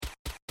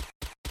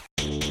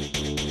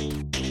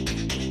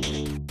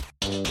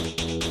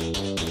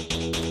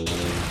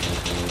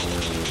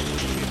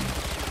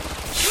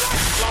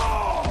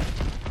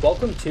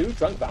welcome to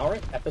Drunk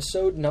Valorant,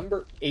 episode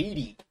number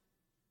 80.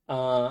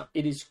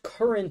 It is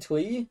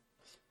currently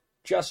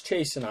just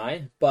Chase and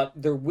I, but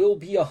there will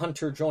be a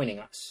hunter joining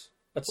us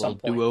at some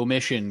point. Duo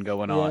mission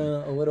going on.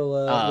 Yeah, a little...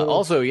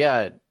 Also,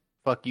 yeah,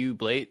 fuck you,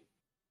 Blade.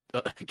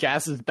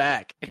 Cass is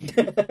back.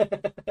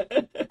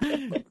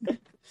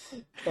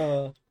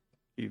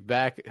 He's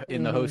back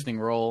in the hosting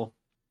role.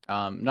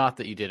 Not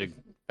that you did a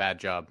bad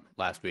job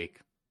last week,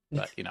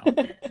 but, you know.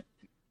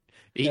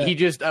 He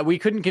just we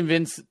couldn't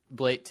convince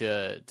Blake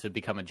to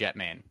become a jet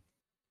main.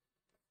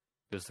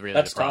 Was really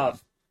That's the problem.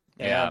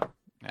 tough.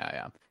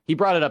 Yeah. He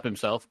brought it up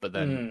himself, but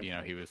then you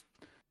know he was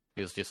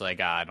just like,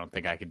 I don't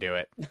think I could do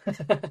it.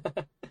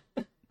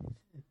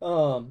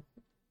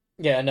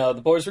 Yeah, no,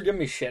 the boys were giving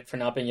me shit for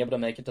not being able to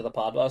make it to the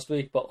pod last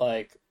week, but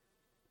like,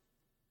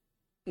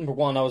 number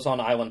one, I was on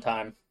island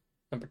time.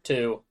 Number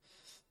two,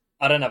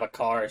 I didn't have a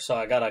car, so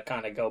I gotta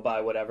kind of go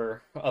by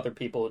whatever other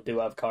people who do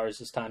have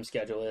cars' time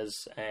schedule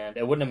is, and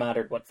it wouldn't have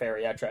mattered what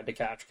ferry I tried to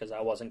catch because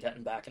I wasn't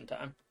getting back in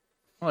time.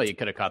 Well, you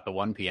could have caught the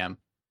 1 p.m.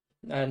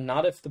 And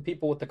not if the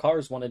people with the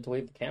cars wanted to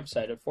leave the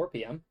campsite at 4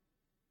 p.m.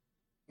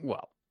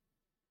 Well,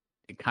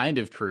 kind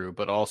of true,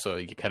 but also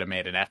you could have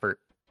made an effort.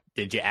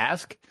 Did you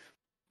ask?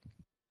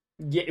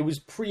 Yeah, it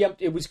was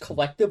it was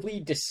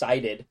collectively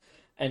decided,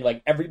 and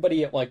like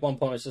everybody at like one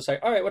point was just like,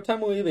 all right, what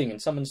time are we leaving?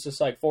 And someone's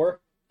just like 4.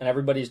 And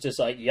everybody's just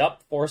like,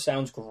 "Yep, 4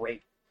 sounds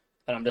great."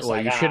 And I'm just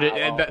like, you should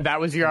have. That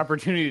was your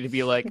opportunity to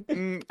be like,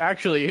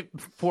 actually,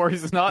 4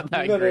 is not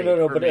that great.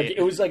 No. But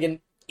it was like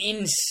an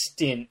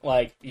instant,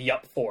 like,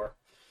 "Yep, 4."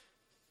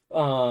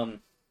 I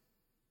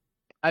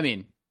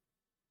mean,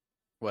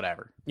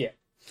 whatever. Yeah.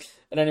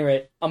 At any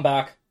rate, I'm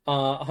back.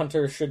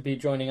 Hunter should be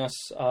joining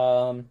us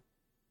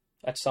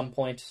at some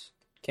point.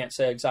 Can't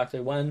say exactly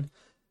when,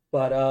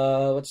 but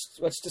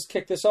let's just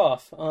kick this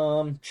off.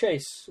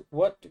 Chase,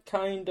 what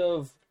kind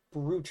of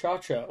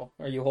bruchacho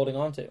are you holding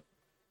on to?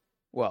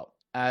 Well,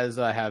 as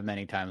I have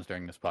many times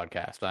during this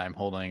podcast, I'm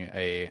holding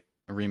a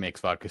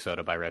Remix Vodka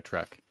Soda by Red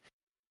Truck.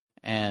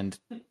 And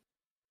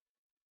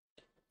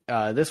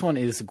this one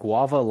is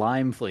guava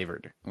lime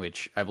flavored,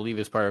 which I believe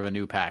is part of a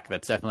new pack.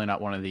 That's definitely not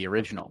one of the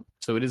original.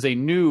 So it is a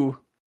new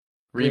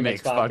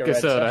Remix Vodka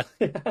Soda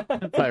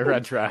by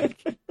Red Truck.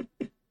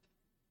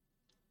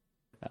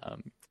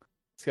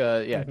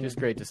 Just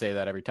great to say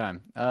that every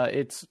time.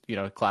 It's,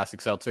 classic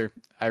seltzer.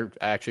 I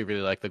actually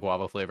really like the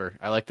guava flavor.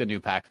 I like the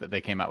new pack that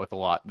they came out with a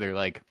lot. They're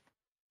like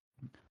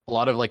a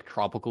lot of like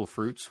tropical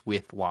fruits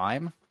with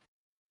lime.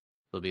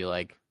 There'll be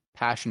like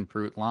passion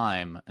fruit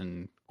lime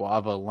and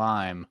guava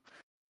lime.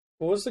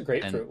 What was the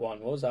grapefruit one?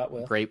 What was that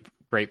with?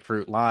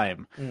 Grapefruit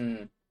lime.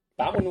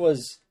 That one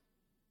was...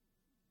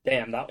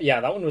 Damn, that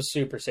one was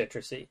super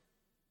citrusy.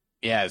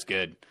 Yeah, it's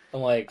good.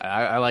 I'm like...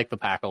 I like the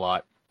pack a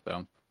lot,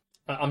 so...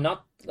 I'm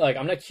not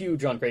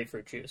huge on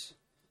grapefruit juice.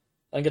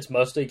 I think it's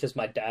mostly because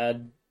my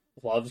dad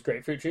loves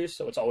grapefruit juice,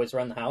 so it's always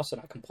around the house,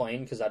 and I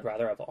complain because I'd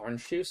rather have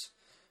orange juice.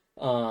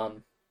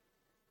 But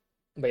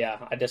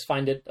yeah, I just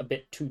find it a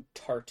bit too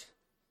tart.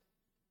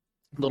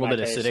 A little bit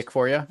acidic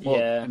for you? Well,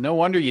 yeah. No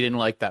wonder you didn't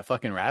like that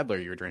fucking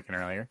Radler you were drinking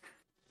earlier.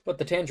 What,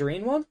 the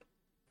tangerine one?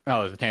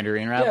 Oh, it was a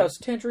tangerine Radler? Yeah, it was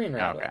a tangerine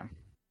Radler. Okay.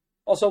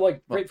 Also,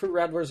 like, grapefruit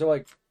Radlers are,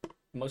 like,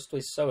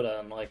 mostly soda.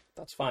 I'm like,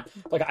 that's fine.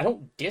 Like, I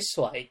don't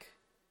dislike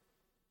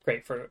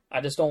grapefruit.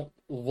 I just don't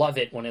love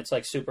it when it's,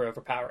 like, super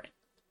overpowering.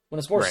 When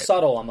it's more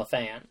subtle, I'm a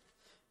fan.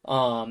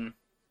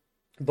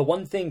 The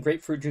one thing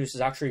grapefruit juice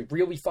is actually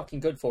really fucking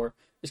good for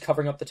is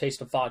covering up the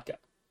taste of vodka.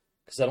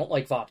 Because I don't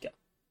like vodka.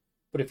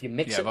 But if you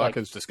mix it like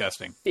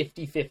disgusting.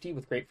 50-50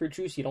 with grapefruit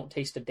juice, you don't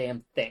taste a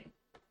damn thing.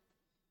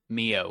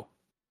 Mio.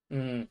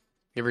 You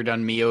ever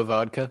done Mio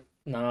vodka?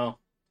 No.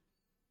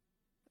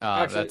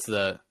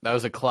 Actually, that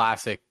was a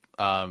classic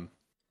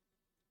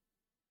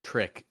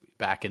trick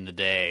back in the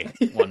day,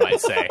 one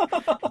might say.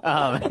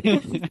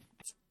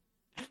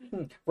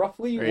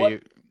 Roughly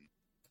what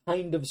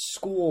kind of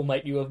school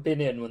might you have been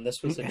in when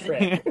this was a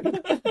trick?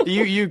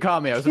 You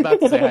caught me. I was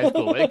about to say high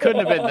school, but it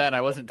couldn't have been then.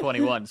 I wasn't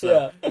 21,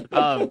 so...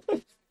 Yeah.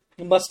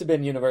 It must have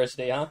been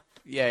university, huh?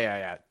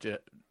 Yeah.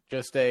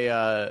 Just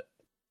a,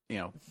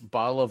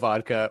 bottle of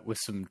vodka with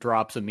some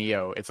drops of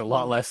Mio. It's a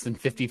lot less than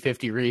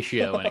 50-50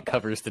 ratio, and it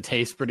covers the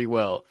taste pretty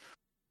well.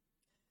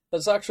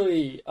 That's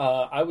actually,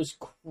 I was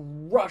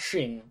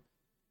crushing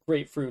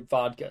grapefruit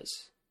vodkas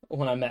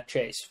when I met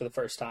Chase for the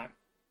first time.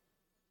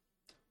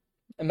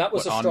 And that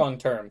was a strong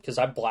term, because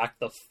I blacked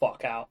the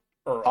fuck out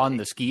early. On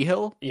the ski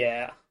hill?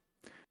 Yeah.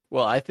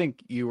 Well, I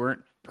think you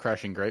weren't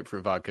crushing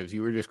grapefruit vodkas.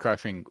 You were just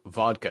crushing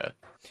vodka.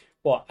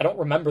 Well, I don't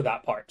remember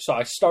that part, so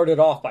I started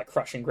off by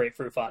crushing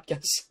grapefruit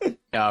vodkas.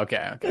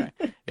 Okay.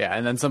 Yeah,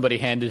 and then somebody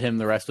handed him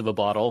the rest of a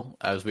bottle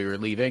as we were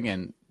leaving,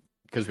 and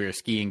because we were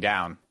skiing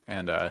down,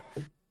 and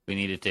we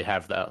needed to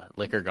have the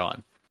liquor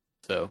gone.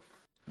 So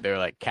they were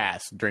like,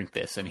 Cass, drink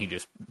this, and he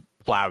just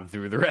plowed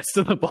through the rest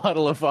of the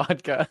bottle of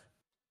vodka.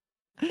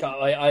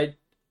 God,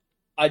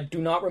 I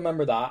do not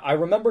remember that. I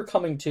remember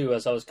coming to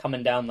as I was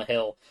coming down the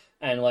hill,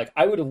 and like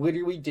I would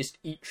literally just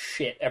eat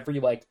shit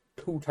every like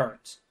 2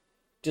 turns.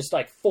 Just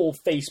like full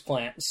face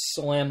plant,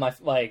 slam my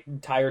like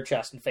entire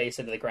chest and face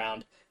into the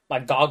ground, my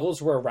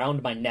goggles were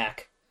around my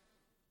neck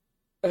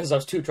because I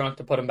was too drunk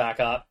to put them back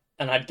up.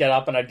 And I'd get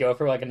up and I'd go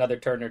for like another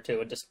turn or two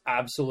and just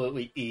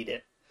absolutely eat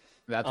it.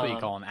 That's what you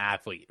call an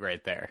athlete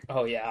right there.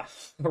 Oh, yeah.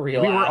 A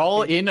real We were athlete.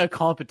 all in a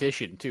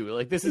competition, too.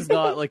 Like, this is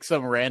not like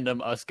some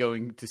random us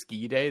going to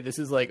ski day. This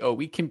is like, oh,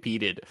 we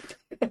competed.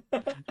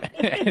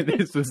 And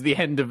this was the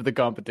end of the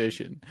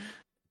competition.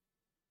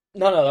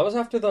 No, that was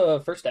after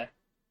the first day.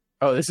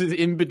 Oh, this is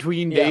in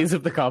between days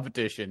of the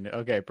competition.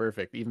 Okay,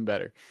 perfect. Even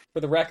better. For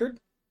the record,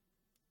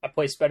 I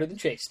placed better than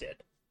Chase did.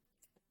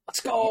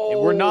 Let's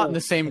go! We're not in the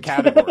same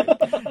category.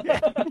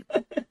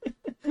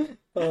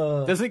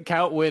 Doesn't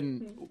count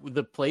when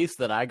the place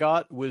that I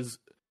got was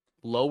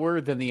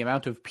lower than the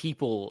amount of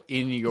people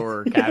in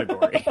your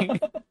category.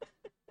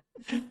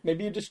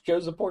 Maybe you just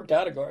chose a poor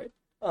category.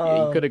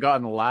 Yeah, you could have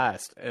gotten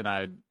last,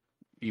 and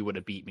you would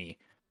have beat me.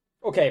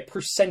 Okay,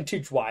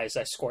 percentage-wise,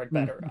 I scored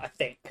better. I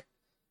think.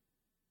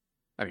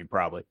 I mean,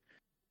 probably.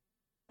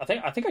 I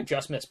think I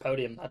just missed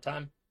podium that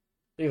time,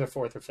 either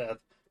fourth or fifth.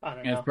 I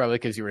don't know. It's probably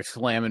because you were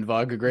slamming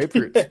vodka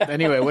grapefruits.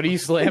 Anyway, what are you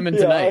slamming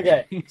tonight?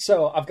 Okay,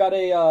 so I've got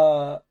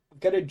a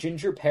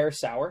ginger pear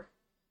sour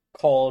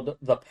called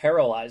the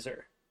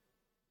Paralyzer.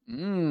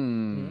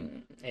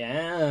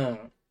 Yeah.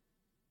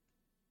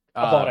 I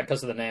bought it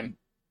because of the name.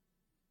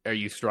 Are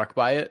you struck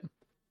by it?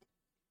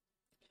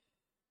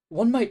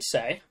 One might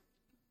say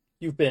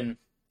you've been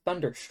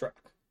thunderstruck.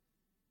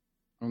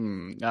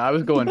 No, I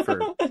was going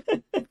for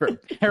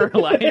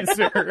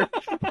Paralyzer.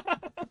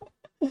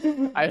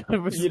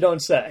 You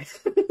don't say.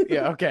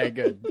 Yeah, okay,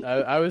 good.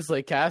 I was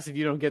like, Cass, if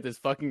you don't get this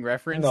fucking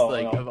reference, No.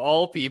 of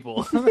all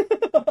people.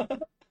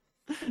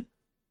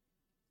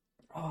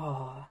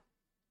 Oh.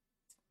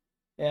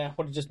 Yeah,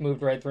 would have just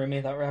moved right through me,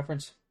 that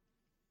reference.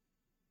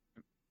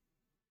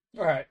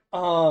 Alright,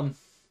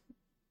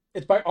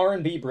 it's by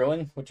R&B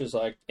Brewing, which is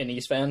like an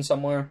East Van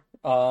somewhere.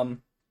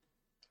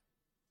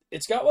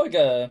 It's got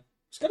a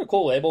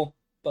cool label,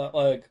 but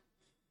like,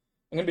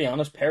 I'm gonna be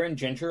honest, pear and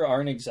ginger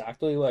aren't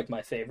exactly like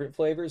my favorite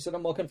flavors that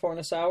I'm looking for in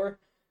a sour.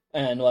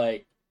 And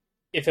like,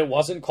 if it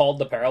wasn't called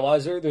the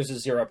Paralyzer, there's a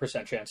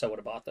 0% chance I would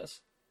have bought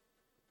this.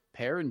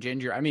 Pear and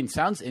ginger, I mean,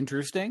 sounds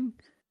interesting.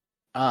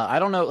 I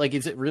don't know, like,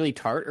 is it really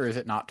tart or is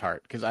it not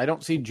tart? Because I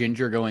don't see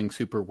ginger going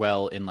super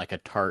well in like a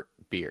tart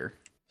beer.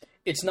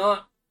 It's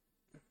not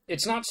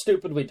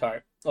stupidly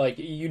tart. Like,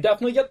 you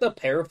definitely get the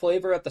pear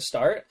flavor at the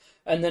start,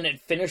 and then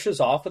it finishes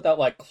off with that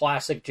like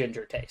classic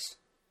ginger taste.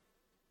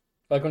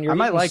 Like when you're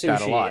eating like sushi,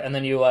 that a lot. and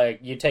then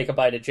you take a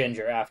bite of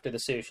ginger after the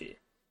sushi.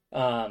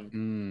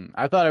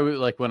 I thought it was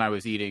like when I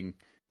was eating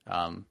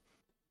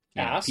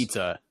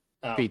pizza,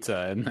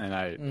 and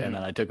then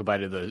I took a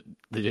bite of the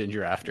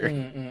ginger after.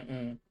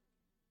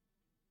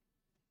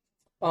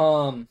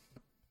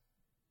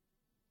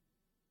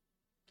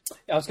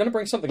 I was gonna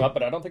bring something up,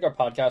 but I don't think our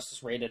podcast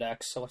is rated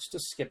X, so let's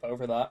just skip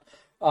over that.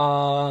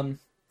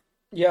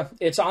 Yeah,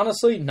 it's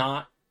honestly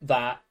not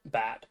that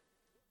bad.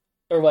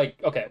 Or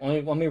like, okay,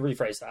 let me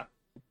rephrase that.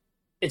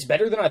 It's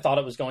better than I thought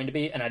it was going to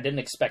be, and I didn't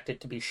expect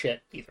it to be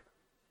shit either.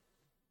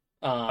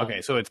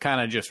 Okay, so it's kind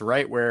of just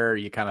right where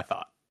you kind of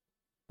thought.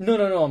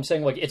 No. I'm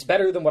saying like it's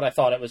better than what I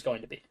thought it was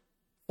going to be,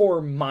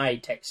 for my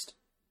taste.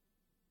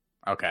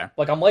 Okay.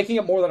 Like I'm liking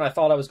it more than I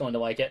thought I was going to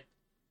like it.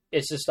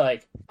 It's just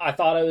like I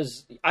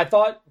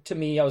thought to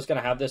me I was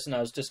going to have this, and I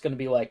was just going to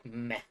be like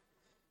meh.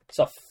 It's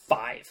a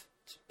 5,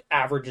 it's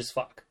average as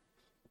fuck.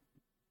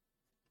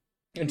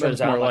 It turns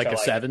out more like a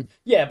 7.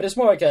 Yeah, but it's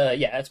more like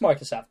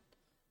a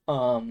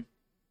 7.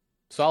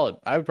 Solid.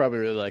 I would probably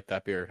really like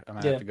that beer. I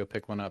might have to go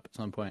pick one up at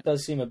some point. It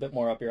does seem a bit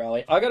more up your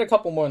alley. I got a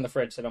couple more in the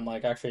fridge that I'm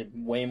like actually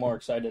way more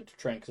excited to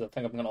drink because I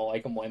think I'm gonna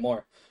like them way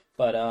more.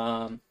 But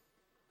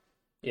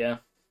yeah,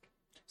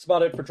 that's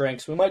about it for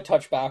drinks. We might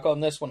touch back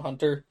on this when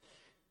Hunter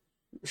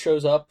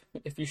shows up,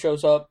 if he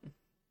shows up,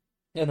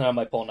 and then I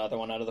might pull another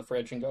one out of the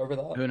fridge and go over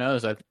that. Who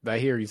knows? I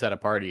hear he's at a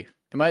party.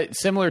 It might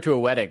similar to a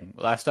wedding.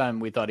 Last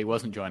time we thought he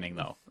wasn't joining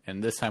though,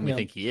 and this time we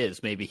think he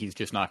is. Maybe he's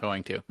just not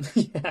going to.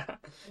 Yeah.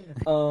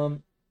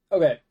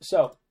 Okay,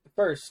 so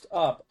first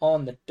up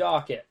on the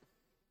docket,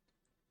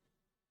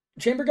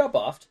 Chamber got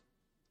buffed,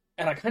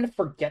 and I kind of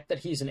forget that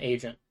he's an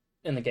agent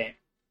in the game.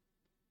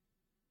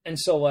 And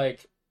so,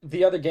 like,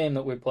 the other game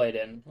that we played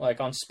in, like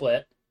on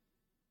Split,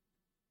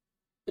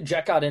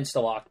 Jet got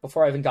insta-locked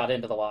before I even got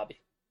into the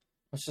lobby.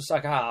 I was just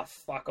like,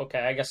 fuck,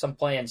 okay, I guess I'm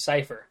playing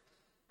Cypher.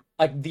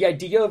 Like, the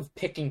idea of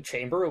picking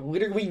Chamber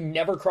literally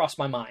never crossed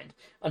my mind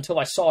until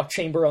I saw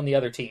Chamber on the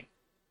other team.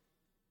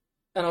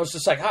 And I was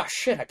just like,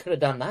 shit, I could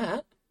have done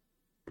that.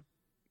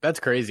 That's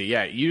crazy.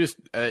 Yeah, you just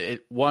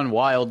one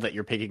wild that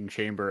you're picking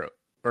Chamber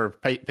or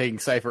picking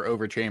Cypher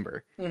over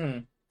Chamber.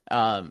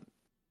 Mm-hmm.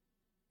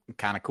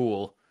 Kind of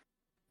cool.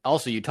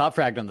 Also, you top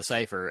fragged on the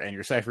Cypher, and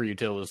your Cypher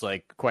util was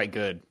like quite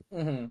good.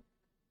 Mm-hmm.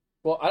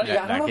 Well, I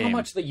don't know how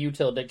much the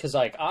util did because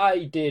like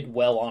I did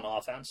well on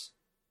offense.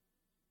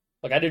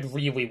 Like I did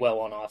really well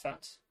on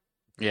offense.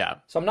 Yeah.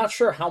 So I'm not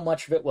sure how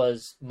much of it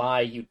was my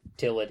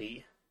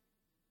utility.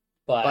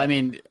 But I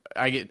mean,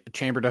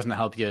 Chamber doesn't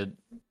help you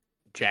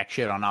jack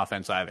shit on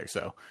offense either,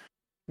 so.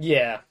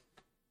 Yeah.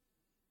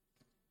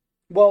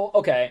 Well,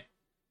 okay.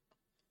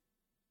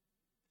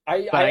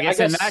 But I I guess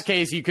in guess that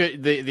case, you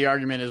could the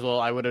argument is, well,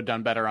 I would have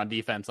done better on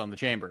defense on the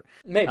chamber.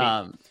 maybe.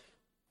 Um,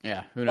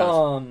 yeah, who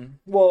knows?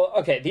 Well,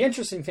 okay. The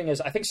interesting thing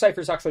is, I think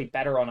Cypher's actually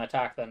better on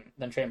attack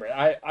than Chamber.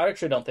 I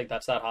actually don't think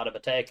that's that hot of a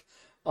take.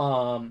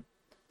 Um,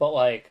 but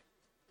like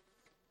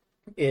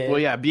Well,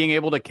 it, yeah, being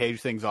able to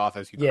cage things off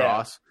as you yeah.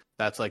 cross,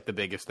 that's like the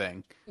biggest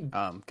thing.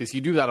 Because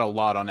you do that a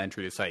lot on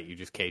entry to site. You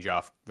just cage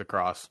off the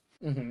cross.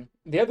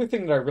 The other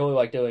thing that I really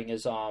like doing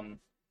is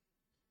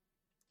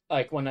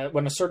like when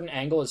a certain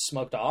angle is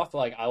smoked off,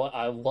 like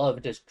I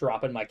love just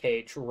dropping my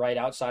cage right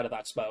outside of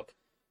that smoke,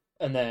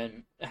 and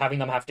then having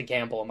them have to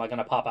gamble. Am I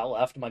gonna pop out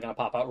left? Am I gonna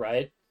pop out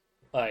right?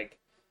 Like,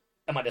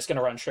 am I just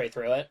gonna run straight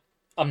through it?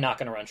 I'm not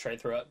gonna run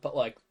straight through it, but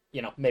like,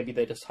 maybe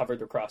they just hovered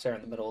their crosshair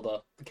in the middle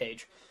of the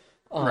cage.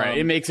 Right.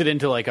 It makes it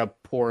into like a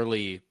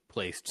poorly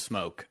placed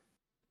smoke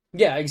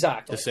Yeah,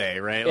 exactly. to say,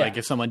 right? Yeah. Like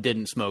if someone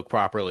didn't smoke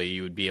properly,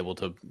 you would be able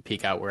to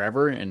peek out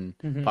wherever and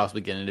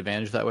possibly get an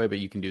advantage that way, but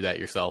you can do that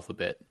yourself a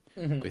bit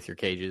with your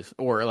cages.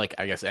 Or like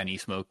I guess any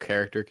smoke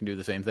character can do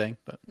the same thing.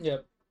 But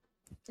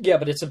yeah,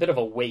 but it's a bit of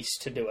a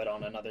waste to do it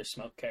on another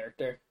smoke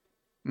character.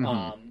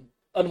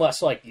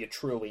 Unless like you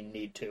truly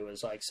need to,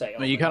 is like say, I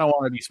mean, you kind of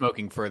want to be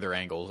smoking further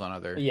angles on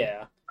other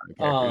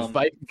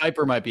characters.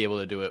 Viper might be able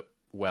to do it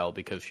well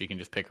because she can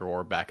just pick her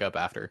orb back up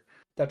after.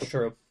 That's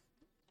true.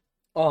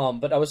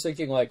 But I was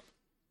thinking like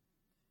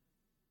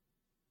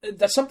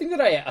that's something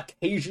that I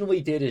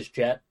occasionally did as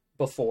Jet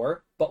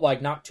before, but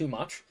like not too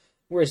much.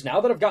 Whereas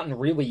now that I've gotten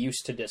really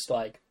used to just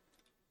like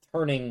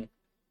turning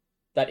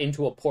that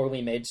into a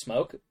poorly made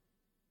smoke,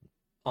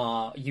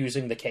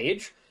 using the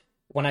cage,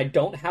 when I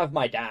don't have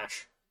my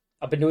dash,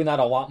 I've been doing that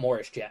a lot more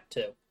as Jet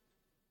too.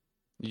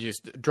 You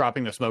just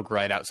dropping the smoke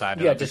right outside.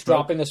 Yeah, just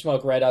dropping the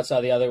smoke right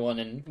outside the other one,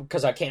 and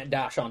because I can't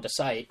dash onto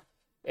site,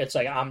 it's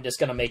like I'm just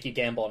gonna make you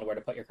gamble on where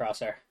to put your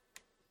crosshair.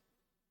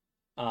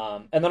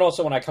 And then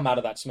also when I come out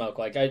of that smoke,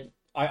 like I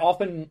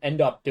often end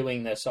up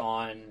doing this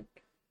on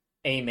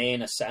a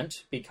main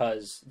ascent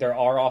because there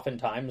are often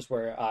times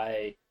where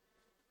I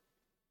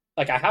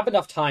have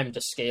enough time to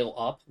scale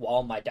up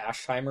while my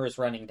dash timer is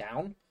running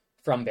down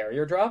from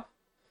barrier drop,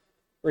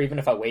 or even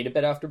if I wait a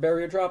bit after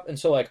barrier drop, and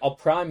so like I'll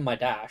prime my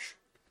dash,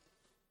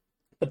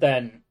 but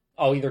then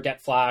I'll either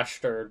get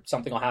flashed or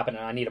something will happen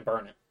and I need to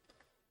burn it.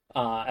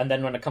 And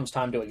then when it comes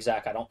time to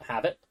exec, I don't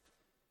have it.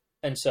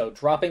 And so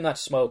dropping that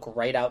smoke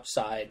right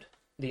outside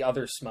the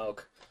other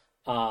smoke,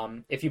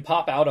 if you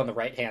pop out on the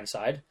right-hand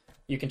side,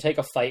 you can take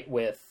a fight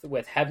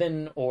with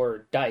Heaven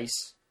or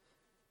Dice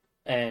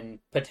and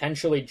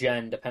potentially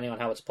Gen, depending on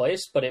how it's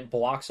placed, but it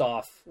blocks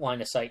off line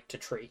of sight to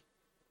tree.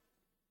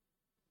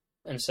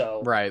 And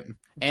so... Right.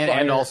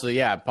 And also,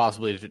 yeah,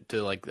 possibly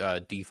to like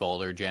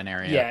default or Gen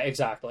area. Yeah,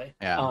 exactly.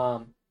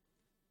 Yeah.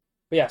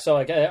 But yeah, so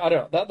like, I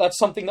don't know. That's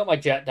something that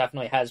like Jet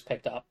definitely has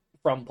picked up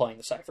from playing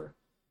the Cypher.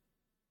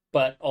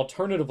 But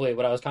alternatively,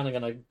 what I was kind of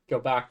going to go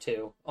back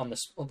to on the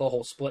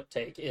whole split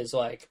take is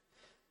like,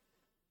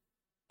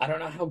 I don't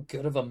know how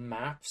good of a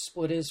map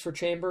split is for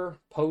Chamber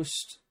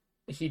post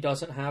he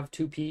doesn't have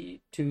two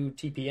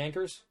TP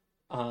anchors.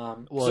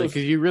 Well, because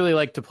you really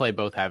like to play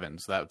both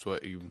heavens. That's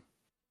what you...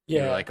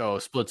 Yeah. You're like, oh,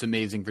 split's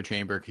amazing for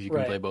Chamber because you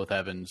can play both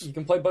heavens. You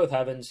can play both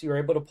heavens. You're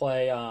able to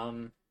play,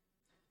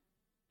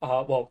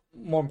 well,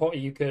 more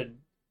importantly, you could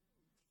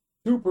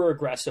super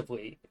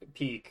aggressively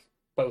peek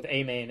both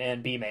A main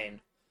and B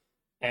main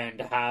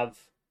and have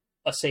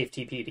a safe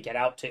TP to get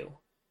out to.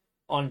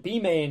 On B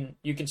main,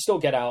 you can still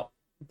get out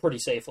pretty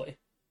safely.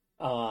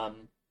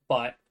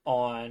 But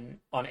on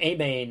A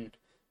main,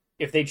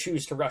 if they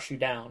choose to rush you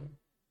down,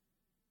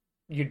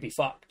 you'd be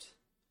fucked.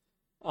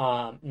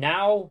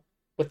 Now,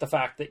 with the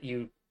fact that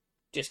you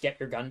just get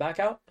your gun back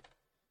out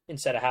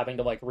instead of having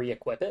to like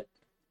re-equip it,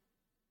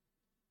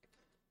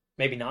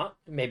 maybe not.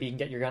 Maybe you can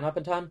get your gun up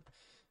in time.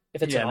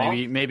 If it's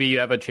maybe you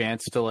have a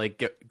chance to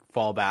like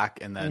fall back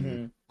and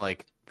then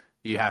like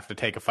you have to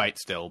take a fight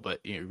still,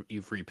 but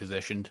you've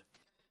repositioned.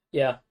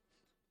 Yeah.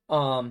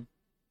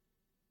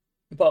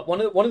 But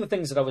one of the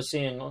things that I was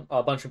seeing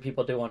a bunch of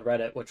people do on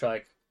Reddit, which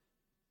like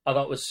I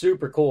thought was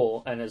super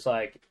cool and is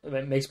like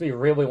it makes me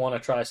really want to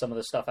try some of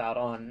this stuff out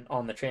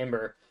on the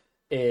Chamber,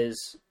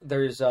 is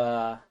there's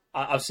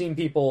I've seen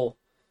people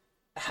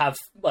have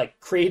like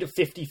create a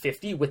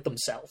 50-50 with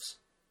themselves.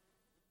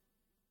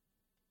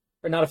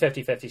 Or not a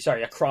 50-50,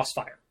 sorry, a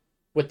crossfire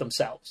with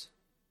themselves.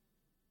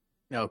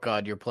 Oh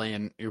god, you're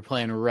playing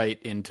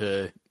right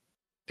into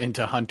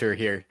Hunter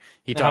here.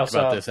 He talked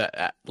about this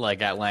at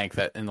length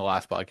in the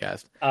last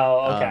podcast.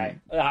 Oh, okay.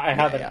 I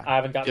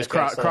haven't gotten just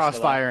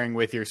cross-firing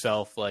with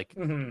yourself, like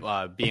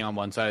being on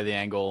one side of the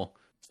angle,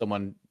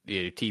 someone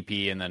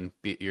TP, and then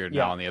you're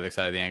now on the other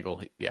side of the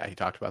angle. Yeah, he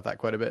talked about that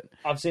quite a bit.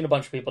 I've seen a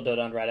bunch of people do it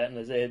on Reddit, and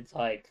it's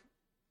like,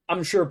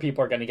 I'm sure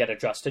people are going to get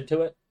adjusted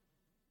to it.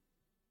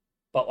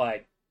 But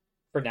like,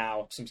 for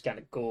now, it seems kind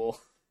of cool.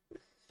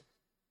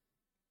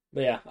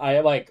 But yeah,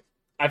 I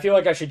feel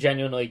like I should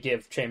genuinely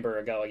give Chamber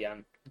a go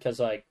again. Because,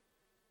 like,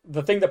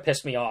 the thing that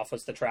pissed me off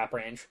was the trap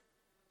range.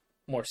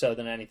 More so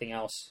than anything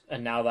else.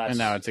 And now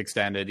it's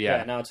extended, yeah.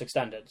 Yeah, now it's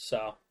extended,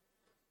 so...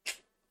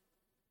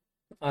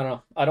 I don't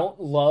know. I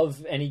don't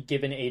love any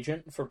given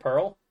agent for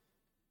Pearl,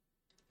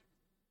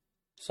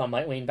 so I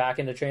might lean back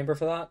into Chamber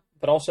for that.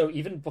 But also,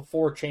 even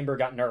before Chamber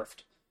got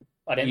nerfed,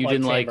 I didn't You like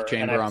didn't like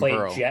Chamber, and I Chamber on played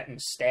Pearl. Jet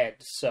instead.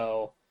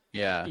 So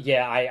Yeah.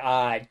 yeah,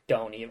 I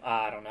don't even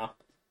I don't know,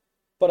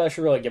 but I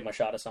should really give him a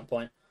shot at some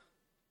point.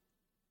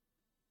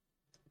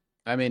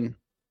 I mean,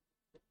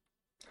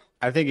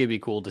 I think it'd be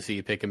cool to see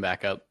you pick him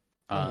back up.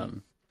 Mm-hmm.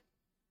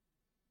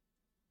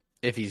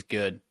 If he's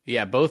good.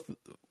 Yeah, both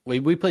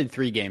we played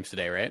 3 games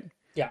today, right?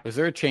 Yeah, Was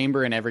there a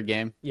chamber in every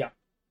game? yeah.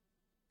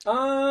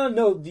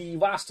 No, the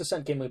last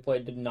Ascent game we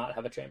played did not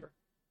have a Chamber.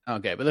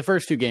 Okay, but the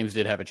first 2 games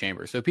did have a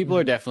chamber. So people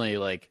are definitely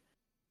like,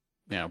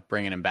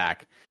 bringing him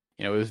back.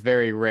 It was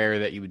very rare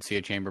that you would see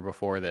a chamber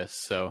before this.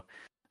 So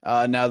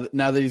now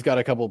that he's got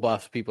a couple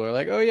buffs, people are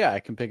like, "Oh yeah, I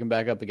can pick him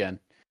back up again."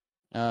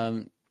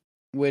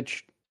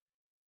 Which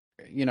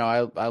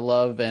I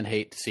love and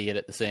hate to see it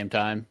at the same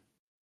time.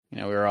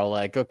 We were all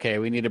like, "Okay,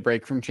 we need a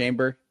break from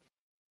chamber."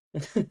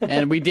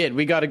 And we did.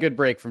 We got a good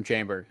break from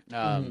chamber.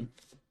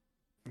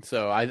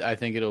 So I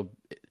think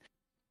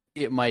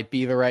it might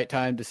be the right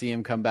time to see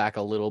him come back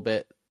a little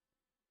bit.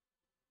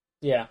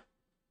 Yeah.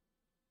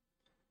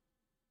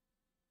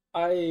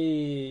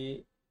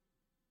 I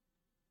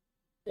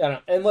don't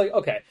know. And like,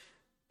 okay,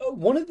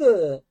 one of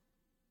the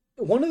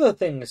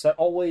things that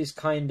always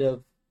kind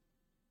of,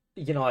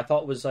 I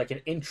thought was like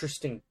an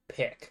interesting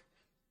pick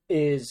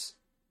is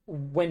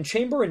when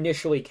Chamber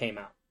initially came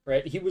out,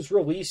 right? He was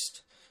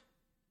released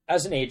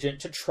as an agent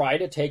to try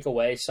to take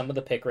away some of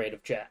the pick rate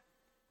of Jet.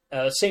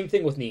 Same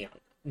thing with Neon.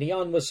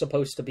 Neon was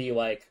supposed to be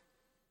like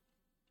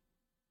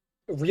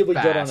really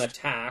good on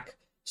attack,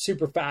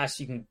 super fast.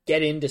 You can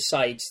get into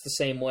sites the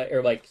same way,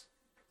 or like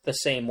the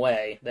same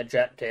way that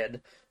Jet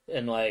did.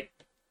 And like,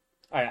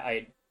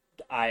 I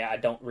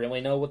don't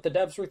really know what the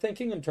devs were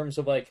thinking in terms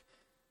of like,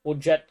 well,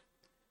 Jet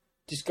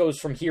just goes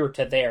from here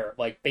to there,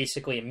 like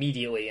basically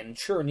immediately. And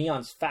sure,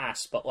 Neon's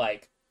fast, but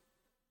like,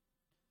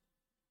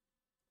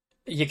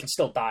 you can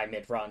still die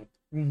mid run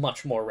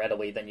much more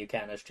readily than you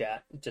can as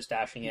Jet, just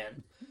dashing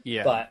in.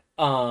 Yeah. But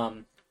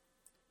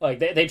like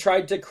they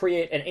tried to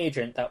create an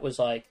agent that was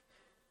like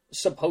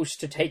supposed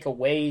to take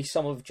away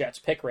some of Jet's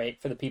pick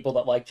rate for the people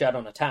that like Jet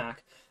on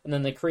attack, and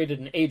then they created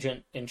an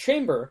agent in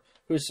Chamber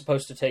who's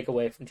supposed to take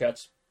away from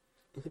Jet's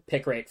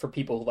pick rate for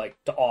people who like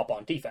to op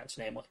on defense,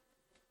 namely.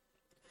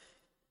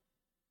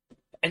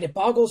 And it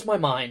boggles my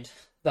mind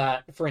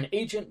that for an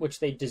agent which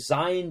they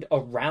designed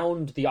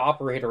around the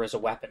operator as a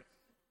weapon,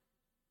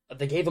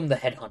 they gave him the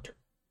headhunter.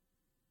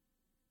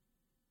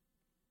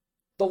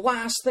 The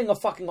last thing a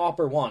fucking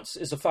opper wants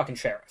is a fucking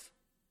sheriff.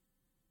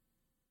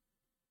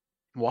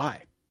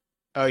 Why?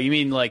 Oh, you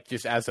mean like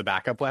just as a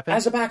backup weapon?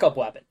 As a backup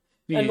weapon.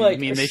 And like,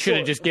 you mean they should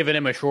have just given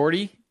him a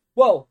shorty?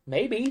 Well,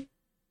 maybe.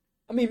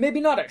 I mean, maybe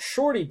not a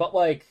shorty, but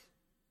like...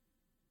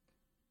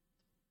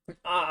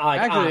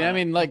 Actually, I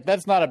mean, like,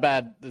 that's not a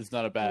bad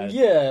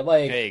yeah,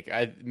 like, take.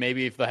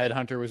 Maybe if the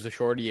headhunter was a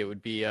shorty, it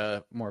would be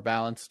more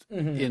balanced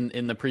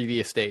in the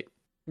previous state.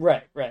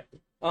 Right.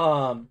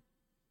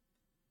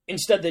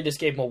 Instead, they just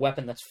gave him a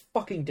weapon that's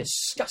fucking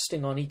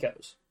disgusting on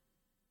ecos.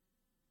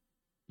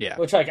 Yeah.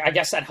 Which, like, I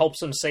guess that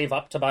helps him save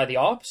up to buy the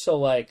op, so,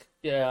 like,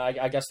 yeah,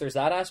 I guess there's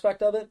that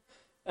aspect of it.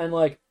 And,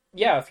 like,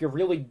 yeah, if you're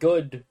really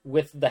good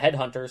with the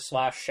headhunter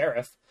 /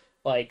 sheriff,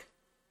 like,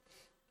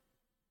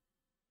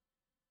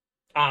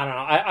 I don't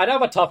know, I'd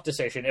have a tough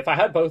decision. If I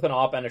had both an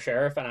op and a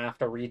sheriff and I have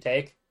to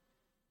retake,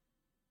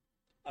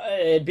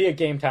 it'd be a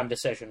game time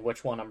decision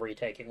which one I'm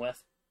retaking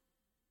with.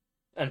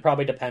 And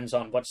probably depends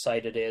on what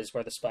site it is,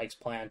 where the spike's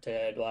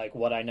planted, like,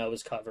 what I know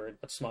is covered,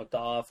 what's smoked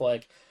off,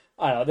 like,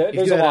 I don't know, there's a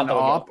lot. If you had an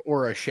op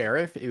or a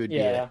sheriff, it would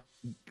be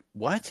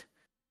what?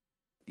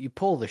 You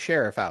pull the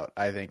sheriff out,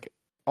 I think,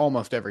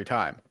 almost every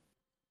time.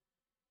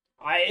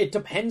 It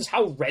depends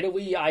how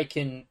readily I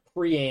can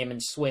pre-aim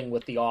and swing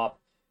with the op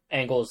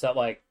angles that,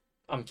 like,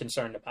 I'm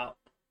concerned about.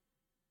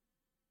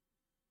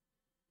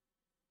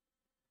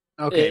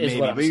 Okay, maybe,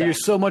 but you're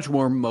so much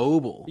more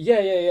mobile.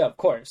 Yeah, of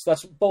course.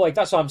 That's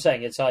what I'm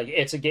saying. It's like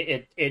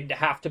it'd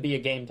have to be a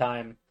game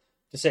time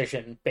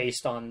decision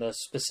based on the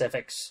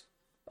specifics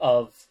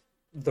of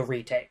the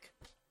retake.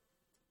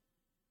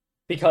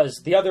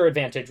 Because the other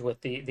advantage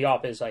with the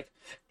op is like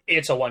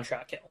it's a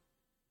one-shot kill.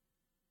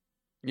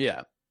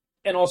 Yeah.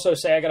 And also,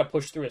 say I gotta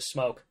push through a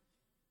smoke.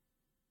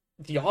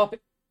 The op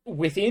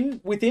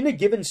within a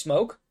given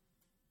smoke,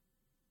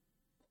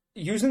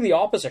 using the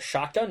op as a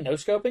shotgun, no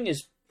scoping,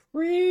 is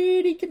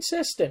pretty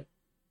consistent.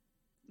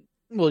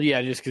 Well,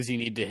 yeah, just because you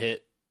need to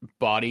hit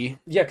body.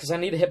 Yeah, because I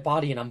need to hit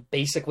body, and I'm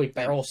basically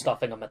barrel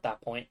stuffing them at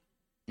that point.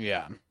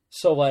 Yeah.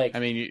 So, like... I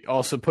mean,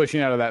 also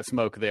pushing out of that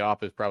smoke, the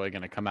op is probably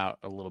going to come out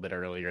a little bit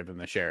earlier than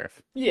the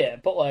sheriff. Yeah,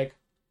 but, like...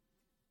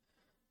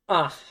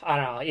 I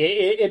don't know.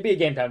 It'd be a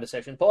game time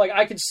decision. But, like,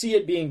 I could see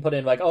it being put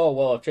in, like, oh,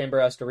 well, if Chamber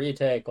has to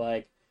retake,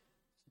 like,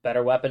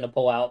 better weapon to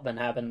pull out than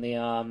having the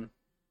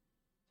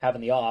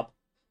op.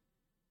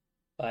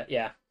 But,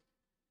 yeah.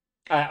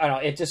 I don't know.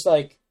 It just,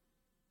 like...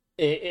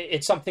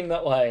 It's something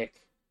that,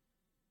 like...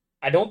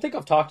 I don't think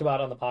I've talked about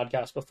on the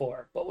podcast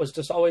before, but was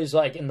just always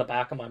like in the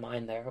back of my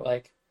mind there.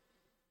 Like,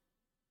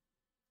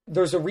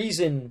 there's a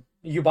reason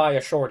you buy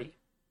a shorty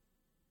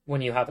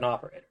when you have an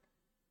operator.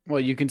 Well,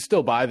 you can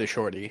still buy the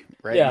shorty,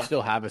 right? Yeah. You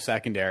still have a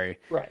secondary.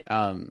 Right.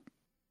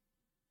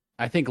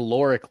 I think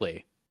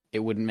lorically, it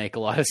wouldn't make a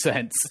lot of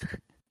sense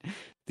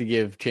to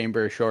give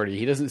Chamber a shorty.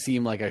 He doesn't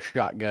seem like a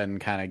shotgun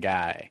kind of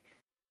guy,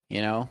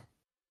 you know?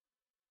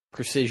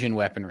 Precision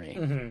weaponry.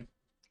 Mm-hmm.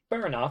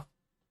 Fair enough.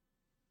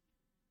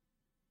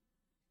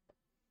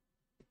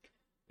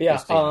 Yeah.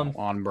 Just,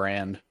 on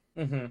brand.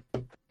 Mm-hmm.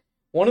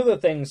 One of the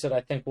things that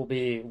I think will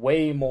be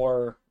way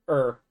more,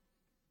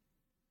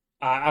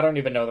 I don't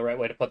even know the right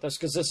way to put this,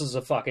 because this is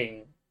a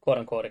fucking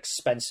quote-unquote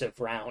expensive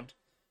round.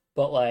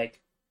 But,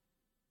 like,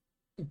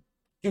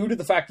 due to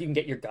the fact you can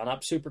get your gun up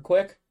super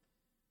quick,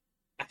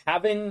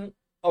 having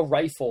a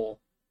rifle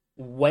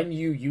when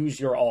you use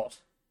your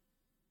alt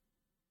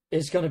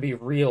is going to be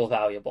real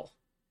valuable.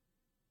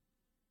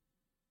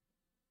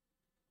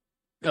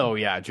 Oh,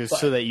 yeah,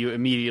 so that you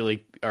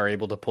immediately are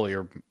able to pull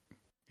your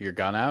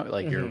gun out,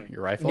 like mm-hmm.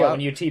 your rifle out? Yeah, when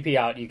you TP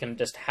out, you can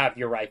just have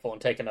your rifle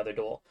and take another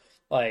duel.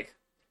 Like,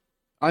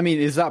 I mean,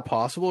 is that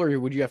possible, or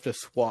would you have to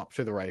swap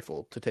to the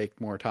rifle to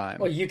take more time?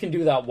 well, you can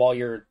do that while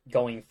you're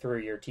going through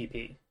your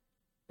TP.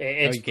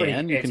 It's you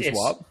can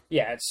swap?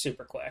 Yeah, it's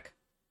super quick.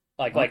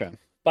 Like,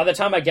 by the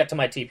time I get to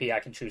my TP, I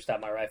can choose to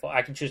have my rifle.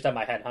 I can choose to have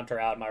my headhunter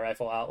out, my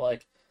rifle out.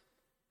 Like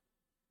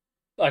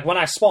when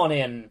I spawn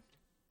in,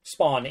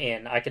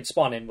 I can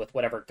spawn in with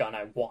whatever gun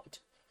I want.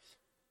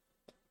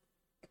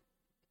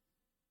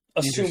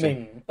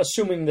 Assuming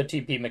the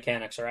TP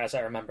mechanics are as I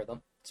remember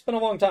them. It's been a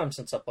long time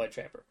since I played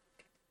Chamber.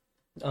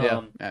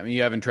 Yeah, I mean,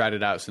 you haven't tried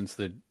it out since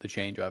the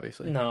change,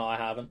 obviously. No, I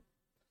haven't.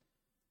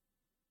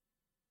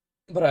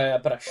 But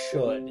I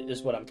should,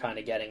 is what I'm kind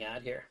of getting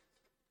at here.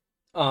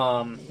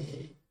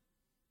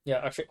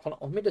 Yeah, actually, hold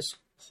on. Let me just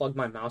plug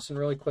my mouse in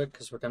really quick,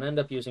 because we're going to end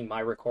up using my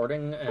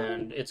recording,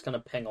 and it's going to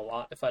ping a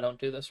lot if I don't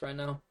do this right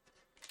now.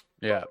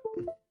 Yeah.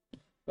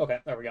 Okay,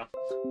 there we go.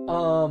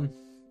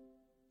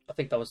 I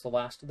think that was the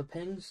last of the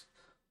pings.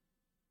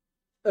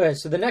 Okay,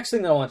 so the next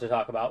thing that I wanted to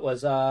talk about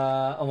was,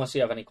 unless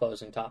you have any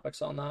closing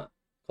topics on that,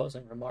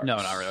 closing remarks. No,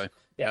 not really.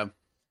 Yeah.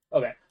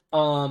 Okay.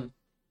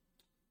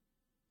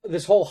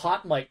 This whole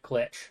hot mic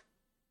glitch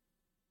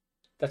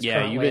that's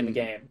currently in the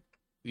game.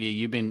 Yeah,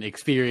 you've been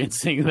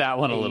experiencing that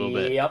one a little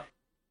bit. Yep.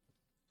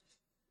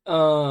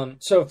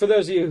 So for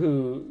those of you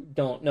who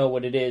don't know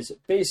what it is,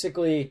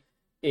 basically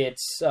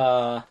it's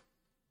the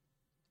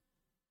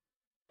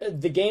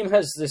game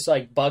has this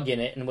like bug in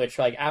it in which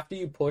like after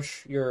you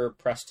push your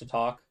press to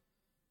talk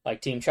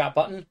like team chat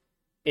button,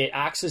 it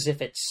acts as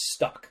if it's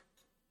stuck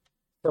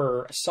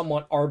for a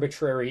somewhat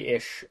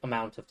arbitrary-ish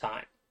amount of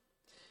time.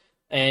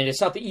 And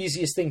it's not the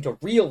easiest thing to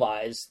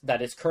realize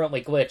that it's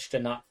currently glitched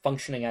and not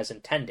functioning as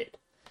intended.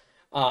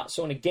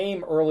 So in a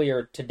game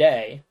earlier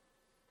today,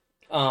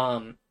 we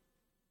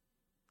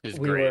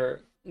were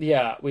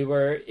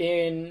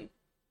in,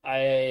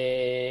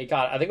 I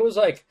think it was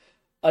like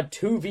a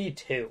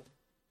 2v2.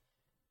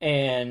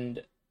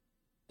 And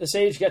the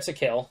Sage gets a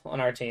kill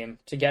on our team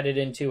to get it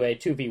into a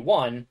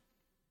 2v1,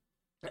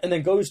 and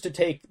then goes to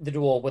take the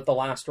duel with the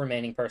last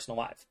remaining person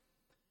alive.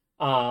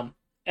 And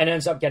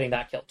ends up getting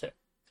that kill too.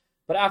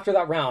 But after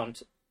that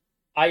round,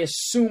 I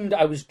assumed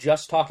I was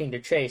just talking to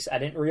Chase. I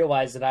didn't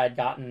realize that I had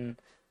gotten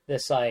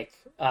this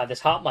this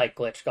hot mic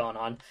glitch going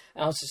on.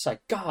 And I was just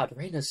like, God,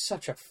 Reyna's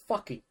such a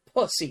fucking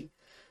pussy.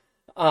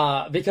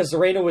 Because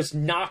Reyna was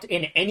not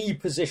in any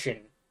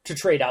position to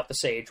trade out the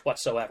Sage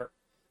whatsoever.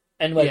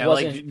 And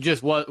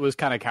was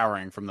kind of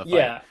cowering from the fight.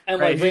 Yeah, and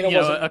right?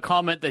 A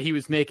comment that he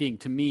was making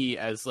to me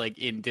as like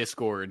in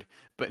Discord,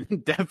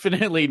 but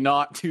definitely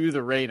not to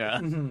the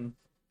Reyna. Mm-hmm.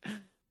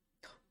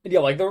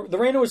 Yeah, like the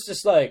Reyna was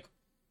just like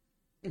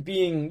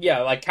being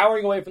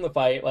cowering away from the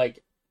fight.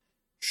 Like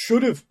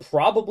should have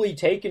probably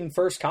taken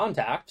first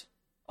contact,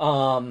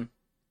 and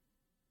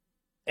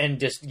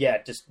just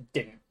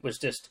didn't. Was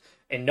just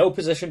in no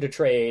position to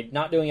trade,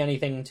 not doing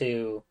anything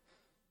to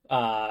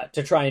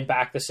try and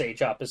back the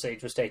Sage up as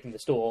Sage was taking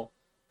this duel.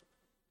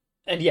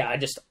 And yeah,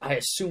 I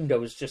assumed I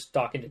was just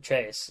talking to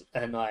Chase,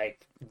 and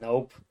like,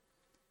 nope.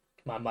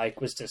 My mic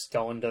was just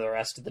going to the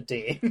rest of the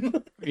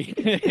team.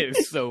 It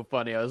was so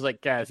funny. I was like,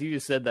 Cass, you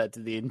just said that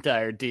to the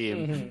entire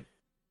team.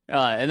 Mm-hmm.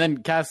 And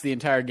then Cass, the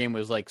entire game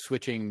was like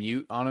switching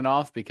mute on and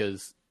off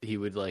because he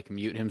would like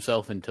mute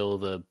himself until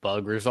the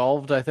bug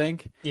resolved, I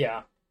think.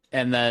 Yeah.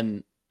 And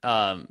then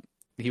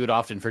he would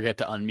often forget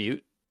to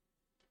unmute.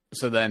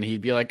 So then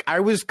he'd be like, I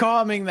was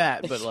calming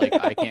that, but like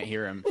I can't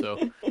hear him.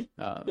 So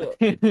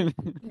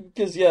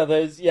because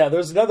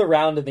there's another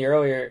round in the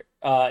earlier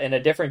in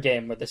a different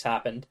game where this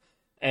happened,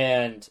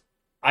 and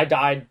I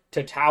died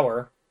to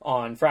tower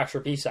on Fracture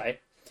B site,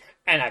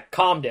 and I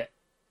calmed it,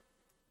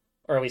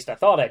 or at least I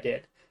thought I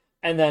did.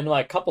 And then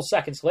like a couple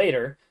seconds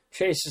later,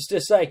 Chase is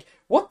just like,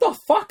 "What the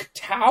fuck,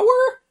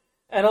 tower?"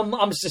 And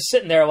I'm just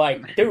sitting there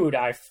like, "Dude,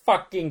 I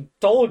fucking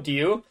told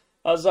you."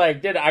 I was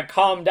like, "Dude, I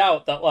calmed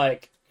out that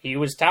like." He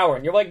was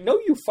towering. You're like,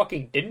 no, you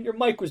fucking didn't. Your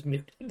mic was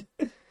muted.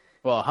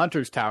 Well,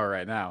 Hunter's Tower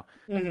right now.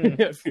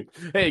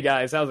 Hey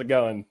guys, how's it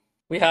going?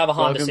 We have a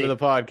Honda Welcome to the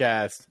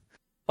podcast.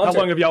 Hunter. How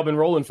long have y'all been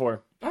rolling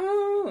for? I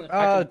can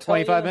tell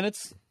 25 you.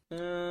 minutes.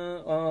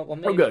 Well,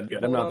 maybe, Oh,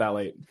 good. I'm not that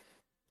late.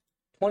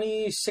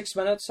 26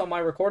 minutes on my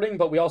recording,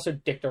 but we also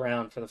dicked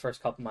around for the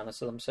first couple minutes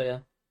of them, so yeah.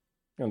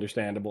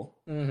 Understandable.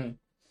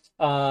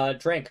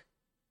 Drink.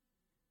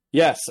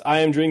 Yes, I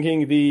am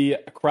drinking the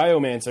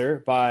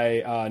Cryomancer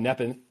by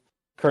Nepenthe.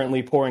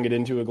 Currently pouring it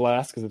into a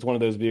glass because it's one of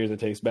those beers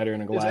that tastes better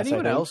in a glass. Does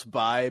anyone else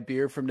buy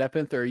beer from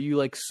Nepenthe, or are you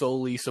like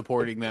solely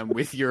supporting them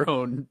with your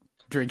own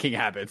drinking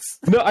habits?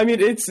 No, I mean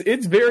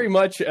it's very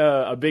much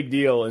a big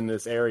deal in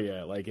this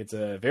area. Like it's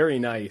a very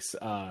nice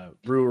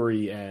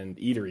brewery and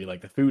eatery.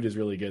 Like the food is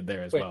really good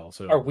there as well.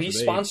 So are we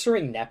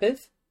sponsoring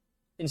Nepenthe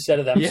instead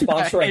of them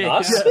sponsoring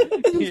us?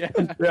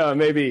 Yeah,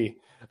 maybe.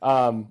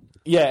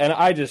 Yeah, and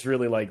I just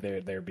really like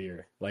their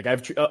beer. Like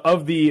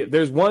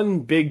there's one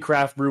big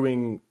craft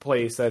brewing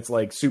place that's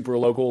like super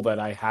local that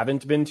I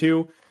haven't been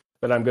to,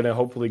 that I'm gonna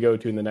hopefully go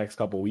to in the next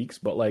couple weeks.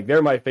 But like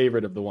they're my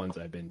favorite of the ones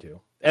I've been to,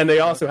 and they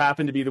also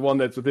happen to be the one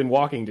that's within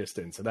walking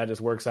distance, so that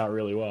just works out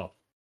really well.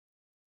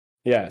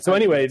 Yeah. So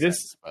anyway,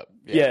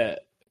 yeah.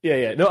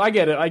 No, I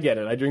get it.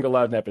 I drink a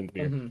lot of Nepenthe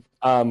beer.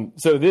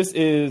 So this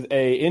is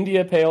a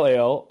India Pale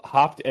Ale,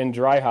 hopped and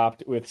dry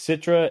hopped with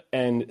Citra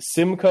and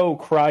Simcoe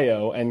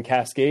Cryo and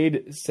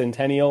Cascade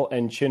Centennial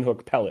and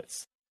Chinhook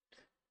pellets.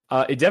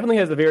 It definitely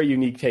has a very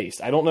unique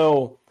taste. I don't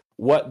know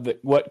what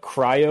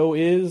Cryo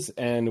is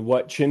and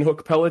what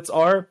Chinhook pellets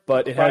are,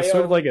 but it has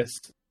sort of like a...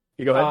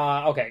 You go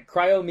ahead. Okay.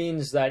 Cryo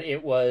means that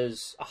it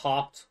was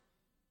hopped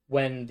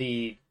when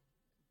the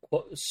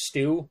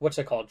stew... What's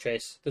it called,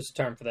 Chase? There's a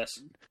term for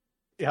this.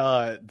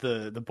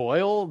 The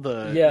boil,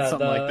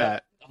 something like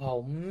that.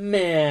 Oh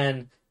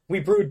man, we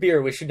brewed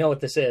beer. We should know what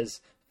this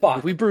is.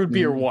 Fuck, we brewed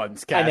beer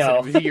once, Cass, I know.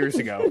 and it was years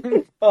ago.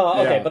 Okay,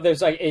 Yeah. but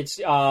there's like it's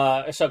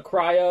so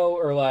cryo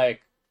or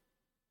like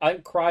I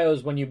think cryo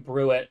is when you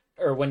brew it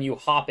or when you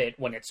hop it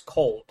when it's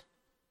cold.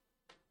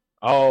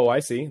 Oh, I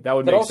see. That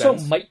would But make also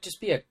sense. might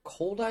just be a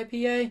cold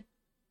IPA.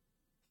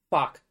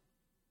 Fuck,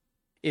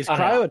 Is I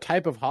don't know. cryo a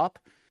type of hop?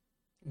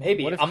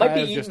 maybe What if I might cryo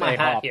be is eating just my a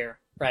hat hop? here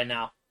right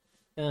now.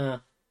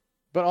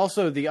 But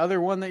also the other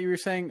one that you were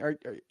saying,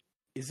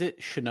 is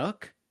it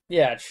Chinook?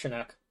 Yeah, it's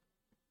Chinook.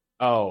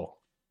 Oh.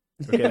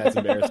 Okay, that's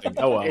embarrassing.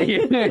 Oh, well.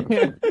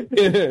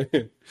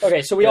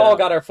 Okay, so we all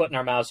got our foot in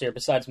our mouths here,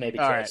 besides maybe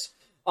All Chase.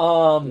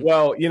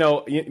 Well,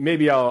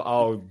 maybe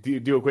I'll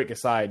do a quick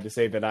aside to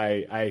say that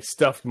I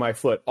stuffed my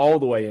foot all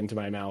the way into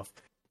my mouth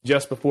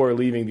just before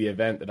leaving the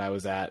event that I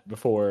was at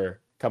before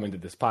coming to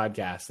this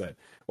podcast. That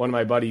one of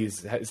my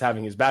buddies is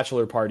having his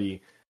bachelor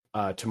party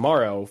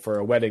tomorrow for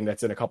a wedding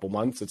that's in a couple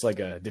months. It's like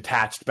a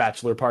detached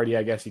bachelor party,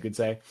 I guess you could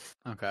say.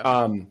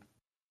 Okay.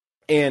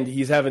 And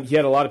he had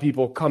a lot of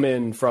people come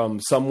in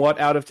from somewhat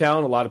out of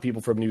town, a lot of people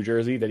from New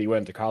Jersey that he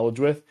went to college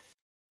with.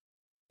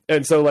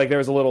 And so like there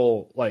was a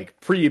little like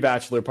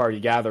pre-bachelor party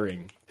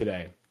gathering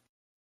today.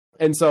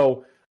 And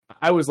so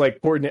I was like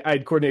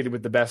I'd coordinated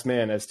with the best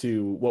man as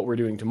to what we're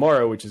doing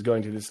tomorrow, which is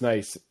going to this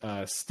nice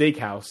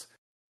steakhouse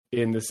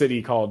in the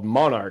city called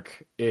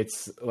Monarch.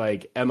 It's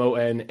like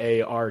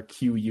Monarque.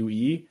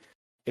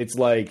 It's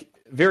like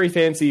very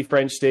fancy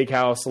French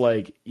steakhouse.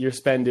 Like you're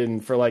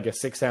spending for like a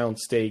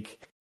 6-ounce steak,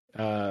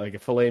 like a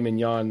filet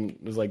mignon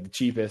was like the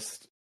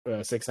cheapest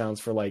 6 ounce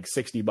for like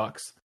 $60.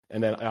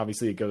 And then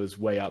obviously it goes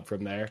way up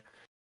from there.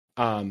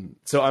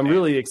 So I'm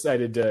really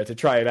excited to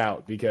try it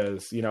out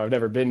because, I've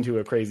never been to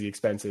a crazy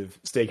expensive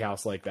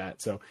steakhouse like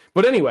that. So,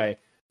 but anyway,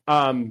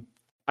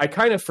 I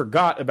kind of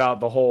forgot about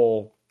the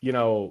whole,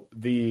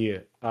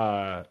 the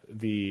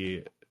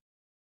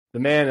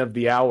man of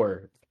the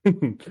hour,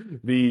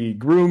 the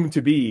groom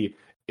to be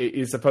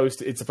it's supposed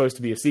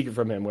to be a secret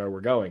from him where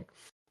we're going.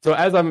 So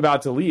as I'm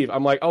about to leave,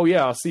 I'm like, oh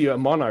yeah, I'll see you at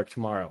Monarch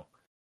tomorrow.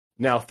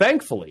 Now,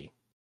 thankfully,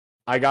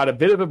 I got a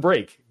bit of a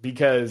break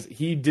because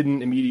he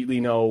didn't immediately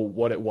know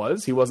what it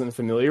was. He wasn't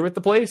familiar with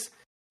the place.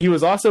 He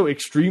was also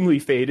extremely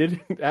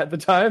faded at the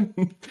time.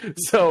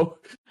 So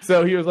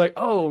he was like,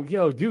 oh,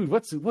 yo, dude,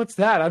 what's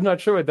that? I'm not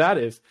sure what that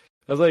is.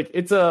 I was like,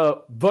 it's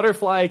a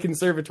butterfly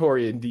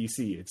conservatory in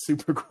DC. It's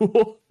super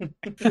cool.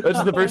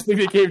 That's the first thing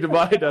that came to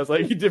mind. I was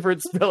like,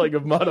 different spelling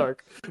of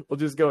monarch. We'll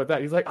just go with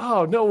that. He's like,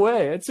 oh, no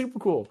way. It's super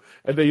cool.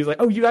 And then he's like,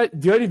 oh,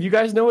 do any of you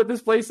guys know what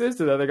this place is?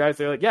 To the other guys,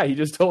 they're like, yeah, he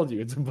just told you.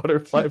 It's a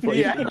butterfly place.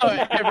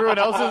 Yeah, everyone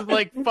else is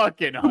like,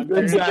 fucking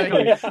Hunter.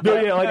 Exactly. No,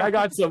 yeah, like I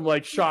got some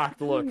like shocked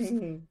looks.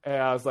 And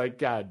I was like,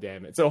 God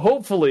damn it. So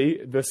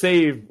hopefully the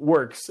save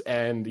works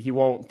and he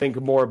won't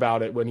think more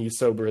about it when he's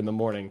sober in the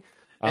morning.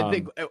 And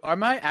think,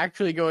 am I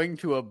actually going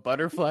to a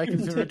butterfly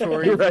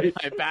conservatory Right.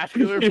 for my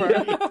bachelor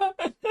party?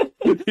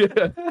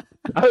 Yeah.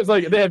 I was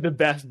like, they have the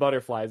best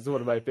butterflies. It's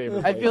one of my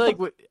favorite. I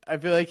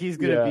feel like he's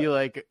gonna be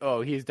like,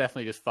 oh, he's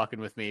definitely just fucking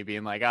with me,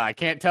 being like, I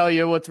can't tell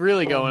you what's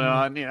really going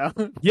on,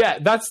 Yeah,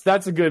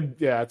 that's a good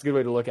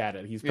way to look at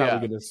it. He's probably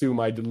going to assume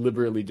I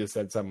deliberately just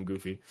said something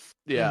goofy.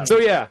 Yeah. So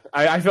yeah,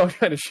 I felt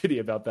kind of shitty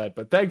about that,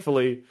 but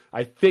thankfully,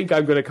 I think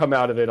I'm going to come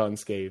out of it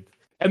unscathed.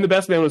 And the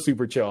best man was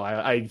super chill.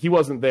 He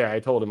wasn't there.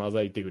 I told him, I was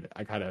like, dude,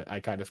 I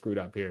kind of screwed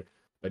up here,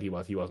 but he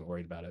wasn't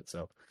worried about it.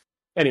 So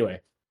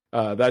anyway,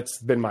 that's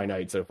been my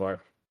night so far.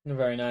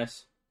 Very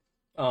nice.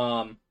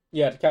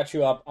 Yeah, to catch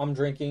you up, I'm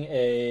drinking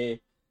a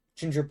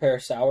ginger pear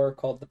sour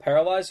called the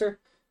Paralyzer,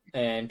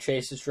 and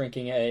Chase is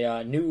drinking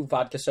a new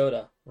vodka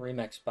soda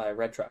remixed by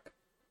Red Truck.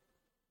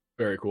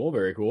 Very cool.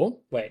 Very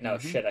cool. Wait, no,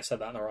 shit, I said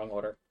that in the wrong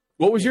order.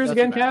 What was yours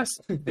Doesn't again, Cass?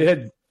 It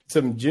had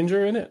some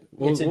ginger in it.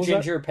 It's a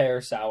ginger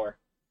pear sour.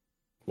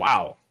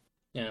 Wow.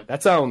 Yeah.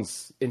 That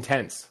sounds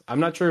intense. I'm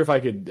not sure if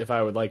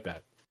I would like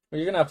that. Well,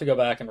 you're gonna have to go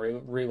back and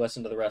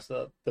re-listen to the rest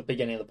of the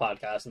beginning of the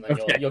podcast, and then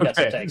you'll get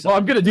some takes. Well,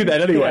 I'm gonna do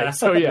that anyway. Yeah.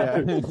 So yeah,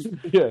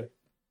 yeah.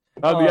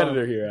 I'm the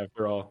editor here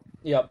after all.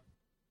 Yep.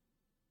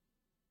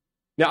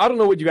 Now I don't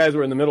know what you guys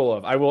were in the middle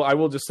of. I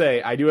will just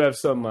say I do have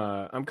some.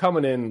 I'm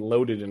coming in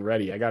loaded and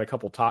ready. I got a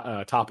couple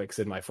topics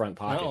in my front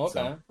pocket. Oh, okay.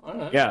 So. All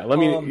right. Yeah, let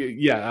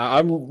me.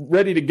 I'm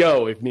ready to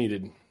go if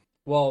needed.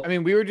 Well, I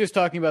mean, we were just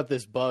talking about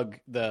this bug,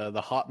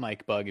 the hot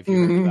mic bug, if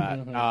you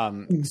remember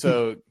that.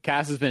 So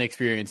Cass has been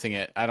experiencing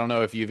it. I don't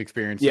know if you've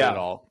experienced it at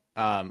all.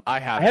 I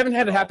haven't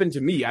had it happen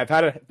to me. I've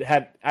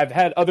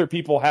had other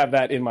people have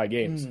that in my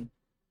games.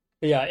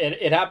 Yeah,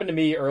 it happened to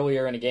me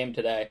earlier in a game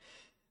today,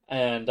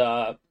 and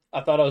I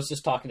thought I was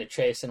just talking to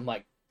Chase, and I'm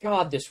like,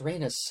 God, this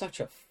Reyna's such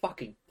a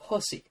fucking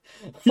pussy.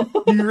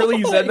 You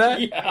really said that?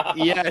 Yeah.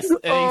 Yes,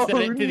 and he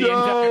said it to the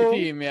entire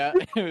team. Yeah,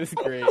 it was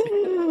great.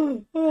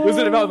 Was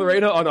it about the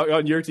Reyna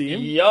on your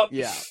team? Yep.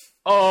 Yeah.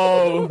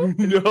 Oh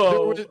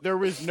no! There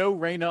was no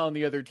Reyna on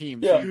the other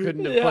team, so you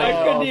couldn't have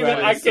played.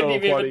 I couldn't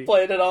even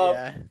play it off.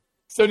 Yeah.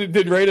 So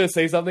did Reyna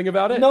say something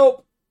about it?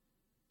 Nope.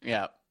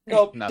 Yeah.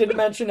 Nope. Nothing. Didn't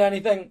mention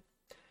anything.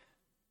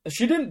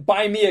 She didn't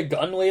buy me a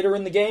gun later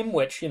in the game,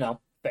 which,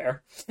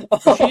 fair. She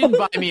didn't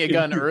buy me a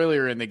gun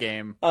earlier in the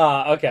game.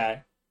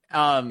 Okay.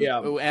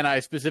 And I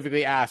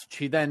specifically asked.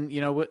 She then,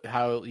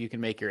 how you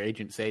can make your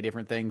agent say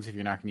different things if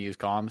you're not going to use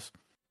comms.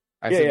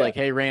 I said,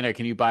 hey, Reyna,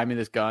 can you buy me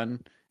this gun?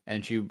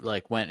 And she,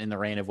 went in the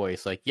Reyna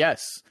voice,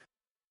 yes.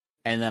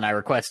 And then I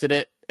requested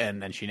it,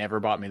 and then she never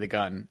bought me the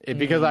gun.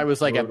 Because I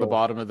was, at the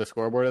bottom of the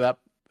scoreboard at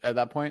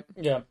that point.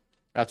 Yeah.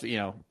 That's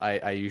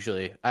I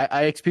usually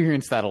I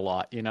experience that a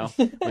lot,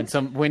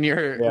 when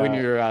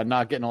you're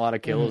not getting a lot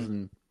of kills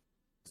and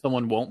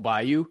someone won't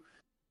buy you.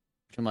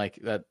 Which I'm like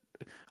that.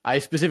 I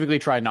specifically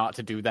try not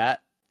to do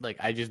that.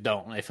 I just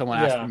don't. If someone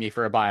asks me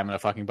for a buy, I'm gonna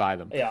fucking buy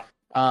them. Yeah.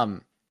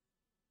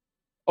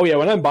 Oh yeah,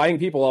 when I'm buying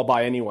people, I'll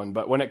buy anyone.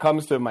 But when it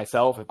comes to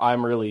myself, if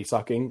I'm really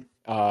sucking,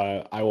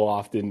 I will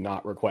often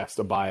not request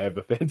a buy of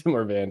a Phantom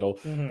or Vandal.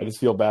 I just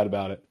feel bad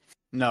about it.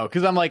 No,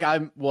 because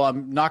I'm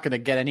not gonna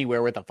get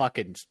anywhere with a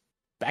fucking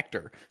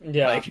Spectre.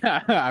 Yeah.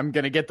 I'm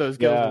gonna get those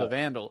kills with a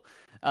Vandal.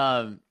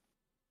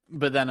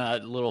 But then a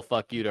little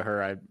fuck you to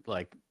her.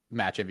 I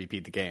match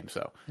MVP'd the game.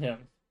 So yeah.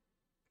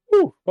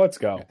 Woo, let's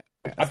go.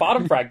 I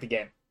bottom fragged the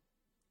game.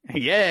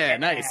 Yeah,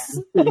 nice.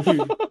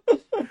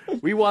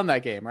 We won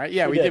that game, right?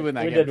 Yeah, we did win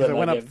that game. Because it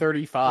went up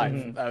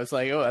 35. I was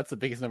like, oh, that's the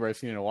biggest number I've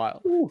seen in a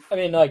while. I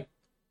mean,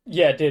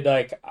 dude,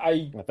 I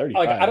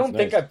don't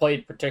think I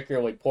played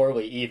particularly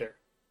poorly either.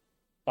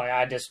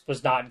 I just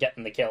was not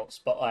getting the kills,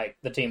 but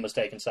the team was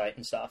taking sight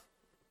and stuff.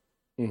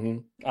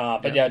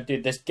 But yeah,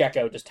 dude, this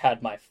Gecko just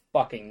had my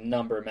fucking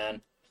number,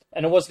 man.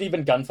 And it wasn't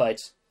even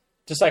gunfights.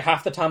 Just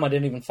half the time I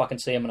didn't even fucking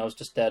see him and I was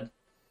just dead.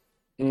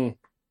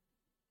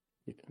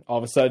 All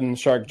of a sudden,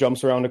 Shark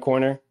jumps around a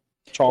corner.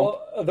 Chomp.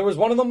 Well, there was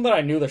one of them that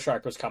I knew the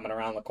Shark was coming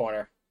around the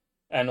corner.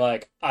 And,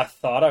 I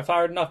thought I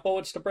fired enough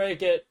bullets to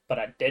break it, but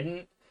I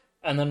didn't.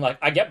 And then,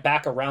 I get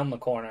back around the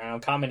corner, and I'm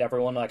commenting to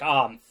everyone,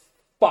 I'm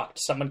fucked.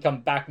 Someone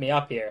come back me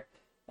up here.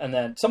 And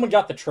then someone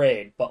got the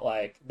trade, but,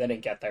 they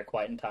didn't get there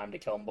quite in time to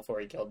kill him before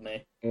he killed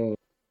me. And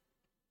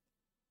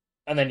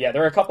then, there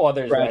were a couple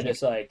others where I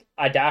just,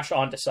 I dash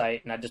onto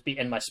site, and I'd just be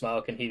in my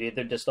smoke, and he'd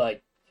either just,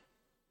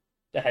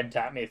 head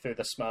tap me through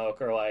the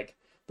smoke, or,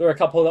 there were a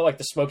couple that,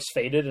 the smoke's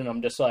faded, and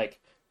I'm just,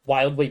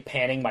 wildly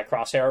panning my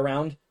crosshair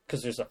around,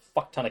 because there's a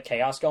fuck ton of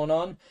chaos going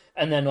on.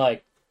 And then,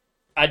 I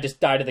just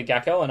die to the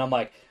Gecko, and I'm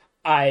like,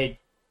 I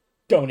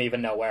don't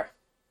even know where.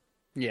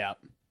 Yeah.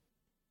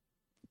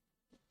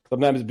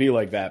 Sometimes it be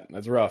like that.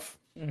 That's rough.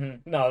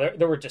 No,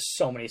 there were just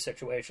so many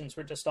situations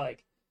where just,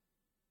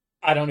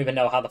 I don't even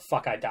know how the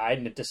fuck I died,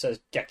 and it just says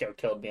Gecko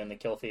killed me on the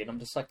kill feed. I'm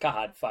just like,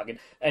 God fucking.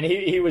 And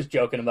he was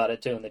joking about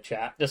it too in the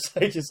chat, just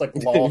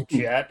lol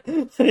jet,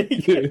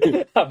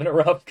 having a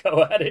rough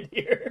go at it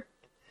here.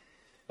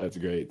 That's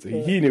great. So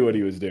he knew what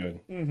he was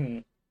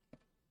doing.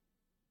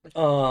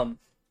 Where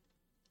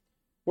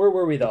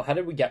were we though? How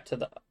did we get to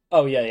the?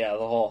 Oh yeah, the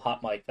whole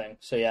hot mic thing.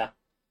 So yeah,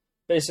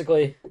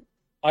 basically,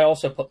 I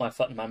also put my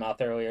foot in my mouth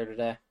earlier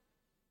today.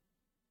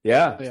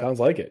 Yeah, sounds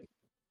like it.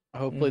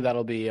 Hopefully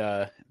that'll be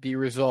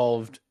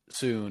resolved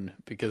soon,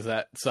 because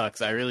that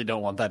sucks. I really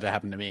don't want that to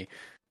happen to me.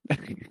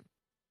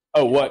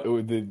 Oh, what?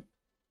 The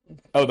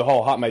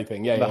whole hot mic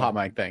thing. Yeah, the hot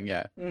mic thing,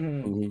 yeah.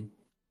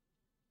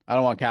 I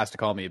don't want Cass to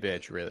call me a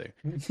bitch, really.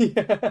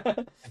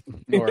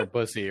 Or a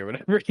pussy, or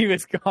whatever he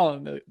was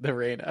calling the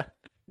Reyna.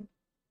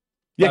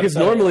 Yeah, because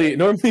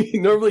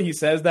normally he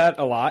says that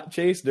a lot,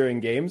 Chase, during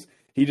games.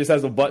 He just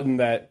has a button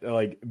that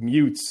like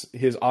mutes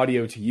his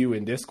audio to you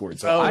in Discord.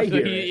 So I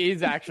hear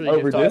he's actually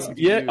over this.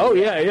 Yeah. You. Oh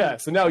yeah.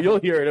 So now you'll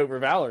hear it over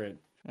Valorant.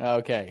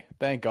 Okay.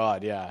 Thank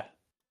God. Yeah.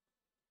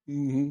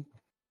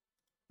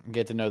 Mm-hmm.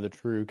 Get to know the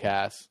true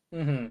Cass.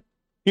 Mm-hmm.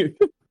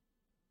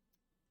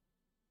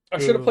 I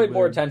should have paid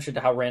more attention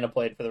to how Reyna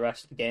played for the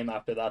rest of the game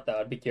after that, though.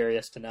 I'd be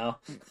curious to know.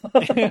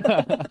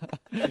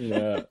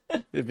 Yeah.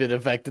 If it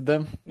affected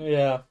them?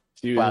 Yeah.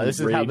 Wow, this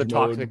is how the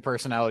toxic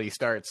personality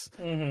starts.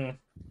 Mm-hmm.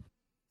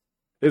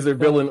 Is their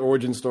villain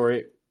origin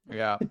story?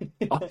 Yeah.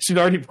 She's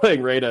already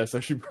playing Reyna, so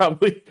she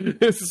probably...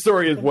 This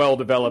story is well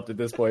developed at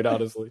this point,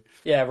 honestly.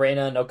 Yeah,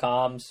 Reyna, no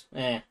comms.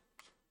 They're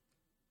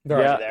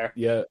already there.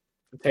 Yeah.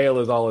 The tale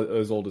is all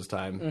as old as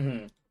time.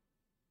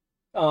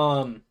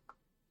 Mm-hmm.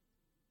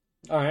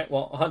 All right,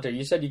 well, Hunter,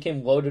 you said you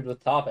came loaded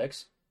with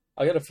topics.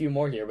 I got a few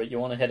more here, but you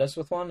want to hit us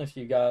with one if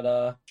you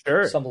got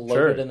some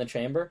loaded in the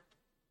chamber?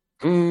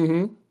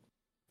 Mm-hmm.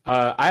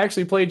 I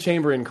actually played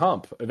Chamber in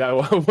comp. That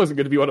wasn't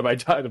going to be one of my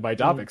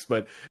topics,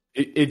 but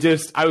it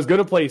just... I was going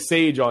to play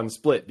Sage on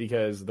Split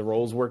because the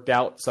roles worked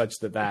out such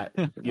that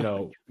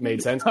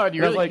made sense. God,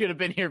 you really could have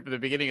been here for the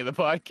beginning of the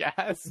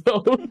podcast.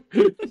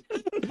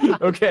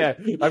 Okay,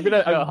 I'm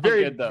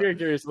very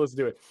curious to listen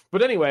to it.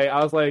 But anyway,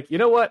 I was like, you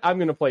know what? I'm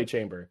going to play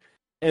Chamber.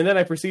 And then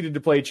I proceeded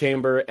to play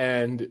Chamber,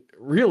 and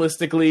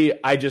realistically,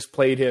 I just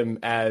played him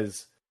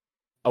as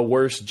a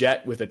worse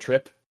Jet with a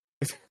trip.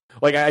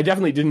 Like, I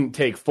definitely didn't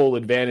take full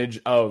advantage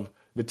of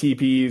the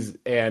TPs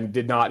and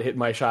did not hit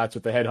my shots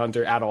with the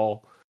Headhunter at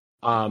all.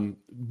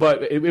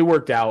 But it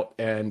worked out,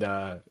 and,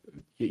 I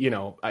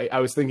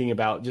was thinking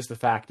about just the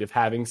fact of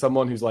having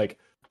someone who's like,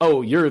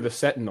 oh, you're the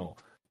Sentinel.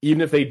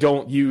 Even if they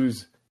don't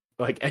use...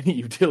 like any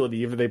utility,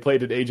 even if they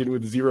played an agent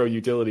with zero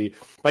utility,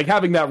 like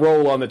having that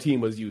role on the team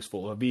was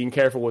useful, of being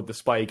careful with the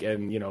spike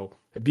and,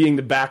 being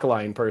the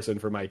backline person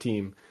for my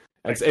team.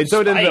 And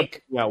so it ended up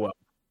well.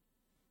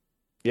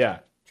 Yeah.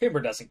 Chamber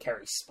doesn't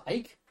carry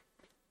spike.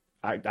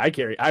 I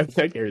carried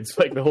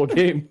spike the whole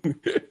game.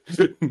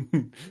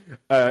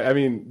 I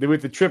mean,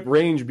 with the trip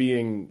range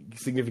being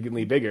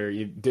significantly bigger,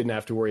 you didn't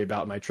have to worry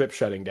about my trip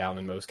shutting down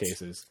in most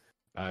cases,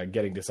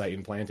 getting to site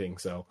and planting.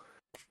 So,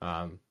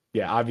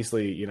 yeah,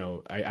 obviously,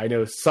 I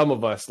know some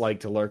of us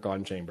like to lurk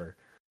on Chamber.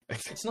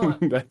 It's not.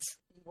 That's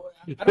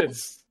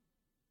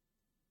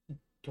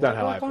not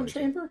how I play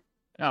Chamber.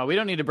 No, we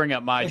don't need to bring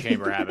up my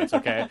Chamber habits,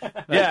 okay?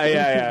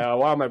 Yeah.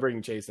 Why am I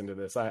bringing Chase into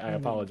this? I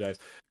apologize.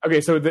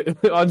 Okay, so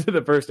on to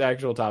the first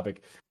actual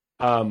topic.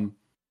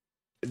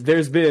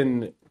 There's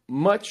been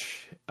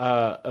much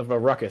of a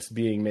ruckus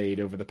being made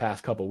over the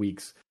past couple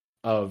weeks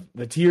of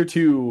the Tier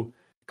 2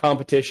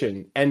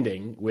 competition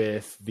ending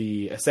with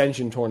the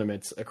Ascension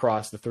tournaments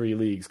across the 3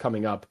 leagues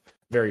coming up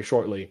very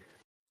shortly.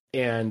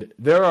 And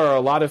there are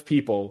a lot of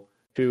people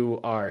who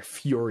are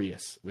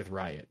furious with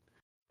Riot,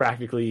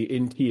 practically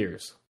in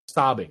tears,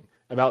 sobbing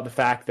about the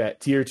fact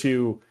that Tier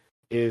 2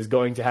 is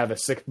going to have a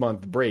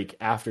 6-month break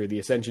after the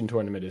Ascension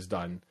tournament is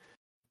done,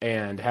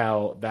 and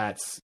how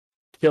that's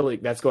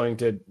going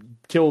to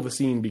kill the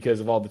scene because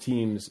of all the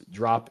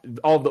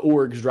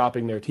orgs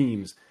dropping their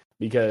teams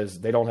because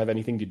they don't have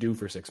anything to do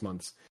for 6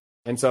 months.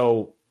 And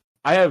so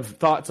I have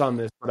thoughts on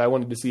this, but I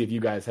wanted to see if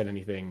you guys had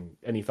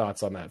any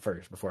thoughts on that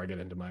first before I get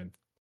into mine.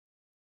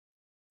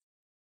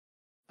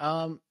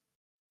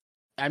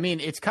 I mean,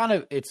 it's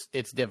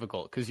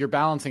difficult because you're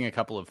balancing a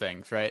couple of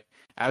things, right?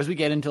 As we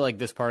get into like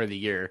this part of the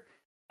year,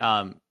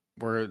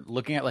 we're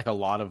looking at like a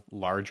lot of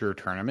larger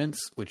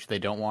tournaments, which they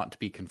don't want to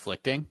be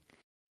conflicting,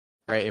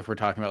 right? If we're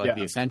talking about like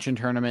the Ascension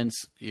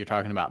tournaments, you're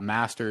talking about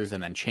Masters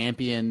and then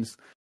Champions.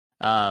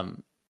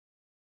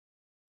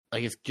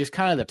 Like it's just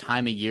kind of the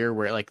time of year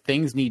where like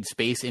things need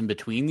space in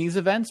between these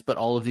events, but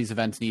all of these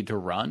events need to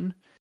run.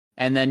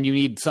 And then you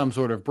need some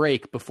sort of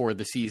break before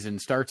the season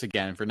starts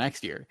again for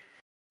next year.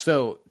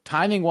 So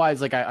timing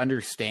wise, like I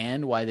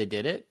understand why they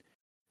did it.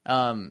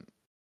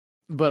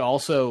 But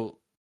also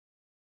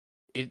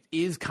it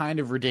is kind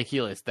of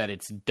ridiculous that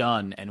it's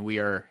done and we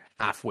are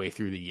halfway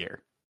through the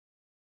year.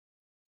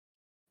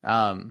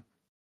 Now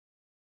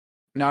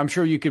I'm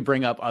sure you could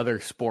bring up other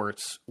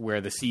sports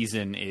where the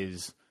season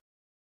is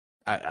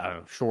a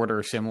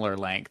shorter, similar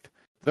length.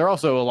 There are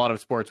also a lot of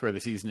sports where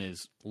the season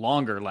is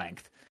longer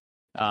length,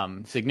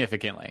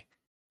 significantly.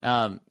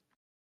 So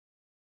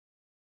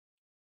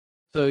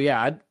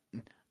yeah,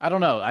 I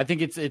don't know. I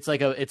think it's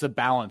a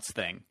balance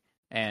thing,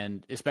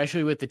 and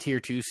especially with the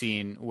Tier 2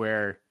 scene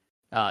where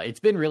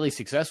it's been really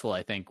successful.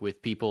 I think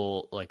with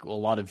people like a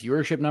lot of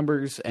viewership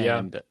numbers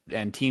and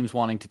teams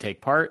wanting to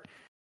take part,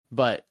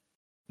 but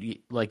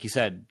like you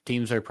said,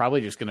 teams are probably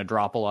just going to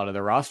drop a lot of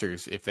their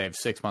rosters if they have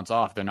 6 months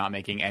off. They're not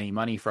making any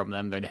money from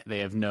them. They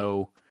have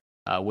no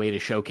way to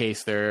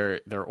showcase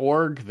their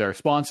org, their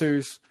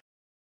sponsors.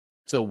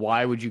 So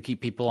why would you keep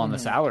people on the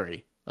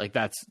salary? Like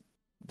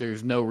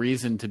there's no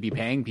reason to be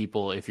paying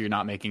people if you're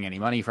not making any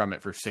money from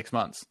it for 6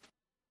 months.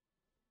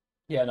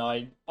 Yeah, no,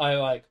 I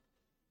like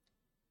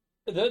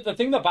the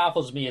thing that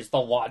baffles me is the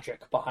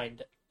logic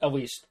behind it. At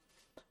least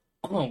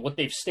what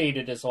they've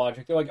stated as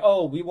logic. They're like,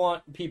 oh, we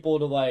want people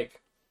to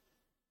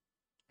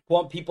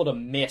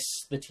miss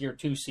the tier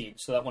 2 seed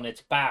so that when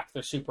it's back,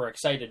 they're super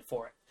excited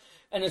for it.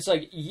 And it's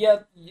like, yeah,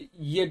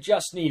 you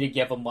just need to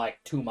give them like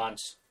 2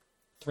 months,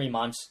 3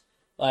 months,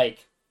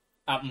 like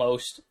at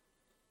most.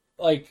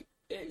 Like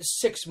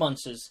 6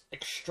 months is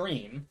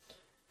extreme.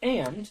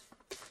 And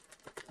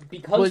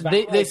because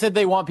they said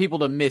they want people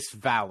to miss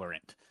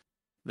Valorant.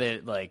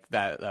 Like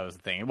that was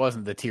the thing. It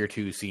wasn't the tier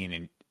 2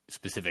 scene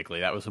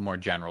specifically. That was a more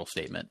general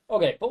statement.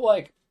 Okay, but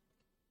like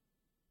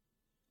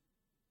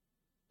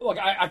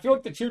I feel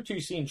like the tier 2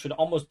 scene should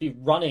almost be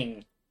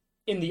running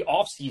in the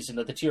off season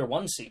of the tier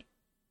 1 scene.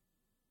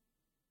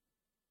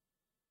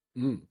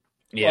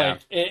 Yeah.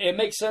 Like, it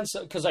makes sense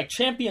because like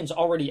Champions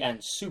already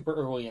ends super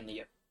early in the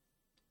year.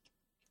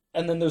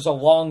 And then there's a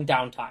long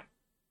downtime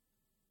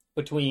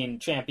between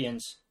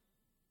Champions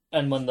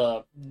and when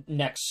the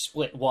next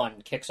split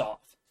 1 kicks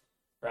off,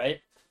 right?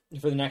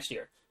 For the next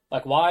year.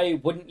 Like, why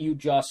wouldn't you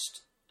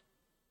just,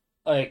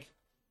 like,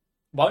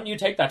 why wouldn't you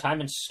take that time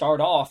and start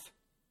off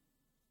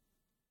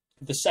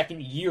the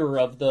second year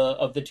of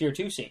the tier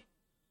 2 scene?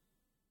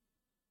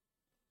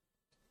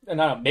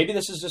 And I don't know, maybe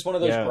this is just one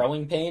of those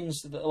growing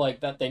pains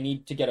that they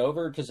need to get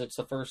over because it's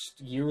the first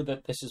year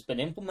that this has been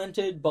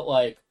implemented, but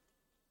like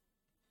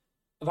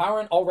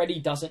Valorant already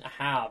doesn't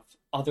have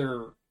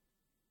other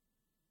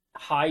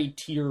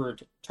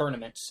high-tiered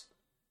tournaments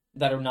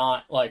that are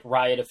not like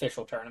Riot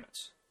official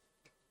tournaments.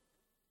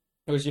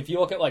 Because if you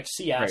look at like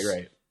CS,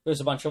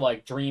 there's a bunch of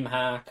like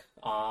DreamHack.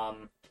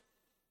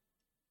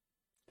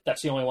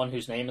 That's the only one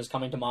whose name is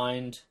coming to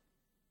mind.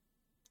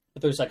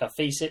 But there's like a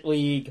Face It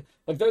League.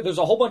 Like there's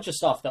a whole bunch of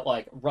stuff that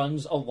like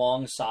runs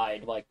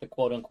alongside like the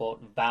quote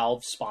unquote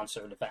Valve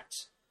sponsored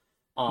events.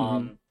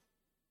 And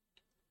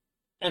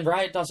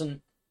Riot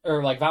doesn't,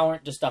 or like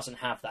Valorant just doesn't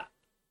have that.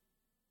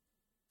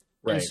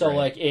 Right. And so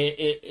like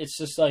it's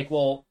just like,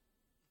 well,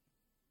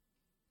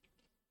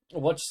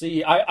 what's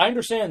the? I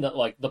understand that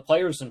like the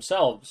players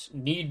themselves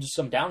need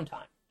some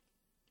downtime.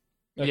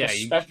 Like, yeah,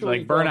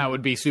 like burnout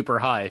would be super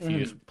high if you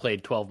just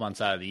played 12 months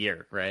out of the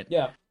year, right?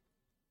 Yeah,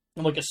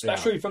 and like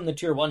especially from the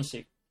tier 1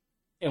 scene,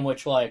 in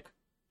which like,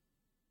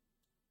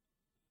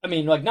 I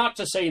mean, like not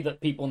to say that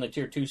people in the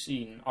tier 2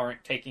 scene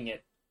aren't taking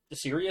it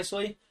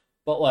seriously,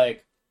 but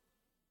like,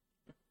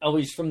 at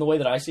least from the way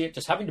that I see it,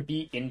 just having to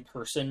be in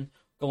person,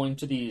 going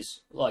to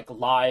these like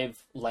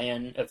live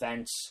LAN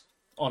events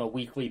on a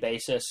weekly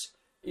basis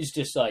is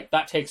just like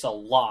that takes a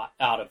lot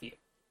out of you.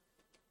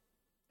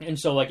 And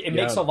so like it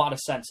makes a lot of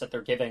sense that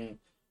they're giving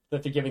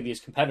these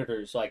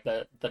competitors like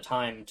the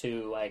time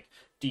to like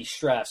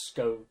de-stress,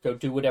 go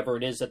do whatever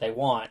it is that they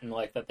want, and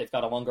like that they've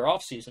got a longer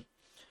off season.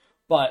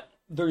 But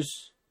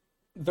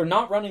they're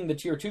not running the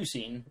tier 2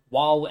 scene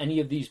while any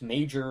of these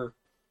major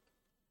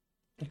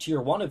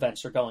tier 1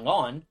 events are going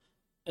on.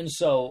 And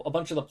so a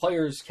bunch of the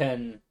players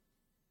can,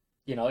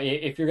 you know,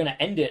 if you're going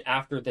to end it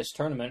after this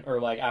tournament or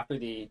like after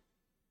the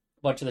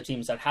bunch of the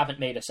teams that haven't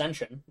made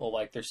Ascension, well,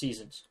 like their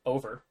season's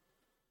over,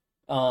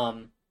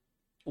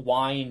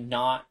 why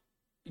not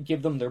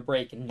give them their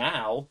break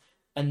now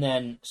and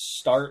then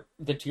start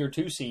the tier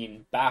 2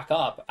 scene back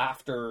up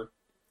after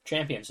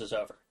Champions is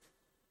over?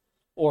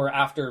 Or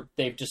after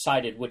they've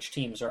decided which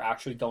teams are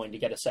actually going to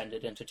get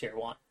ascended into tier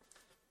 1.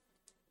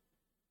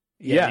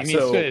 Yeah, you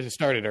mean it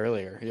started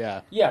earlier.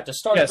 Yeah, to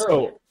start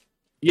earlier.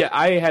 Yeah,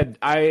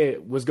 I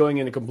was going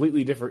in a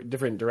completely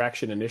different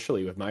direction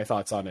initially with my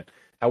thoughts on it.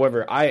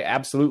 However, I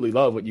absolutely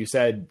love what you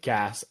said,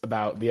 Cass,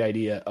 about the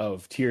idea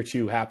of tier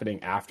 2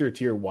 happening after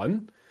tier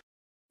 1.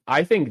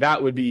 I think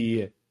that would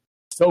be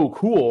so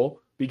cool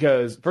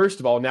because,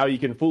 first of all, now you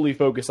can fully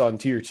focus on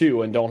tier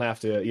 2 and don't have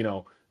to, you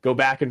know, go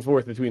back and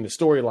forth between the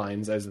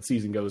storylines as the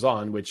season goes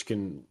on, which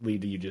can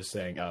lead to you just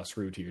saying,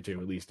 screw tier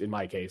 2, at least in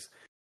my case.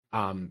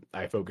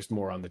 I focused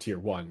more on the tier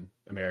 1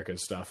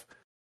 America's stuff.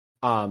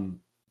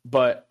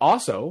 But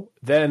also,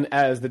 then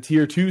as the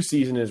tier 2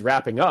 season is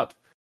wrapping up,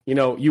 you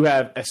know, you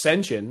have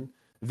Ascension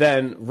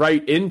then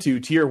right into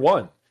tier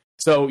 1.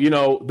 So, you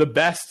know, the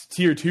best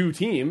tier 2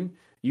 team,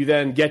 you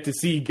then get to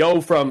see go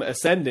from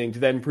ascending to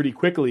then pretty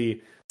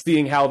quickly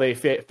seeing how they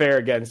fare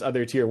against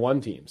other tier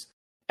 1 teams.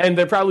 And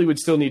there probably would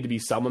still need to be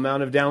some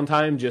amount of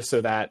downtime just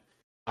so that,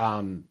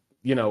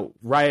 you know,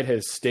 Riot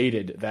has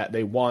stated that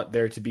they want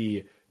there to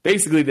be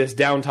basically this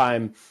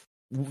downtime.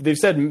 They've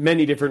said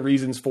many different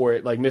reasons for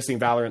it, like missing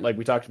Valorant, like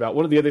we talked about.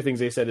 One of the other things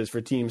they said is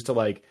for teams to,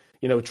 like,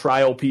 you know,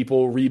 trial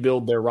people,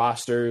 rebuild their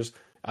rosters,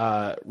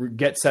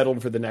 get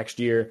settled for the next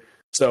year.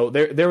 So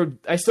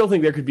I still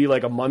think there could be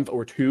like a month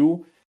or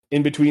two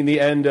in between the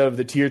end of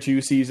the tier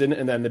 2 season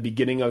and then the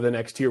beginning of the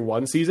next tier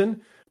 1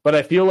 season. But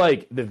I feel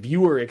like the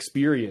viewer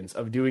experience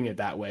of doing it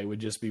that way would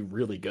just be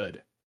really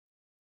good.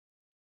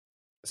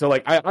 So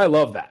like, I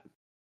love that.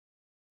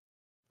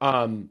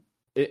 When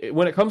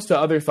it comes to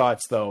other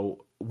thoughts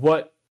though,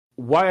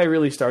 why I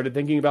really started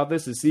thinking about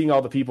this is seeing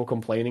all the people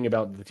complaining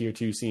about the tier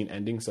 2 scene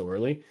ending so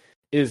early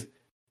is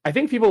I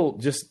think people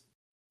just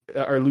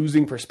are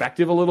losing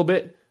perspective a little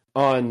bit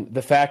on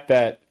the fact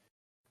that,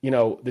 you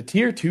know, the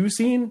tier 2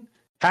 scene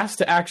has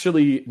to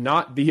actually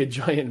not be a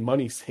giant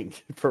money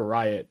sink for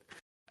Riot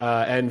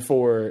and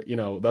for, you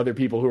know, the other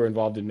people who are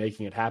involved in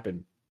making it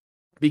happen.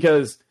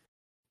 Because,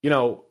 you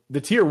know, the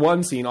tier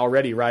 1 scene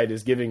already, Riot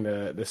is giving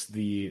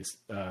the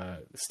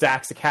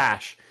stacks of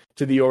cash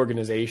to the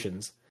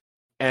organizations.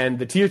 And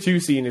the tier 2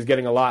 scene is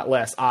getting a lot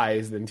less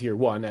eyes than tier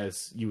 1, as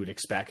you would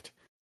expect.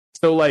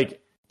 So,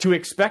 like, to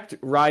expect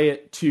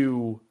Riot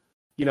to,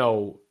 you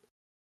know,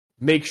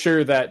 make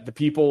sure that the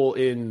people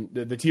in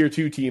the tier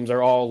 2 teams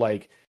are all,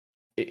 like,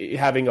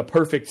 having a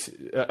perfect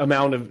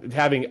amount of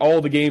having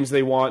all the games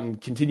they want and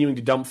continuing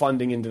to dump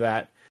funding into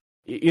that,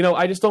 you know,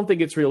 I just don't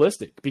think it's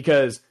realistic.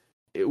 Because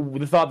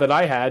the thought that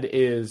I had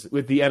is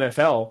with the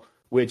NFL,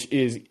 which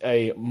is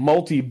a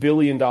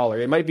multi-billion-dollar,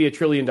 it might be $1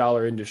 trillion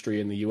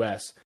industry in the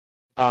U.S.,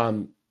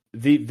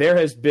 there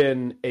has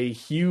been a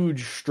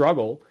huge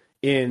struggle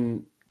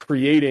in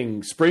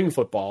creating spring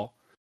football,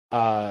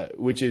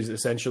 which is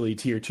essentially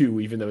tier 2,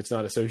 even though it's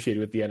not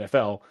associated with the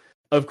NFL,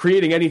 of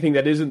creating anything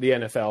that isn't the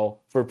NFL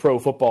for pro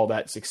football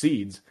that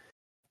succeeds,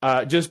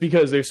 just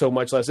because there's so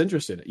much less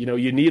interest in it. You know,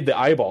 you need the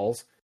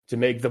eyeballs to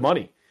make the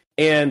money.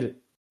 And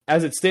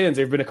as it stands,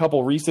 there have been a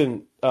couple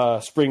recent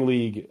spring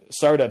league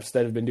startups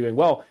that have been doing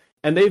well,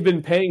 and they've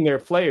been paying their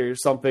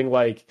players something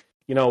like,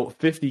 you know,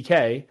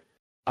 $50K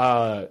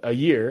a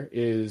year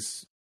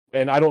is,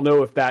 and I don't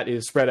know if that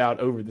is spread out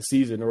over the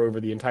season or over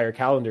the entire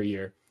calendar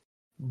year,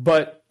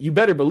 but you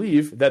better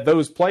believe that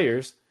those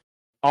players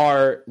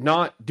are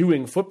not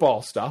doing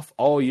football stuff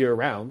all year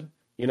round.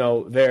 You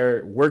know,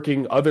 they're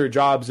working other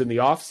jobs in the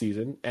off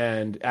season,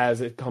 and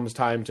as it comes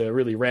time to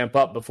really ramp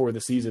up before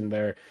the season,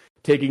 they're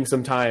taking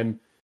some time,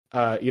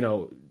 you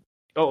know,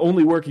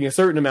 only working a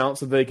certain amount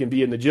so they can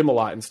be in the gym a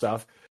lot and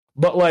stuff.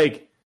 But,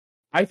 like,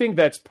 I think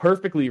that's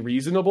perfectly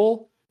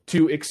reasonable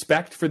to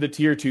expect for the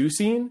tier 2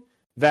 scene,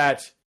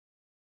 that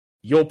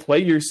you'll play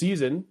your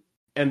season,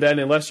 and then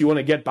unless you want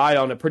to get by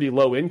on a pretty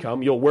low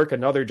income, you'll work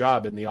another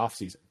job in the off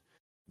season.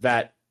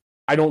 That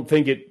I don't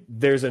think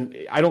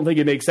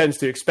it makes sense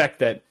to expect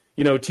that,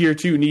 you know, tier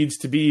 2 needs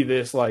to be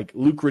this, like,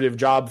 lucrative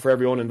job for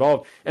everyone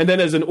involved. And then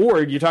as an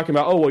org, you're talking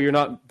about, oh,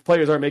 well,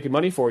 players aren't making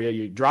money for you,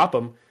 you drop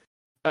them.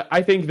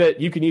 I think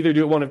that you can either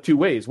do it one of two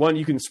ways. One,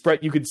 you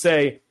could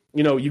say,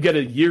 you know, you get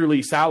a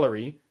yearly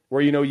salary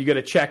where, you know, you get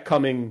a check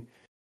coming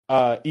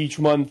each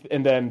month,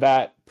 and then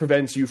that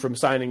prevents you from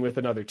signing with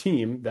another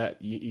team that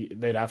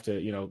they'd have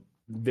to, you know,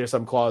 there's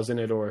some clause in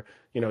it, or,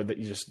 you know, that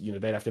you just, you know,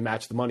 they'd have to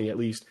match the money at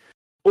least.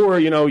 Or,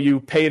 you know, you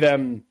pay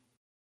them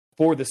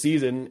for the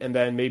season, and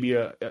then maybe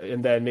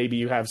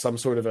you have some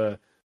sort of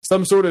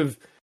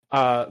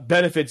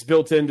benefits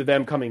built into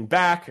them coming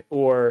back,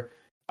 or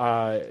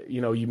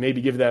you know, you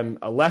maybe give them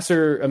a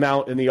lesser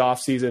amount in the off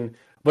season.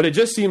 But it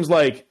just seems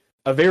like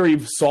a very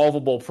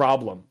solvable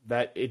problem,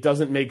 that it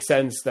doesn't make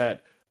sense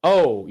that,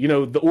 oh, you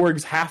know, the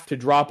orgs have to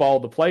drop all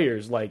the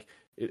players. Like,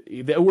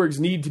 the orgs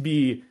need to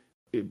be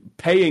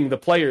paying the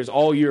players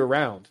all year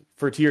round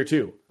for tier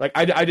 2. Like,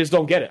 I just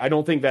don't get it. I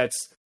don't think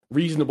that's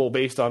reasonable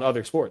based on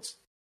other sports.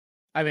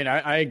 I mean,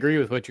 I agree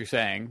with what you're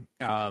saying.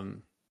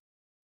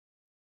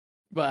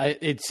 But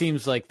it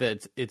seems like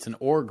that it's an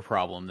org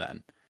problem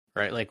then,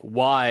 right? Like,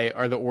 why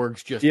are the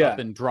orgs just up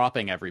and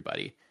dropping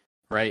everybody,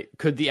 right?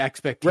 Could the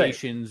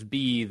expectations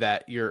be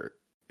that your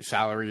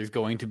salary is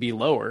going to be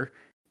lower,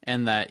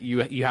 and that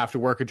you have to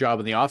work a job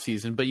in the off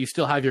season, but you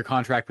still have your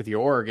contract with your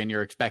org, and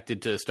you're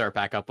expected to start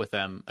back up with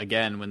them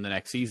again when the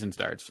next season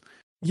starts?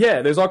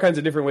 Yeah, there's all kinds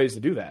of different ways to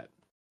do that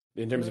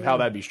in terms of how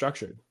that'd be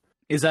structured.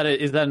 Is that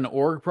an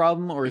org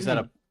problem, or is that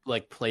a,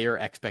 like, player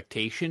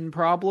expectation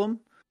problem?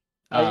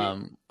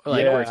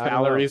 Where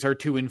salaries are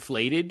too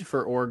inflated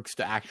for orgs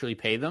to actually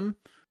pay them?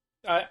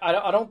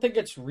 I don't think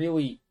it's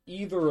really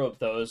either of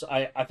those.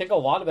 I think a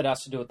lot of it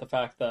has to do with the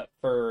fact that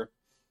for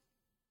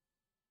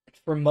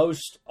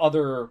most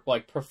other,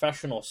 like,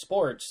 professional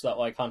sports that,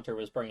 like, Hunter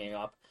was bringing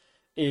up,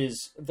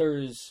 is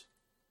there's,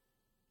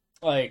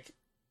 like,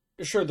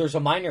 sure, there's a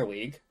minor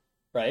league,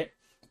 right?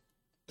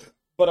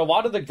 But a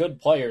lot of the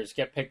good players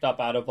get picked up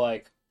out of,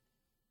 like,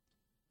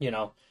 you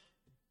know,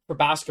 for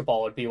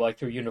basketball, it'd be, like,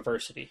 through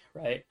university,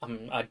 right?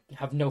 I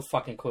have no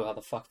fucking clue how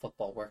the fuck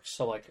football works.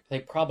 So, like, they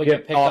probably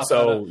get picked up out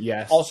of,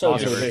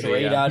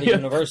 straight out of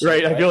university.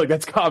 Right, I feel like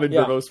that's common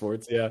for most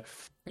sports, yeah.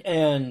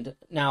 And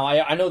now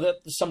I know that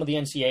some of the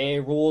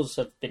NCAA rules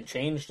have been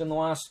changed in the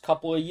last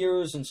couple of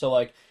years, and so,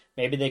 like,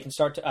 maybe they can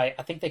start to, I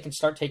think they can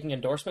start taking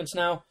endorsements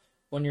now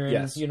when you're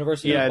in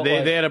university. Yeah,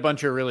 they had a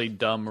bunch of really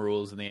dumb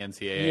rules in the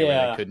NCAA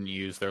where they couldn't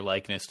use their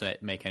likeness to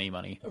make any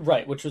money.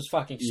 Right, which was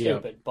fucking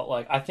stupid. But,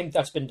 like, I think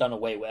that's been done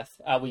away with,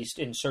 at least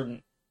in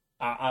certain...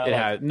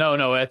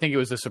 No, I think it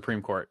was the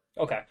Supreme Court.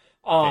 Okay.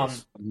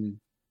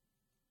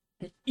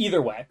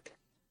 Either way,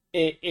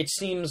 it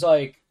seems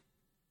like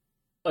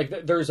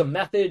there's a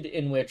method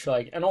in which,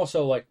 like, and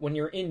also, like, when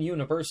you're in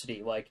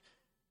university, like,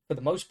 for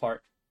the most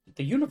part,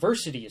 the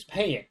university is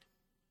paying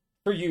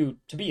for you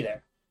to be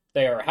there.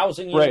 They are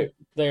housing you. Right.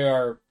 They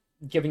are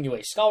giving you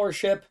a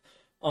scholarship.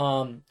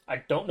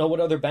 I don't know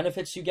what other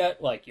benefits you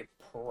get. Like, you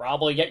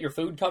probably get your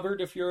food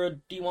covered if you're a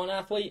D1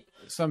 athlete.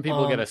 Some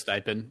people get a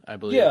stipend, I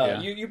believe.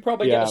 Yeah, you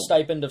probably get a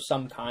stipend of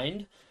some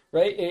kind,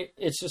 right?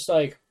 It's just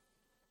like,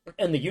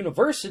 and the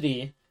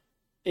university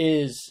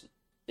is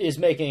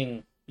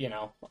making,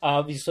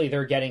 obviously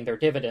they're getting their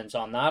dividends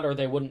on that, or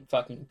they wouldn't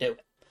fucking do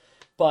it.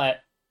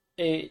 But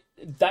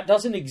that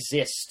doesn't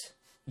exist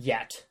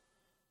yet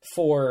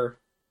for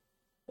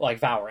like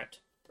Valorant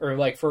or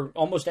like for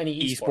almost any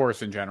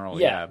esports in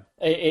general. Yeah.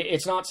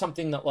 It's not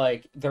something that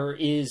like there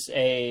is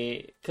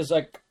because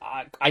like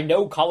I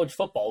know college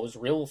football is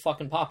real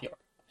fucking popular.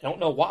 I don't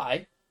know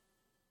why,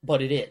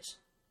 but it is,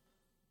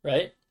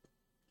 right?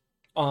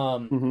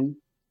 And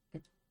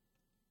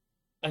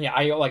yeah,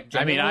 I like.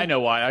 I mean, I know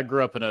why. I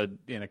grew up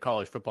in a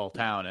college football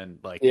town, and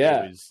like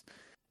it was.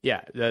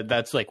 Yeah,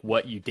 that's like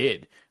what you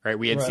did, right?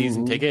 We had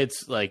season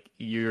tickets. Like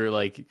you're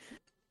like,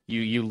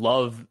 you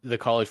love the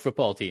college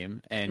football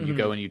team, and you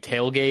go and you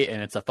tailgate,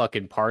 and it's a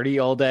fucking party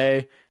all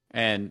day,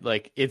 and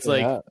like it's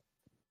like,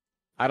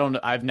 I don't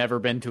know. I've never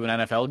been to an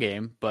NFL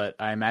game, but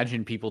I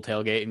imagine people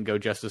tailgate and go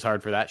just as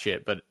hard for that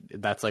shit. But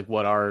that's like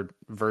what our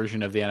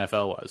version of the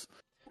NFL was,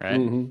 right?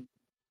 Mm-hmm.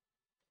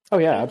 Oh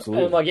yeah,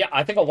 absolutely. And like, yeah,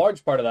 I think a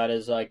large part of that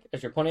is like,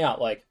 as you're pointing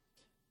out, like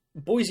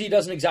Boise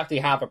doesn't exactly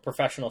have a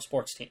professional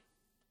sports team.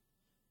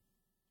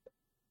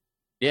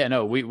 Yeah,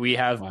 no, we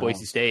have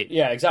Boise State.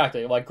 Yeah,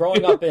 exactly. Like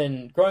growing up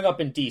in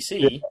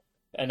DC,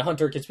 and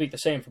Hunter can speak the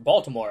same for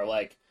Baltimore.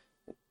 Like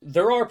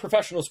there are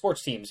professional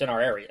sports teams in our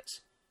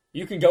areas.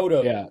 You can go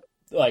to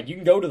you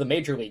can go to the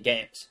major league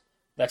games.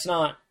 That's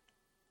not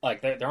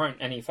like there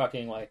aren't any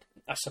fucking like.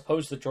 I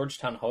suppose the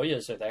Georgetown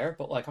Hoyas are there,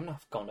 but like I'm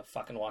not going to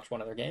fucking watch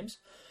one of their games.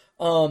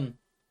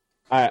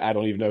 I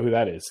don't even know who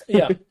that is.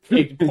 Yeah,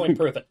 point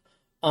proven.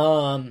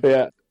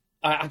 Yeah,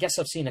 I guess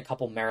I've seen a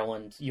couple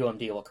Maryland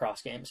UMD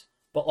lacrosse games,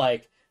 but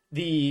like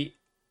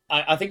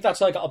I think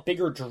that's like a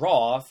bigger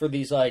draw for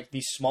these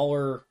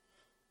smaller,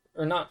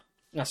 or not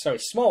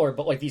necessarily smaller,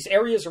 but like these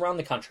areas around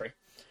the country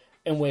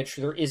in which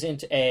there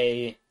isn't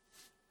a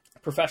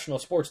professional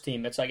sports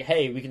team. It's like,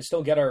 hey, we can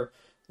still get our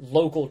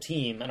local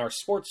team and our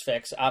sports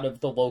fix out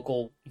of the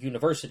local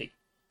university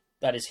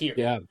that is here.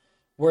 Yeah.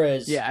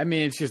 Whereas, I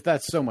mean, it's just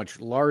that's so much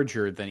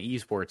larger than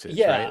esports is,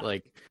 right?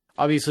 Like,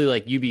 obviously,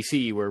 like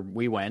UBC, where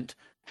we went,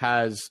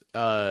 has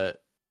a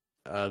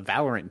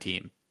Valorant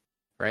team,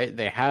 right?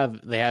 They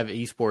have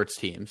esports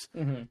teams.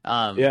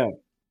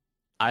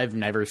 I've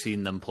never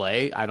seen them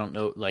play. I don't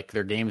know. Like,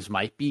 their games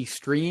might be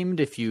streamed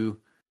if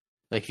you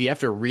have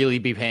to really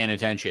be paying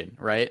attention,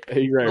 right?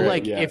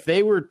 If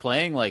they were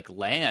playing like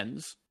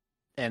LANs,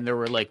 and there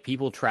were like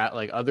people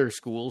like other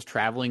schools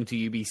traveling to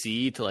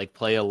UBC to like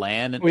play a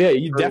LAN. Oh yeah,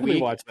 you definitely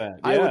watch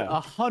that. Yeah. I would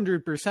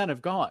 100%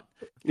 have gone.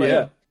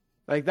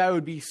 Like that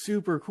would be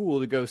super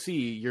cool to go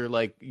see your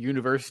like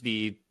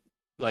university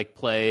like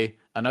play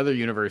another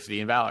university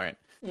in Valorant,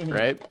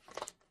 right?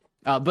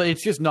 But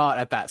it's just not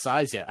at that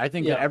size yet. I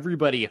think that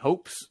everybody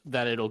hopes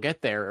that it'll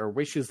get there or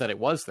wishes that it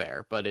was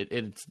there, but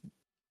it's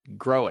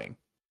growing.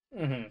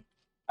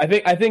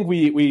 I think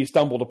we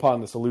stumbled upon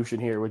the solution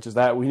here, which is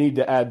that we need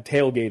to add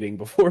tailgating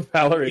before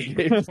Valorant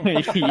games.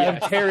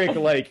 Have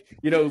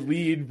Tarek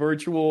lead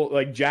virtual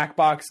like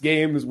Jackbox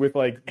games with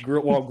like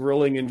while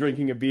grilling and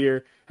drinking a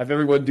beer. Have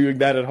everyone doing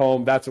that at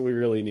home. That's what we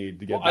really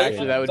need to get.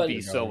 Actually, that would be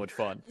so much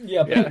fun.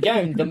 Yeah, but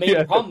again, the main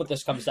problem with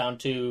this comes down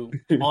to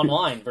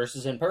online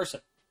versus in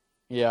person.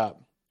 Yeah.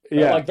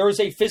 Like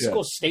there's a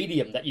physical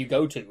stadium that you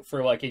go to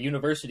for like a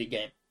university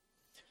game.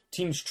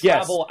 Teams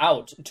travel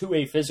out to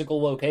a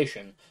physical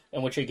location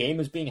in which a game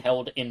is being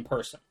held in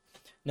person.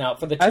 Now,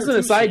 for the as an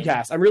aside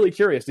cast, I'm really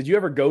curious. Did you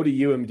ever go to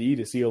UMD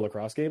to see a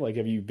lacrosse game? Like,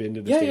 have you been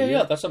to the stadium?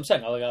 Yeah. That's what I'm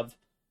saying. Like,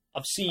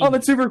 I've seen. Oh,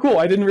 that's super cool.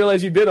 I didn't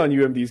realize you'd been on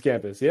UMD's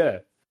campus. Yeah,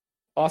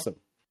 awesome.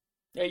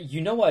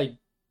 I'm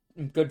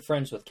good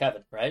friends with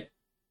Kevin, right?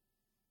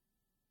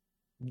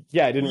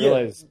 Yeah, I didn't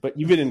realize. But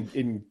you've been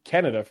in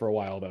Canada for a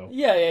while, though.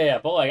 Yeah.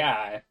 But like,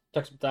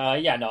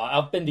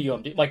 I've been to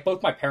UMD. Like,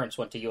 both my parents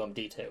went to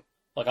UMD too.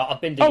 Like,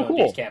 I've been to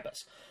UMD's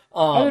campus.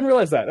 I didn't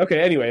realize that. Okay,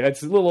 anyway,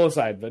 that's a little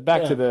aside, but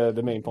back to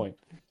the main point.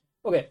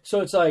 Okay,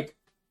 so it's like,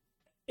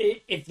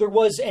 if there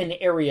was an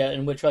area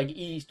in which, like,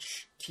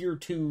 each Tier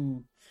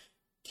 2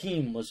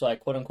 team was, like,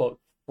 quote-unquote,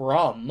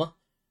 from,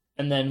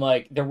 and then,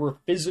 like, there were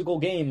physical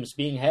games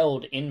being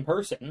held in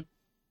person,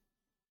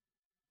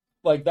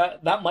 like,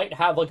 that might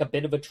have, like, a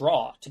bit of a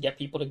draw to get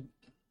people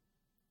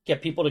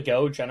to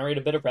go, generate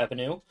a bit of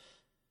revenue.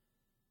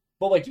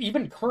 But, like,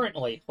 even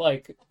currently,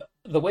 like,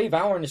 the way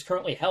Valorant is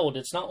currently held,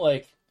 it's not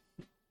like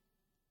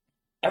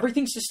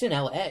everything's just in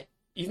LA,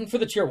 even for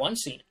the Tier 1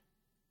 scene.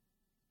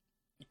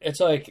 It's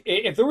like,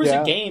 if there was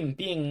a game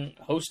being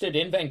hosted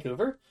in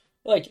Vancouver,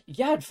 like,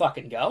 I'd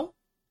fucking go.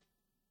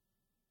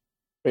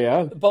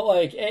 Yeah. But,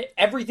 like,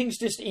 everything's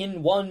just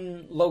in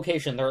one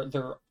location.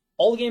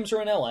 All the games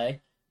are in LA.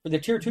 For the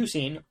Tier 2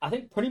 scene, I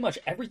think pretty much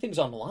everything's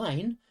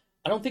online.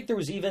 I don't think there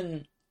was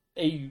even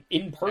a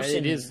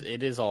in-person.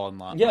 It is all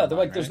online. Yeah, they're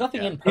like, there's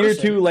nothing in person.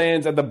 Tier 2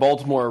 lands at the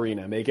Baltimore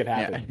Arena. Make it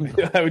happen.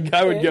 Yeah. I would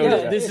go to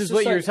that. This is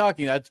what you're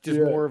talking. That's just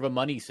more of a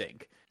money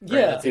sink. Right?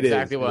 Yeah, that's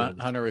exactly what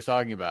Hunter was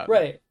talking about.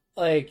 Right.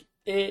 Like,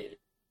 it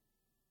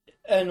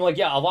and like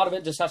yeah, a lot of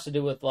it just has to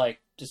do with like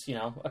just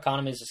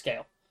economies of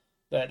scale.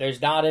 That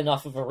there's not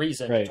enough of a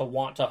reason to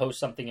want to host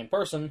something in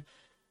person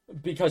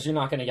because you're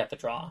not going to get the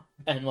draw.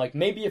 And like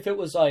maybe if it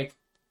was like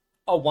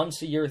a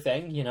once a year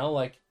thing,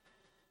 like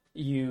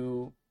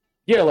you.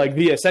 Yeah, like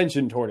the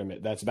Ascension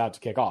tournament that's about to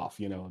kick off,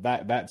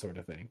 that sort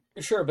of thing.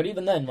 Sure, but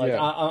even then, like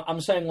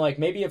I'm saying, like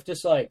maybe if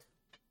just like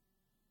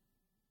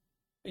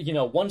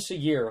once a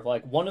year,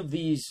 like one of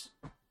these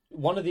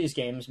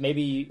games,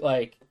 maybe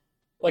like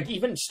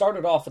even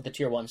started off with the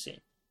tier 1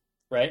 scene,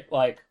 right?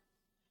 Like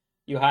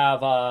you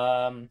have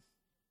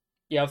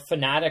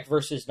Fnatic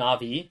versus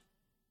Navi,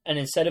 and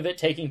instead of it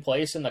taking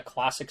place in the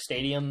classic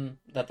stadium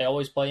that they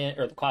always play in,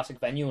 or the classic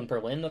venue in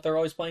Berlin that they're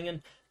always playing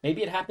in,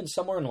 maybe it happens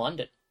somewhere in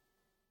London.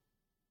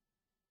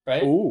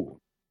 Right? Ooh.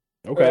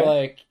 Okay. Or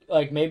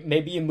like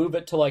maybe you move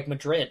it to like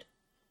Madrid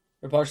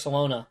or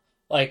Barcelona.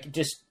 Like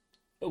just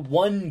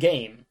one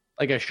game.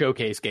 Like a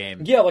showcase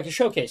game. Yeah, like a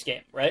showcase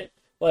game, right?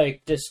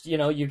 Like just, you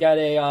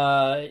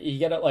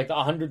get like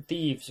 100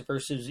 Thieves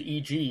versus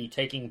EG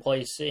taking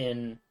place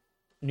in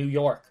New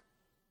York.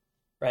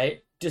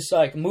 Right? Just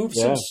like move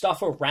some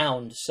stuff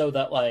around so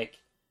that like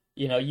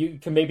you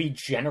can maybe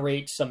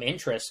generate some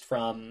interest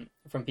from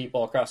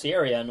people across the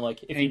area, and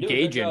like if you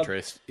engage do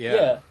interest,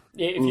 if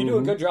you do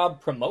a good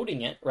job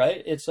promoting it,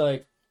 right? It's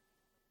like,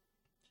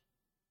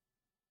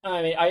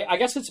 I mean, I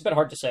guess it's a bit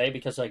hard to say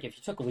because like if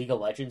you took League of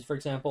Legends for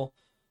example,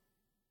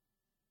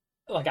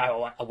 like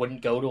I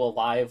wouldn't go to a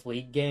live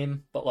League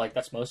game, but like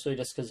that's mostly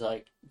just because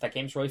like that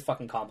game's really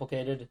fucking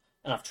complicated.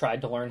 And I've tried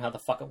to learn how the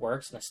fuck it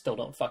works, and I still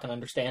don't fucking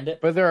understand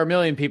it. But there are a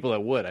million people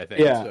that would, I think.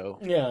 Yeah. So.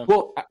 Yeah.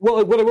 Well,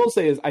 what I will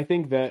say is I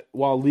think that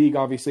while League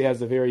obviously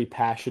has a very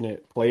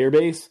passionate player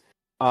base,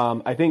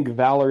 I think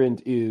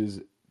Valorant is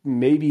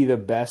maybe the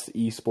best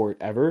esport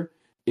ever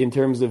in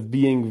terms of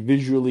being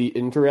visually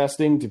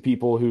interesting to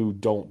people who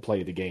don't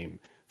play the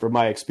game. From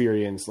my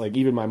experience, like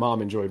even my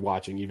mom enjoyed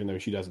watching, even though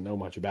she doesn't know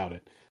much about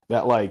it.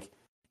 That like,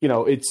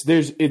 it's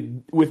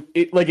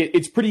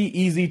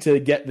pretty easy to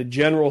get the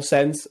general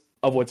sense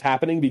of what's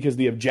happening because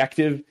the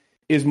objective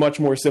is much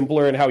more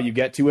simpler in how you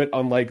get to it,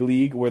 unlike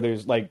League, where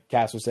there's, like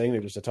Cass was saying,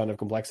 there's just a ton of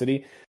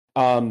complexity.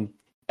 And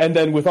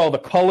then with all the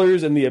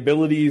colors and the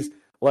abilities,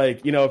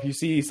 like, if you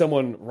see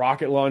someone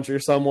rocket launcher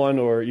someone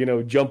or,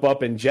 jump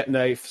up and jet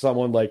knife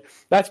someone, like,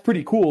 that's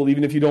pretty cool,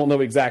 even if you don't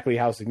know exactly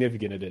how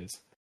significant it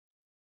is.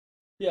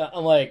 Yeah,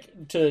 and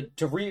like to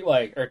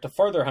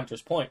further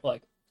Hunter's point,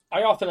 like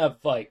I often have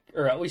like,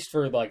 or at least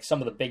for like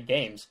some of the big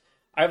games,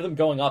 I have them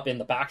going up in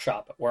the back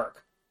shop at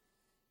work.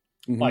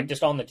 Like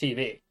just on the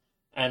TV,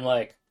 and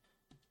like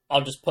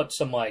I'll just put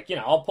some like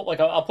I'll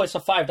place a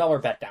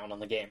 $5 bet down on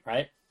the game,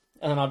 right?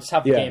 And then I'll just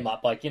have the game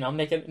up, like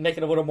make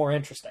it a little more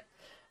interesting.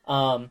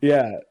 And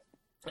there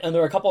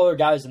are a couple other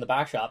guys in the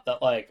back shop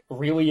that like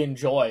really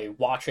enjoy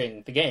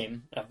watching the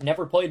game. I've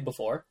never played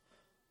before,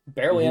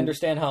 barely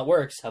understand how it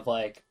works. Have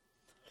like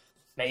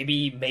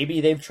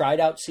maybe they've tried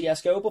out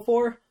CS:GO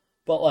before,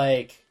 but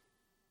like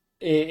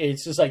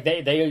it's just like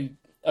they.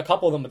 A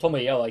couple of them told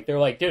me, like they're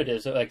like, dude,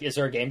 is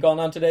there a game going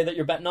on today that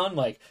you're betting on?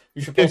 Like,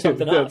 you should pull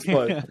something up. That's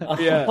fun.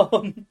 Yeah.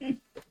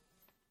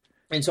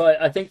 And so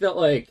I think that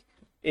like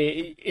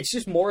it's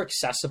just more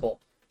accessible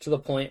to the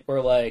point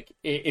where like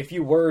if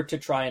you were to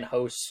try and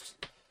host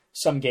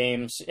some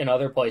games in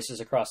other places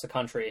across the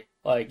country,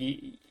 like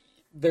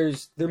there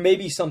may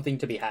be something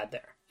to be had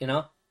there,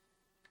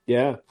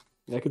 Yeah,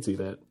 I could see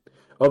that.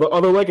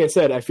 Although, like I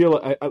said, I feel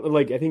I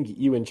think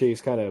you and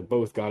Chase kind of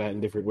both got at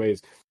in different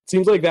ways.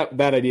 Seems like that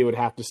idea would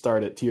have to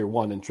start at tier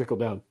 1 and trickle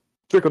down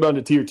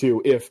to tier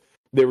 2 if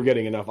they were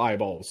getting enough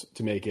eyeballs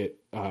to make it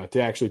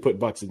to actually put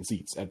butts in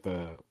seats at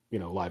the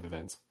live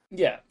events.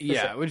 Yeah,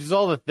 sure. Which is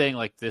all the thing.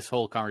 Like this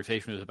whole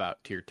conversation was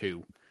about tier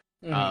 2,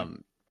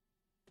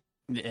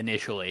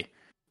 initially.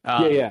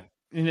 Yeah.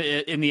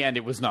 In the end,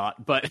 it was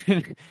not, but.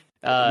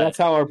 That's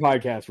how our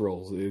podcast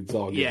rolls. It's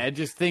all good. Yeah,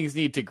 just things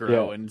need to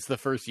grow, and it's the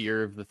first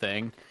year of the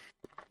thing.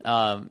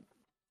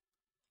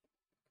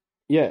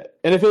 Yeah,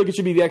 and I feel like it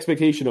should be the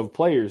expectation of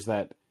players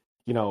that,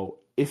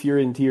 if you're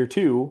in tier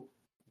 2,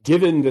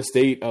 given the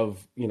state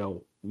of,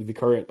 the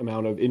current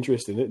amount of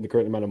interest in it and the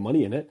current amount of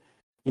money in it,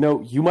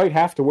 you might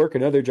have to work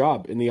another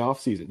job in the off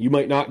season. You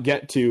might not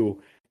get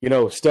to,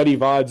 study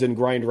VODs and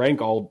grind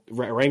ranked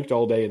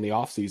all day in the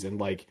off season.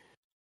 Like,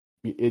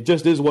 it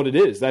just is what it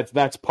is.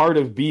 That's part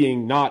of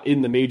being not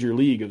in the major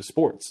league of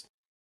sports.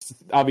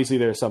 Obviously,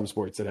 there are some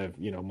sports that have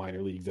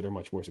minor leagues that are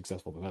much more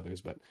successful than others.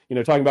 But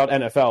talking about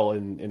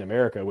NFL in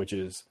America, which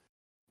is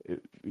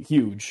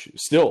huge,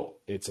 still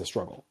it's a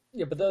struggle.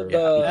 Yeah, but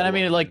and I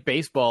mean, like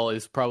baseball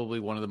is probably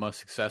one of the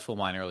most successful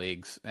minor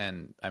leagues,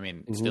 and I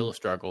mean, it's still a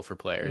struggle for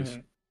players.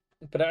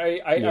 Mm-hmm. But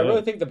I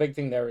really think the big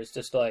thing there is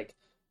just like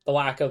the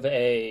lack of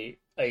a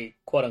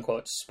quote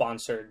unquote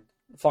sponsored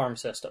farm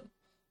system.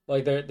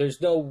 Like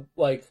there's no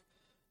like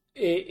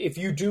if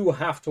you do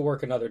have to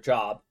work another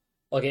job,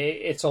 like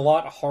it's a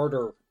lot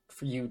harder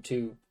for you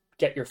to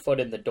get your foot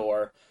in the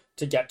door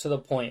to get to the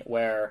point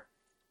where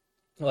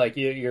like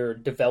you're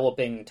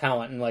developing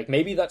talent, and like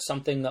maybe that's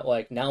something that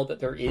like now that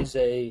there is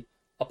a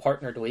a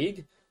partnered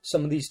league,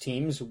 some of these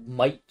teams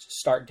might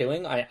start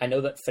doing. I know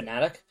that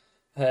Fnatic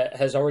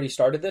has already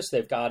started this.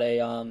 They've got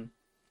an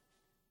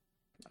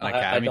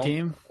academy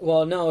team.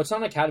 Well, no, it's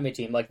not an academy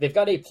team. Like they've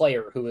got a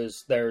player who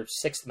is their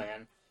sixth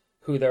man,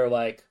 who they're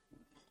like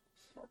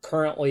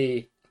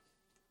currently,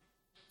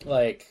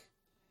 like,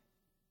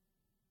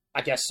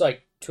 I guess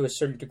like to a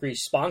certain degree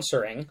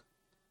sponsoring.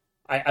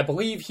 I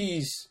believe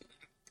he's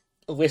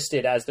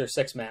listed as their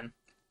sixth man,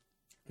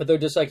 but they're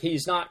just like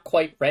he's not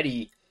quite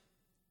ready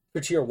for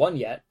tier 1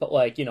 yet. But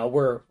like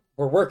we're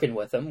working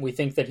with him. We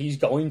think that he's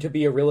going to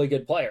be a really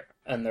good player,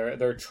 and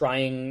they're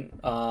trying.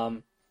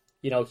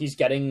 He's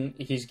getting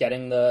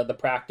the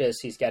practice,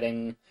 he's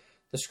getting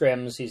the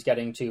scrims, he's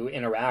getting to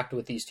interact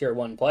with these tier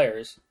 1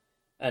 players.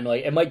 And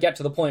like it might get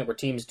to the point where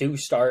teams do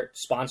start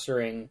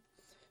sponsoring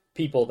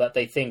people that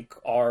they think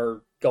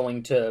are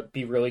going to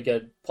be really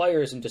good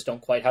players and just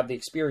don't quite have the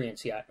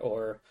experience yet,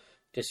 or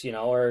just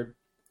or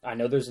I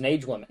know there's an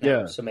age limit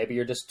now, so maybe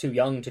you're just too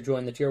young to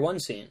join the tier 1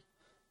 scene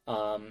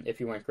if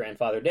you weren't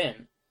grandfathered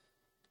in.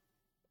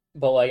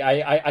 But like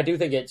I do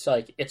think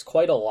it's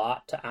quite a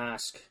lot to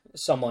ask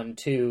someone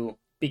to,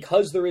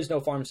 because there is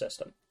no farm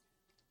system,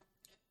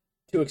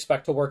 to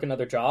expect to work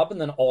another job and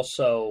then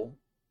also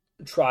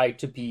try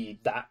to be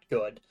that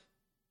good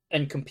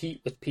and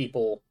compete with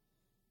people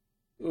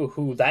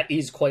who that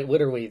is quite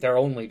literally their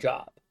only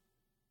job.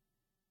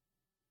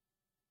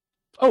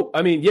 Oh,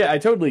 I mean, yeah, I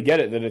totally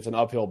get it that it's an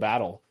uphill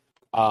battle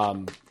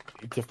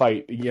to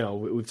fight,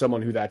 with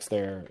someone who that's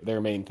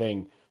their main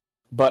thing.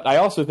 But I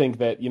also think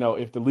that,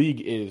 if the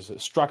league is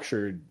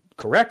structured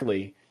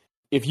correctly,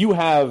 if you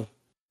have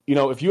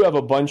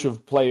a bunch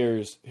of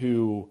players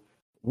who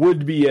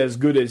would be as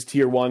good as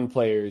tier 1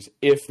 players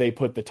if they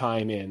put the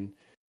time in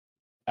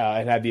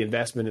and had the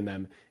investment in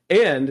them,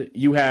 and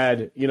you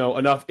had,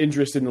 enough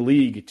interest in the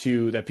league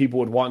that people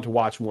would want to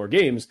watch more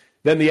games,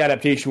 then the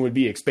adaptation would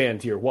be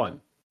expand tier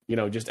 1.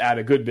 Just add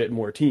a good bit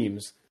more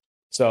teams.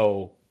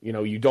 So,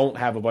 you don't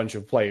have a bunch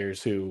of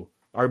players who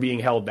are being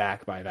held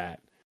back by that.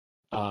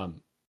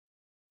 And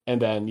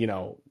then,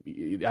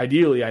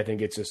 ideally, I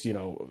think it's just,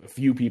 a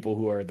few people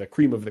who are the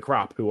cream of the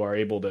crop who are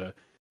able to,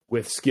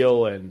 with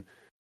skill and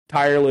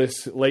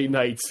tireless late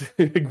nights,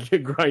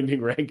 get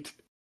grinding ranked,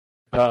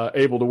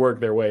 able to work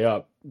their way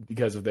up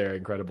because of their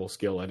incredible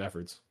skill and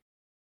efforts.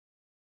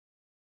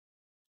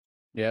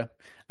 Yeah.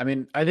 I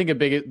mean, I think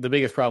the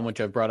biggest problem,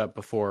 which I've brought up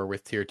before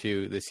with tier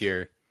 2 this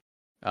year,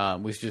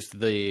 was just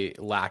the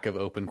lack of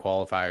open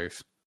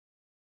qualifiers,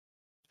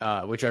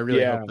 which I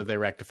really hope that they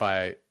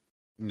rectify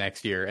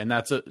next year. And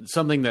that's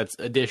something that's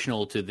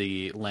additional to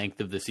the length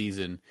of the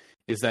season,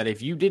 is that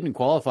if you didn't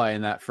qualify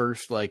in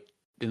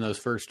those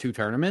first 2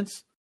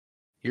 tournaments,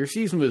 your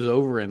season was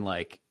over in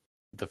like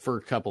the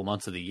first couple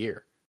months of the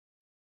year.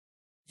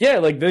 Yeah,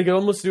 like they could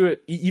almost do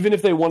it, even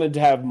if they wanted to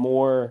have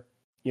more,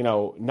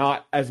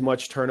 not as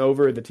much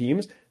turnover of the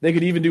teams, they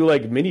could even do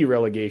like mini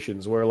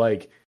relegations where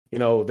like,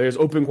 there's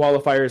open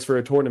qualifiers for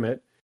a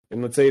tournament,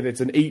 and let's say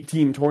that's an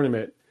 8-team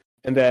tournament,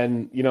 and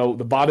then,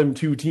 the bottom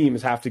 2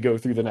 teams have to go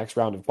through the next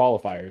round of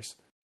qualifiers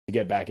to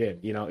get back in.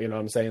 You know what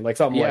I'm saying? Like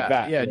something like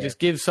that. Yeah, just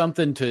give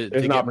something to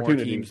get more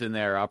teams in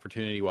there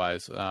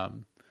opportunity-wise.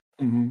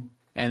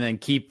 And then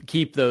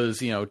keep those,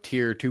 tier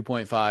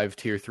 2.5,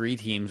 tier 3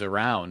 teams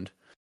around.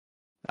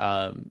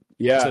 So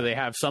they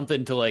have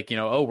something to like,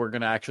 we're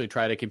going to actually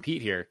try to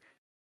compete here.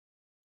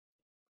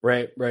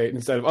 Right.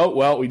 Instead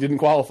of, we didn't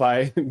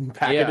qualify.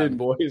 Pack it in,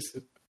 boys.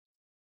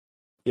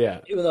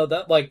 Yeah. Even though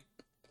that,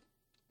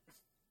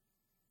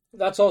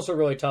 that's also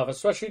really tough,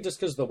 especially just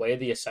because the way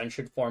the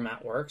Ascension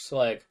format works.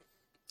 Like,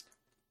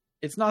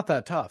 it's not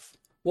that tough.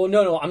 Well,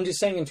 no, I'm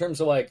just saying in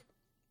terms of like,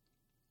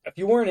 if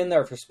you weren't in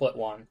there for Split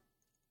 1,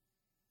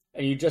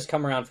 and you just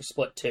come around for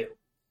Split 2,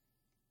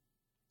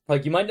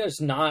 like, you might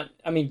just not,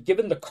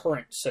 given the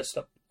current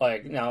system,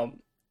 like, now,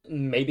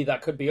 maybe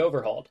that could be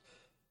overhauled,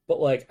 but,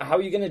 like, how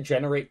are you going to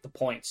generate the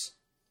points?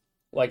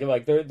 Like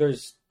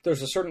there's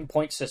a certain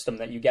point system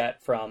that you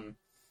get from,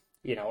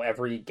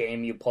 every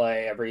game you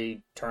play,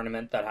 every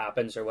tournament that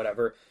happens or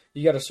whatever.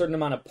 You get a certain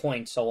amount of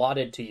points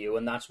allotted to you,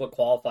 and that's what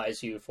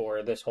qualifies you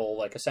for this whole,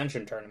 like,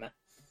 Ascension tournament.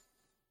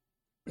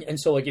 And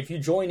so, like, if you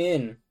join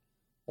in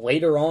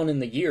later on in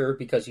the year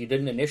because you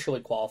didn't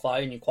initially qualify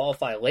and you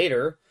qualify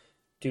later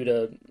due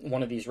to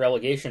one of these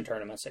relegation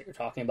tournaments that you're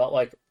talking about,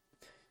 like,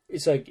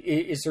 it's like,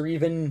 is there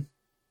even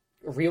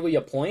really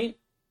a point?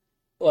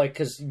 Like,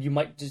 because you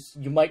might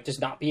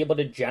just not be able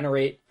to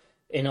generate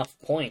enough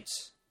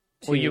points.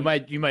 Well, you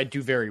might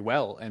do very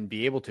well and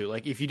be able to.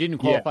 Like, if you didn't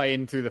qualify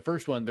in through the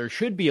first one, there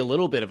should be a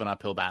little bit of an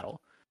uphill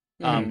battle.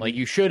 Like,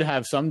 you should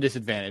have some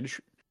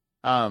disadvantage.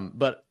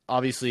 But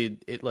obviously,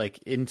 it, like,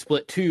 in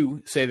Split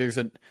 2, say there's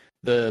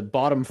the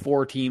bottom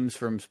 4 teams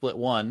from Split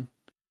 1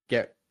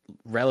 get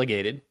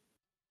relegated,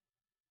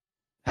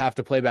 have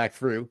to play back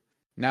through.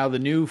 Now the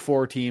new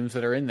 4 teams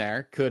that are in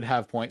there could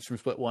have points from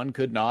Split 1,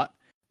 could not.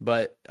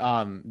 But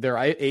they're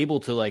able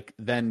to, like,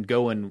 then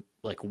go and,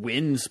 like,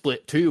 win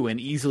Split 2 and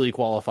easily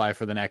qualify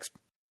for the next.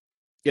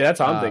 Yeah, that's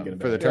how I'm thinking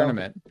about for the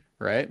tournament,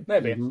 right?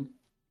 Maybe.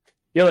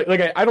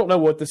 Yeah, I don't know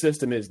what the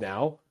system is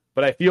now,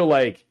 but I feel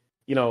like,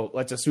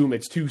 let's assume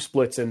it's 2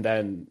 splits and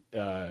then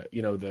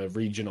the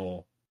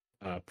regional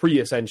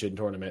pre-ascension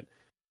tournament.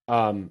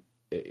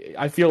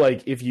 I feel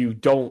like if you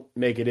don't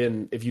make it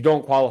in, if you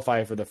don't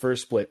qualify for the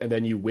first split and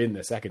then you win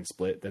the second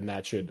split, then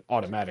that should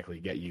automatically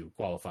get you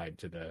qualified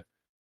to the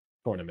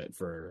tournament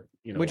for,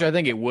 which I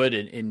think it would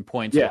in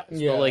points. Yeah.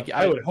 Yeah. But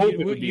I would hope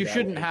it would be you that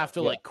shouldn't way. have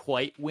to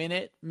quite win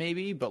it,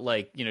 maybe, but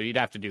you'd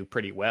have to do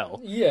pretty well.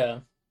 Yeah.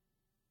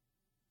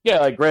 Yeah,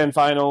 like grand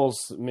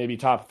finals, maybe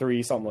top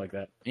 3, something like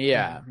that.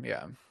 Yeah.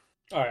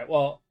 All right.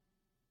 Well,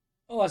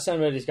 unless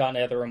anybody's got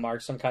any other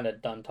remarks, I'm kind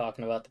of done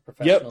talking about the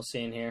professional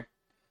scene here.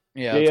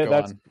 Yeah,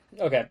 let's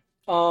go on.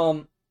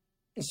 Okay.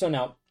 So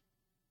now,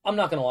 I'm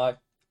not gonna lie,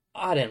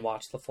 I didn't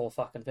watch the full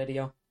fucking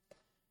video,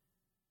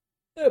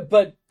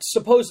 but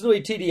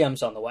supposedly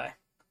TDM's on the way.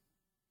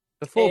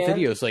 The full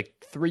video is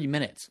 3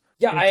 minutes.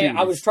 Yeah,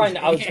 I was trying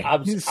to. I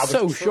was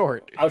so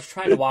short. I was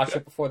trying to watch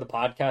it before the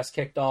podcast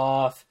kicked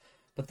off,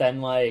 but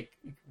then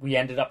we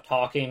ended up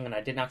talking, and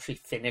I didn't actually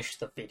finish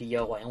the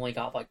video. I only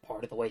got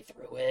part of the way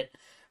through it.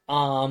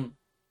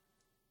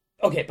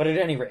 Okay, but at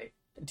any rate,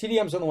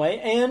 TDM's on the way,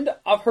 and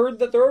I've heard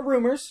that there are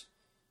rumors,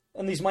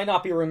 and these might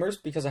not be rumors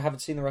because I haven't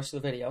seen the rest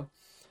of the video.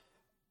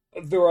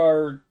 There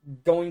are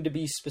going to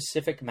be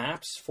specific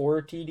maps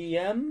for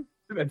TDM.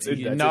 That's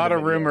not a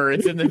rumor.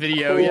 It's in the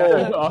video. Cool.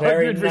 Yeah,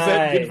 100%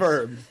 nice.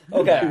 confirmed.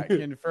 Okay. Yeah,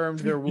 confirmed.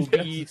 There will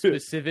be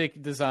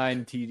specific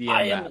design TDM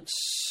I am maps.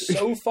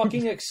 so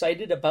fucking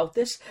excited about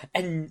this,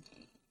 and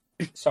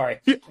sorry,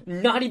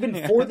 not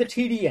even for the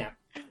TDM.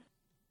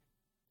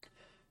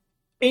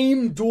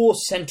 Aim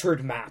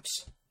dual-centered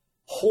maps.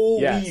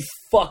 Holy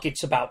fuck,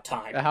 it's about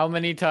time. How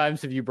many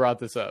times have you brought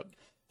this up?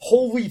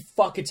 Holy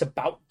fuck, it's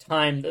about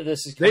time that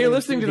this is coming. They're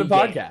listening to the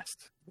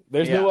podcast.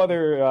 There's no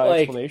other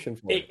explanation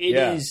for it. It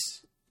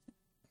is.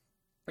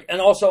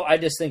 And also, I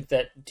just think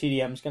that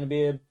TDM is going to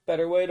be a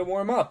better way to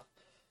warm up.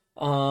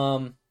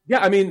 Yeah,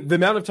 I mean, the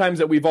amount of times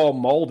that we've all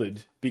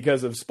molded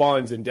because of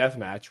spawns in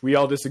Deathmatch, we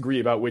all disagree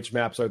about which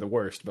maps are the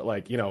worst. But,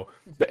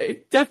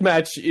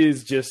 Deathmatch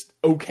is just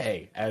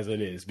okay as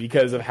it is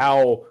because of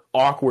how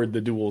awkward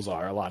the duels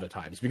are a lot of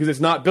times. Because it's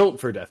not built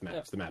for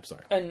Deathmatch, the maps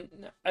are. And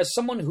as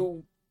someone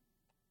who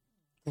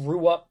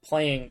grew up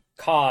playing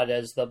COD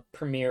as the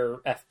premier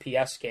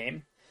FPS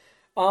game,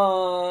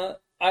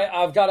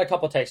 I've got a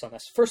couple takes on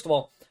this. First of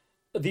all,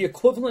 the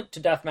equivalent to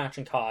Deathmatch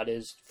in COD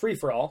is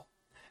free-for-all.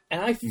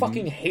 And I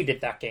fucking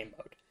hated that game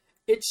mode.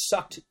 It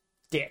sucked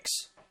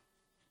dicks.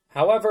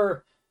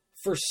 However,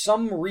 for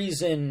some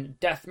reason,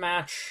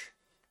 Deathmatch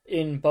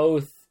in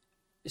both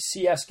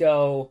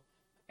CSGO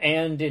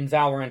and in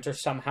Valorant are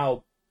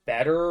somehow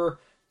better.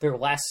 They're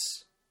less...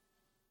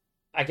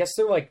 I guess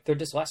they're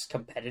just less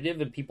competitive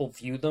and people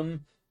view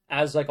them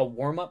as a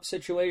warm-up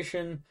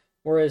situation.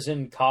 Whereas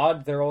in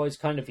COD, they're always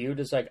kind of viewed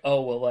as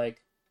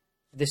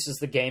this is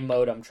the game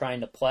mode I'm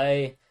trying to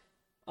play.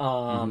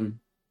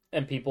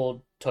 And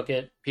people took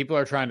it. People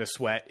are trying to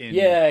sweat in.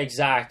 Yeah,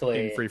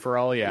 exactly. In free for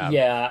all, yeah.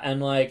 Yeah,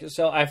 and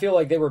so I feel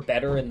like they were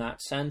better in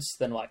that sense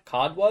than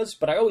COD was,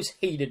 but I always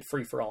hated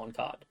free for all in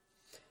COD.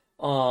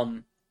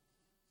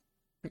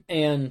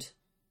 And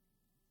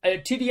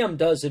TDM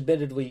does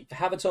admittedly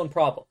have its own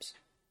problems.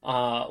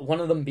 One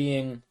of them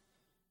being,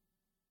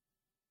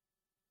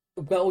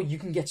 you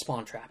can get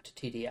spawn trapped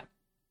TDM.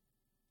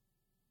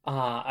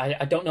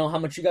 I don't know how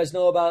much you guys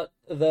know about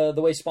the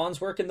way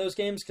spawns work in those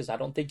games, because I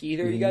don't think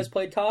either of you guys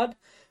played COD,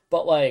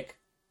 but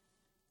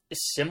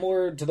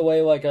similar to the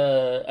way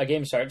a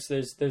game starts,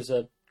 there's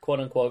a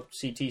quote-unquote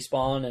CT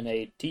spawn and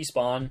a T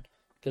spawn,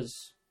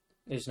 because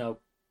there's no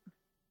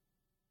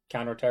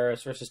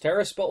counter-terrorist versus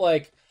terrorist, but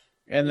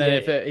and then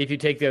if you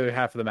take the other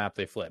half of the map,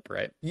 they flip,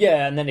 right?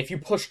 Yeah, and then if you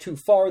push too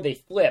far, they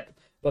flip,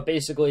 but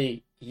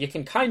basically you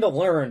can kind of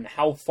learn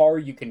how far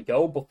you can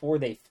go before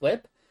they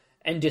flip,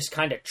 and just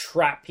kind of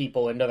trap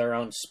people into their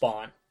own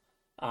spawn.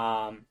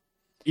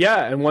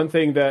 Yeah, and one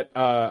thing that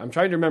I'm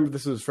trying to remember if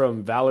this was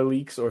from Valor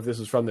Leaks or if this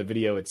was from the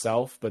video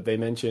itself, but they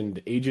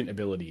mentioned agent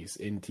abilities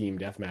in Team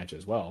Deathmatch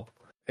as well.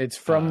 It's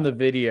from the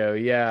video,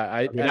 yeah.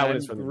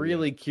 I'm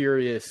really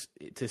curious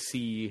to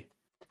see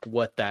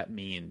what that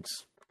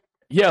means.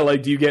 Yeah,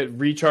 do you get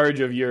recharge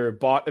of your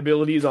bot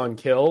abilities on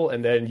kill,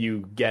 and then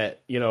you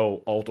get,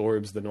 alt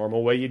orbs the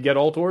normal way you'd get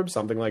alt orbs,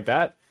 something like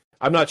that?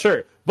 I'm not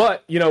sure.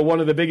 But, one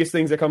of the biggest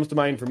things that comes to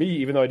mind for me,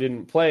 even though I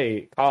didn't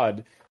play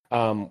COD,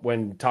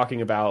 when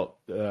talking about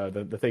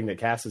the thing that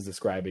Cass is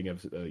describing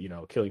of,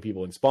 killing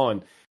people in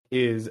spawn,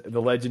 is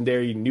the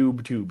legendary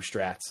noob tube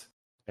strats.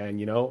 And,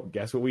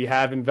 guess what we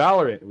have in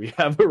Valorant? We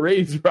have a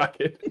Raze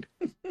rocket.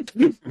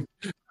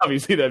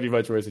 Obviously, that'd be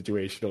much more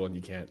situational, and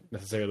you can't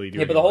necessarily do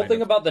it. Yeah, but the whole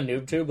thing about the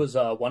noob tube was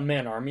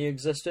one-man army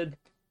existed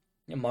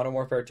in Modern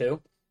Warfare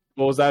 2.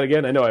 What was that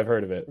again? I know I've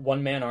heard of it.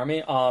 One-man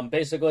army.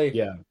 Basically...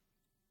 Yeah.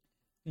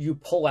 You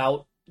pull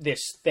out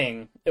this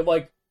thing.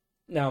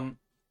 Now,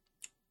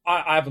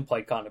 I haven't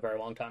played COD in a very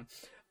long time.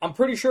 I'm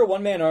pretty sure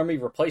One Man Army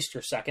replaced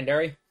your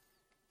secondary.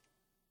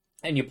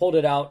 And you pulled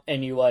it out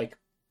and you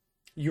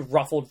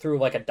ruffled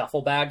through a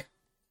duffel bag.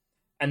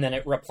 and then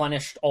it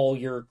replenished all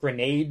your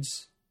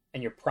grenades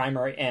and your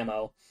primary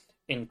ammo,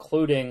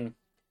 including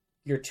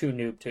your 2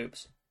 noob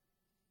tubes.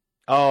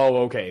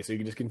 Oh, okay. So you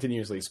can just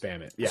continuously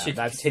spam it. Yeah, so you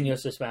can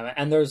continuously spam it.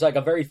 And there's like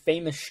a very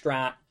famous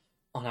strat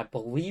on, I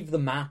believe the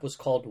map was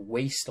called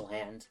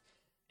Wasteland,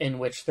 in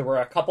which there were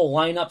a couple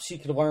lineups you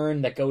could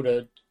learn that go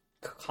to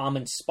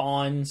common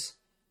spawns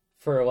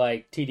for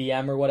like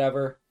TDM or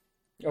whatever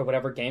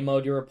game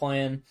mode you were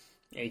playing.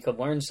 And you could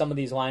learn some of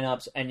these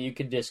lineups, and you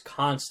could just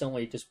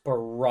constantly just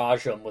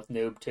barrage them with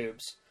noob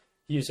tubes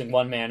using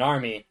one-man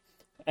army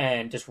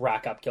and just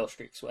rack up kill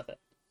streaks with it.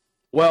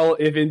 Well,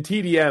 if in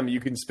TDM you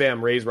can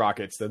spam raise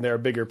rockets, then there are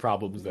bigger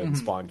problems than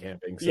spawn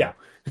camping. So. Yeah,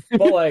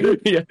 but like,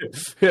 yeah,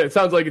 it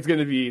sounds like it's going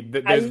to be.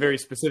 There's very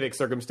specific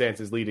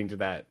circumstances leading to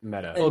that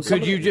meta. Well,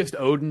 could you just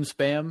Odin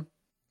spam?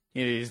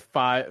 You know, these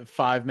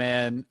five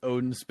man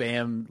Odin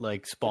spam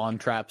like spawn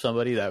trap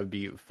somebody. That would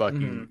be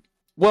fucking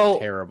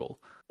terrible.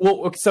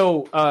 Well,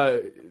 so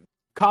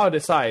COD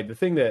aside, the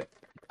thing that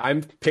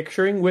I'm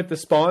picturing with the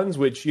spawns,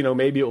 which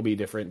maybe it will be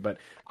different, but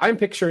I'm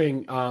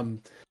picturing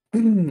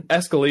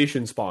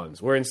escalation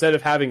spawns, where instead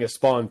of having a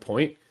spawn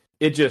point,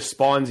 it just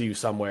spawns you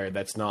somewhere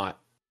that's not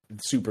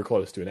super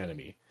close to an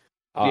enemy.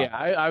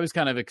 I was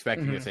kind of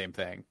expecting the same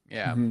thing.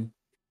 Yeah.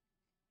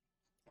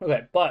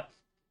 Okay, but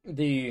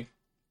the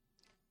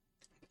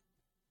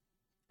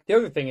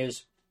other thing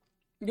is,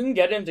 you can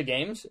get into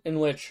games in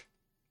which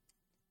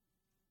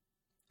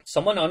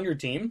someone on your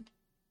team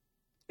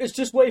is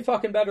just way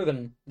fucking better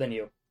than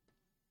you.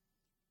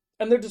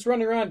 And they're just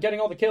running around getting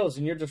all the kills,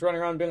 and you're just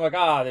running around being like,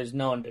 there's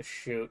no one to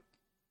shoot.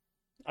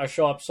 I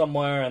show up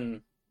somewhere,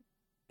 and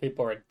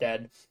people are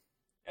dead.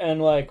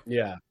 And, like...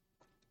 Yeah.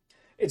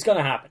 It's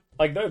gonna happen.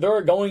 Like, there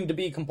are going to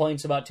be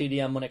complaints about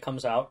TDM when it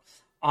comes out.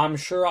 I'm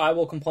sure I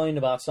will complain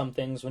about some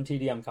things when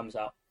TDM comes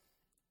out.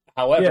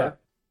 However,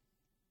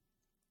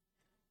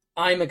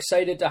 I'm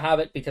excited to have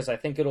it because I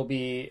think it'll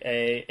be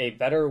a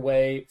better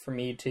way for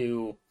me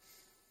to...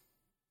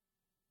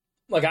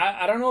 Like,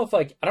 I don't know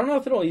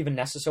if it'll even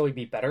necessarily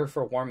be better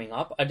for warming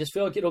up. I just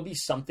feel like it'll be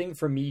something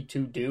for me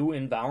to do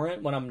in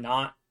Valorant when I'm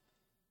not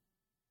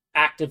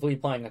actively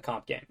playing a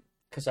comp game.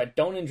 Because I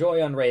don't enjoy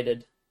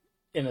unrated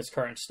in its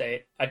current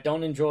state. I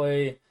don't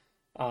enjoy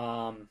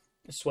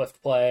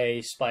swift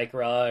play, spike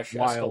rush,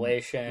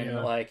 escalation.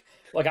 Yeah. Like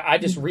I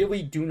just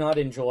really do not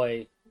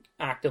enjoy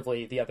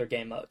actively the other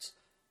game modes.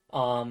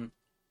 And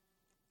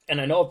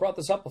I know I've brought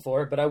this up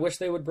before, but I wish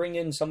they would bring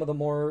in some of the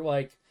more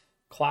like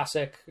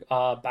classic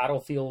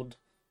Battlefield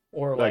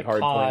or like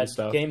COD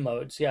game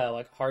modes. Yeah,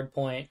 like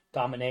hardpoint,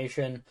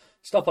 domination,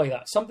 stuff like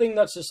that. Something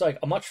that's just like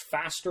a much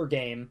faster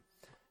game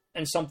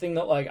and something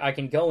that like I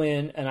can go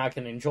in and I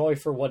can enjoy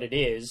for what it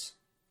is.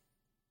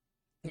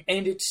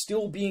 And it's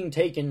still being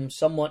taken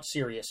somewhat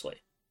seriously.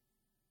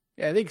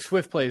 Yeah, I think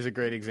Swift Play is a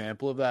great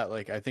example of that.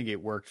 Like, I think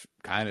it works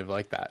kind of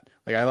like that.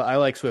 Like, I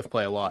like Swift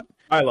Play a lot.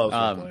 I love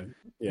Swift Play.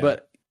 Yeah.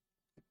 But,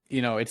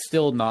 it's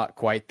still not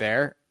quite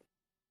there.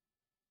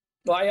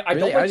 Well,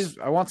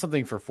 I want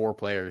something for 4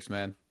 players,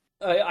 man.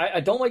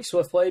 I don't like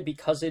Swift Play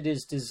because it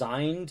is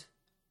designed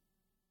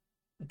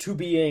to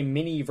be a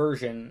mini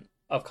version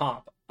of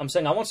comp. I'm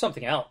saying I want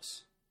something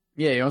else.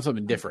 Yeah, you want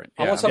something different.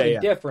 Yeah. I want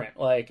something different.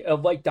 Like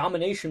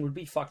domination would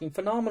be fucking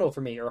phenomenal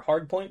for me, or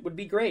hardpoint would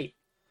be great.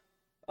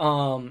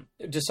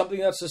 Just something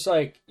that's just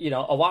like, a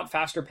lot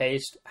faster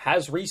paced,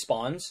 has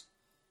respawns,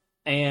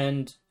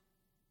 and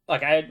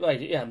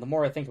the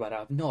more I think about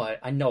it,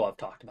 I know I've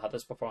talked about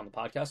this before on the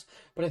podcast,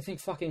 but I think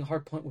fucking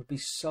hardpoint would be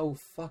so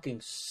fucking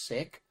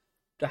sick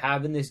to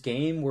have in this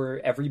game where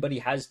everybody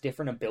has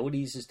different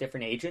abilities as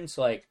different agents.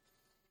 Like,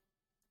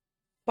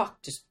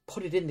 fuck, just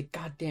put it in the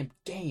goddamn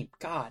game.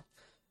 God.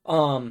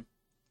 I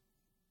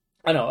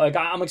know, like,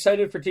 I'm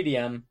excited for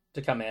TDM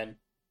to come in.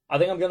 I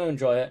think I'm going to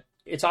enjoy it.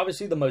 It's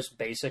obviously the most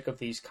basic of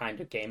these kind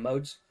of game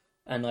modes,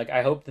 and, like,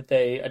 I hope that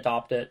they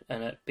adopt it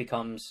and it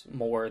becomes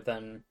more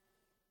than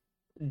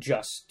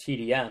just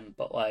TDM,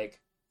 but,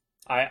 like,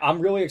 I'm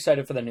really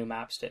excited for the new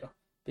maps, too,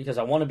 because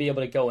I want to be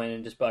able to go in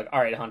and just be like,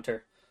 alright,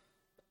 Hunter,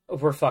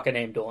 we're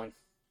fucking dueling.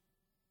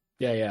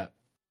 Yeah.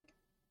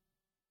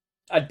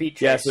 I'd beat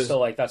Chase, so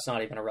like that's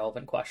not even a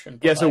relevant question.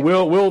 Yeah, so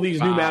will these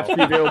new maps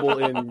be available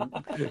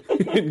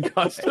in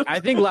custom? I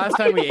think last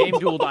time we aim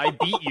dueled, I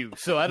beat you,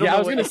 so I don't know. I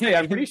was going to say,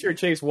 I'm pretty sure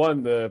Chase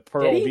won the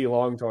Pearl V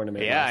Long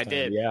tournament. Yeah, I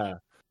did. Yeah.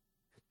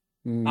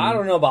 I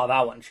don't know about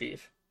that one,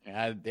 Chief.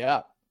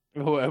 Yeah.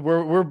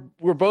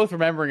 We're both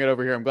remembering it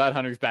over here. I'm glad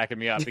Hunter's backing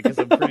me up because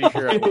I'm pretty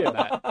sure I won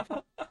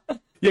that.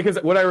 Yeah,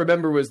 because what I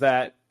remember was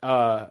that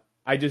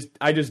I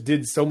just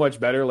did so much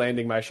better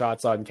landing my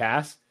shots on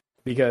Cass.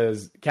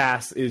 Because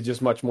Cass is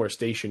just much more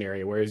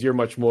stationary, whereas you're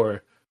much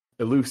more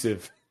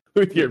elusive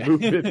with your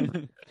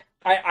movement.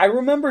 I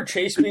remember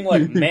Chase being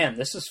like, man,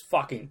 this is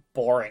fucking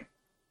boring.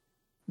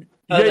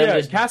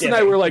 Yeah. Cass and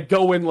I were like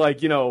going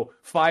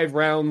 5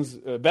 rounds,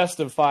 best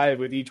of 5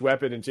 with each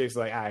weapon, and Chase was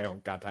like, I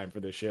don't got time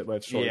for this shit.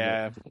 Let's shorten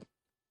it.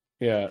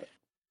 Yeah.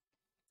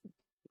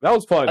 That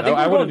was fun.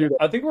 I want to do that.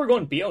 I think we're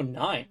going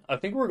BO9. I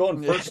think we're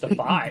going first to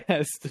 5.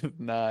 Best of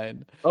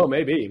 9. Oh,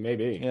 maybe.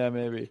 Yeah,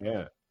 maybe.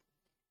 Yeah.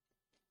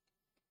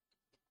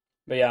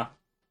 But yeah.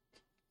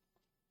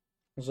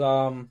 It was,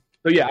 So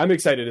yeah, I'm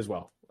excited as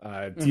well.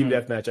 Team Mhm.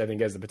 deathmatch, I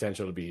think, has the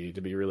potential to be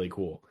really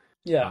cool.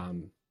 yeah.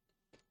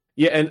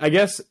 Yeah, and I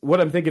guess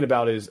what I'm thinking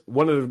about is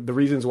one of the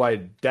reasons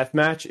why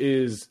deathmatch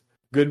is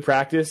good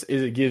practice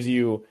is it gives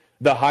you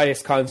the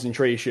highest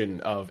concentration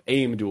of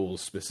aim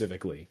duels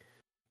specifically,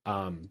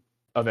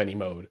 of any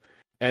mode.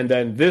 And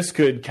then this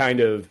team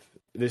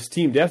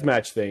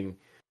deathmatch thing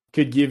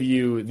could give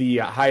you the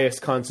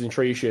highest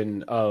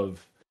concentration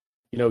of,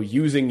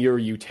 using your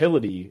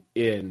utility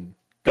in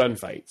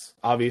gunfights.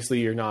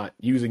 Obviously, you're not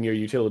using your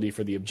utility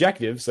for the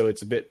objective, so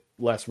it's a bit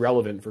less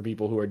relevant for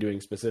people who are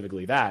doing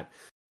specifically that.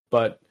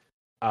 But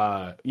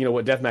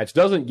what deathmatch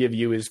doesn't give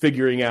you is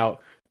figuring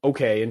out,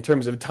 okay, in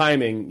terms of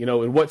timing,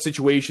 in what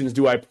situations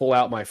do I pull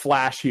out my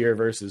flash here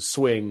versus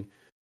swing?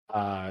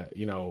 How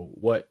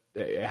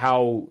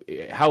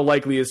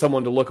likely is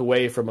someone to look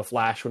away from a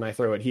flash when I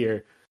throw it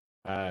here?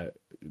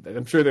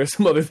 I'm sure there's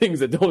some other things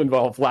that don't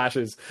involve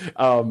flashes.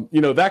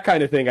 That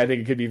kind of thing I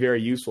think it could be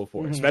very useful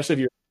for, especially if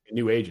you're a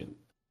new agent.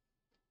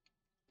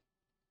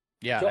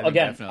 Yeah. So,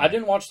 again, I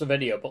didn't watch the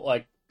video, but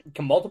like,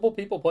 can multiple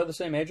people play the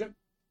same agent?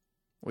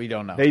 We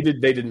don't know. They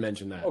didn't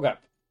mention that. Okay.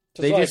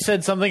 They just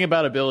said something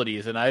about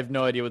abilities, and I have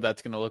no idea what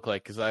that's going to look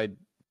like because I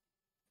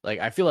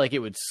feel like it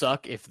would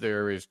suck if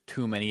there is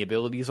too many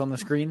abilities on the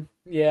screen.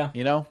 Yeah.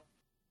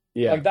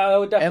 Yeah. Like that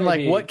would definitely. And like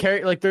be... what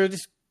character? Like there are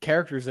just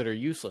characters that are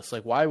useless.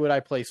 Like why would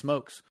I play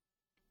Smokes?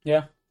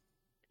 Yeah.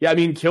 Yeah, I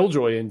mean,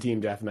 Killjoy in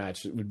Team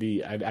Deathmatch would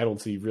be. I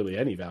don't see really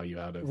any value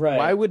out of. Right.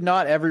 Why would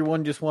not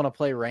everyone just want to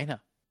play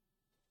Reyna?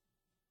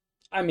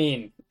 I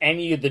mean,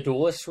 any of the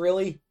duelists,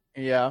 really.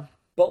 Yeah.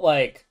 But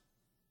like,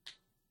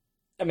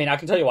 I mean, I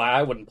can tell you why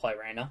I wouldn't play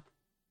Reyna.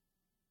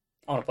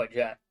 I want to play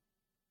Jet.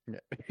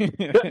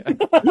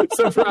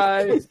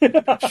 Surprise!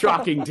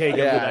 Shocking take of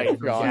the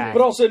night.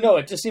 But also, no,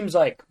 it just seems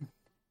like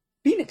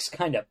Phoenix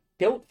kind of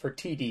built for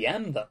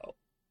TDM, though.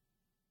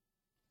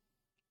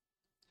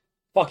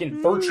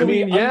 Fucking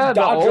virtually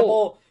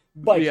undodgeable.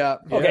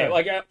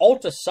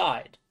 Ult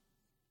aside,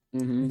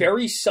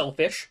 very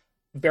selfish,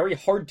 very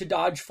hard to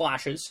dodge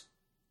flashes.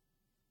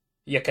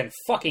 You can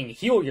fucking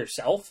heal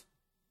yourself.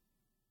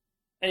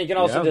 And you can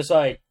also just,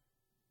 like,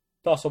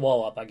 toss a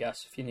wall up, I guess,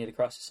 if you need to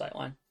cross the sight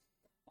line.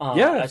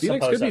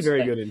 Phoenix could be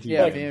very good in TDM.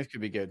 Yeah, Phoenix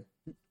could be good.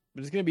 But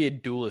it's going to be a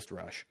duelist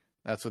rush.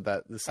 That's what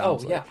this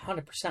sounds like. Oh, yeah,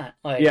 100%.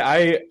 Like,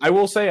 yeah, I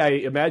will say I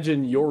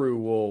imagine Yoru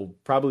will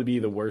probably be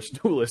the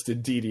worst duelist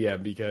in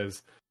TDM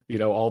because,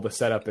 all the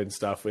setup and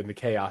stuff in the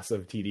chaos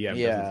of TDM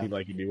doesn't seem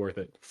like it'd be worth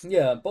it.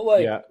 Yeah, but,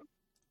 like,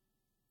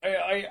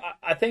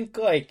 I think,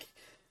 like,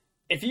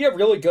 if you get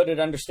really good at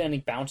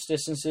understanding bounce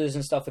distances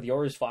and stuff with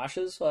Yoru's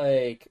flashes,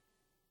 like,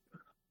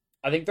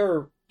 I think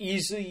they're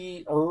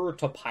easier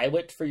to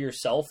pilot for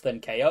yourself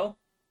than KO.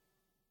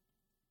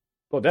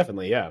 Well,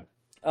 definitely, yeah.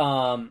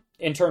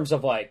 In terms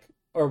of like,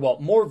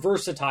 more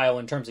versatile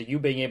in terms of you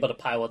being able to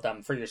pilot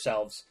them for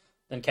yourselves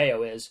than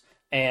KO is,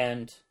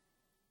 and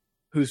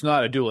who's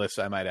not a duelist,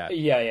 I might add.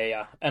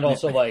 Yeah. And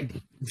also, like,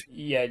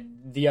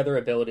 the other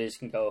abilities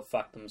can go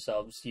fuck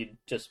themselves. You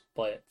just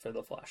play it for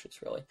the flashes,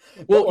 really.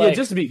 Well, like,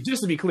 just to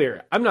be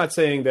clear, I'm not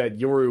saying that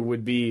Yoru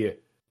would be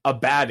a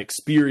bad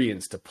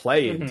experience to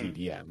play in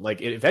TDM.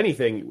 Like, if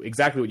anything,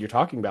 exactly what you're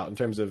talking about in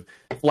terms of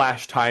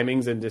flash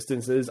timings and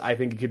distances, I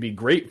think it could be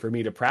great for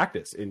me to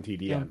practice in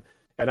TDM. Yeah.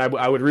 And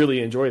I would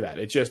really enjoy that.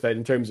 It's just that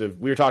in terms of,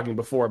 we were talking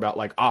before about,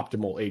 like,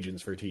 optimal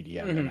agents for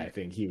TDM, and I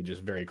think he would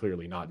just very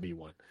clearly not be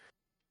one.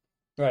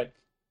 Right.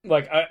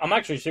 Like, I'm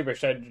actually super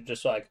excited to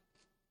just, like,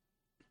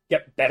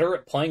 get better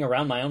at playing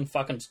around my own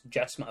fucking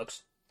Jet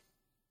Smokes.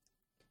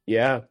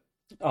 Yeah.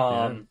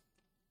 But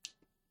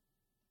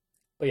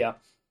yeah.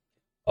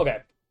 Okay.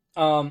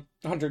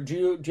 Hunter,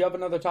 do you have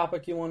another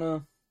topic you want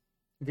to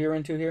veer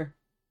into here?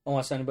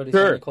 Unless anybody's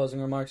got any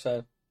closing remarks.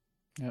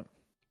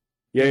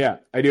 Yeah.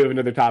 I do have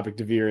another topic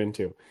to veer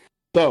into.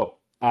 So,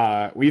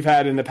 we've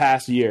had in the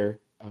past year,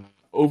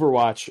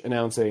 Overwatch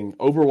announcing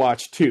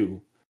Overwatch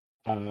 2,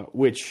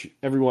 which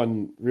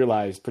everyone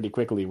realized pretty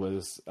quickly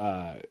was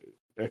a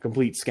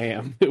complete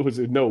scam. It was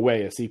in no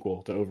way a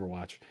sequel to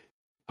Overwatch.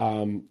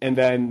 And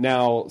then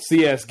now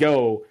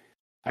CSGO,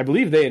 I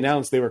believe they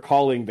announced they were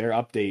calling their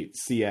update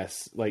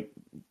CS, like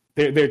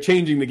they're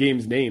changing the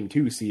game's name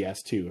to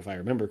CS2, if I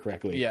remember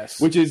correctly. Yes.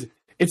 Which is,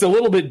 it's a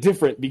little bit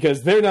different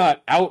because they're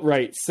not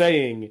outright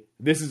saying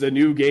this is a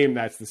new game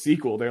that's the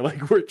sequel. They're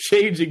like, we're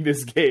changing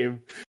this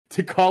game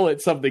to call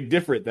it something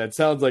different that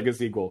sounds like a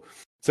sequel.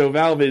 So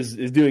Valve is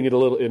doing it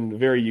in a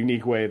very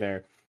unique way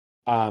there.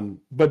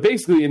 But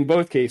basically in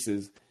both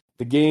cases,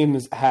 the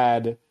games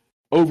had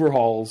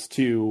overhauls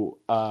to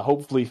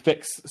hopefully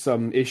fix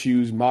some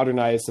issues,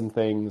 modernize some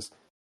things,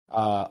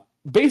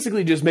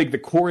 basically just make the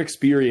core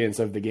experience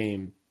of the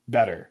game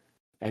better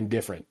and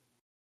different.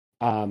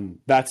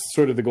 That's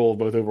sort of the goal of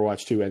both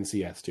Overwatch 2 and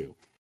CS2.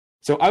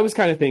 So I was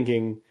kind of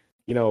thinking,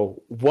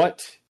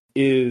 what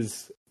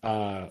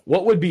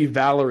would be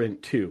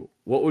Valorant 2?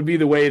 What would be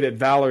the way that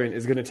Valorant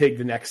is going to take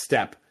the next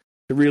step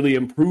to really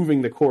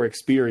improving the core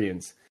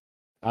experience?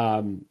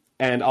 And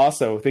and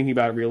also thinking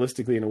about it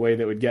realistically in a way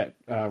that would get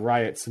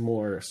Riot some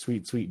more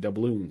sweet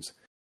doubloons.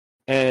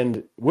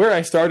 And where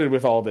I started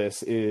with all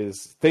this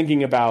is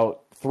thinking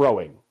about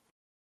throwing,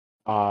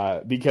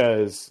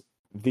 because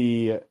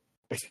there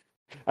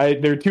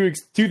are two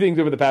things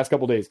over the past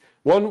couple days.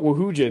 One,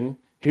 Woohoojin,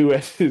 who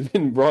has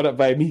been brought up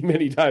by me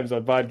many times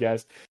on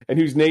podcasts, and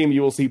whose name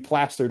you will see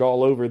plastered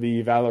all over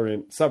the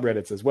Valorant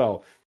subreddits as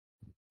well,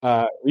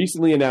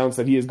 recently announced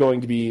that he is going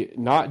to be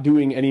not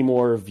doing any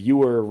more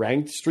viewer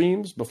ranked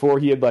streams. Before,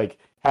 he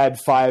had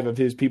 5 of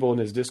his people in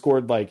his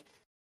Discord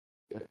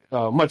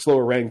much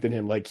lower ranked than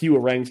him, queue a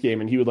ranked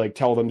game, and he would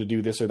tell them to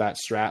do this or that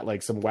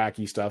strat, some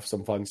wacky stuff,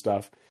 some fun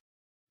stuff.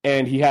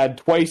 And he had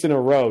 2 games in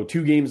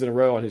a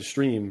row on his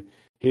stream,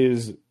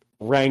 his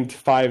ranked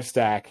 5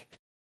 stack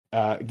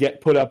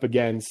get put up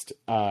against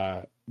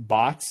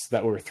bots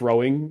that were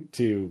throwing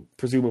to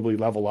presumably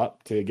level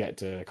up to get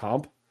to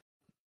comp.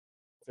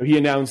 So he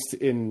announced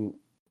in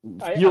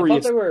I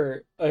furious... thought they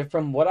were,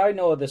 from what I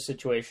know of this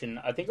situation,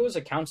 I think it was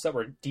accounts that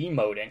were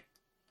demoting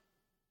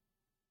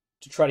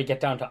to try to get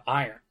down to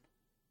iron.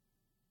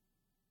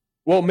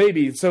 Well,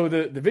 maybe. So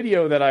the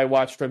video that I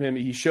watched from him,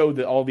 he showed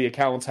that all the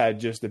accounts had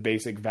just the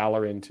basic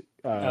Valorant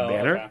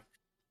banner. Okay.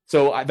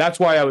 So that's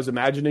why I was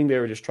imagining they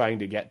were just trying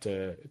to get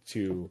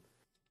to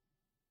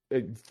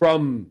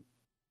from...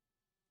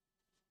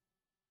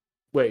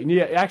 Wait,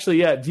 yeah, actually,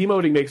 yeah,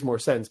 demoting makes more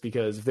sense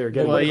because if they're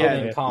getting... Well, yeah,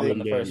 in comp in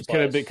the first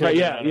place.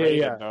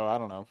 Yeah. No, I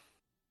don't know.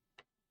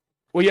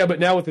 Well, yeah,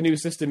 but now with the new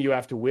system, you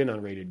have to win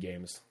on rated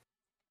games.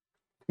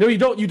 No, you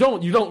don't.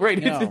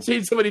 Right? No. It's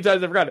changed so many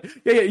times. I forgot it.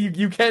 Yeah.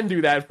 You can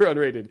do that for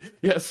unrated.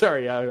 Yeah.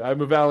 Sorry, I'm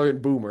a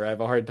Valorant boomer. I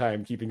have a hard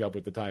time keeping up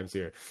with the times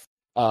here.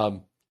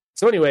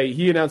 So anyway,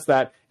 he announced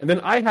that, and then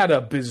I had a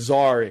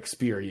bizarre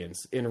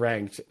experience in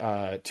ranked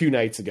 2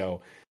 nights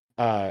ago.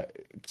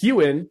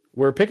 Qin,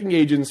 we're picking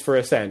agents for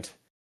Ascent.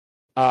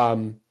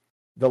 The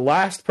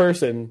last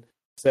person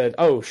said,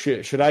 "Oh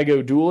shit, should I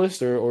go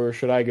duelist or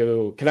should I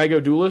go? Can I go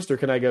duelist or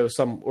should I go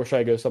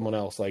someone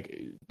else?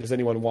 Does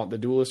anyone want the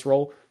duelist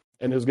role?"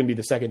 And it was going to be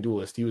the second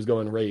duelist. He was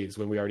going Raze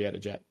when we already had a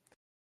Jet.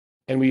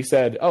 And we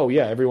said, "Oh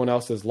yeah, everyone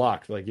else is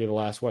locked. You're the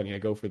last one. Yeah,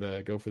 go for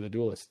the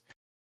duelist."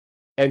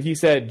 And he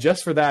said,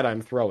 "Just for that,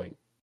 I'm throwing."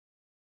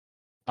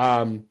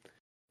 And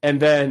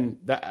then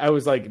I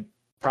was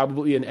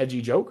probably an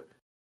edgy joke.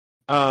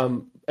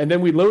 And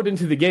then we load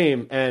into the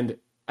game, and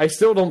I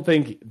still don't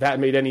think that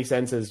made any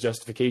sense as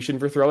justification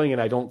for throwing,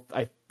 and I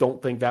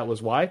don't think that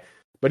was why.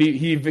 But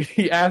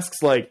he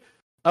asks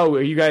 "Oh,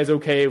 are you guys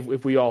okay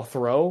if we all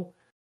throw?"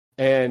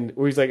 And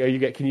he's like,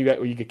 can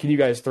you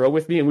guys throw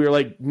with me? And we were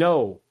like,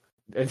 no,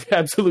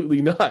 absolutely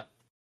not.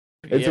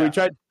 And so we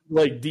tried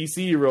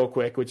DC real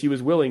quick, which he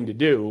was willing to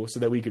do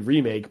so that we could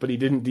remake, but he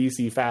didn't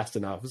DC fast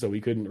enough, so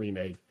we couldn't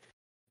remake.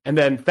 And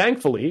then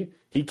thankfully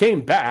he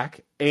came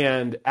back,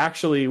 and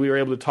actually we were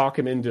able to talk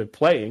him into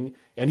playing,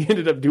 and he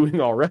ended up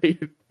doing all right.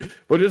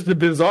 But just a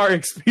bizarre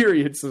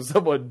experience of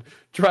someone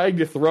trying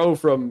to throw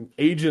from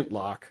agent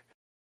lock.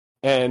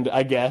 And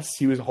I guess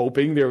he was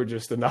hoping there were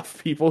just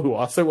enough people who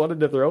also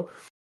wanted to throw.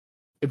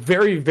 A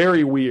very,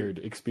 very weird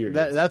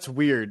experience. That's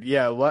weird.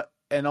 Yeah. What?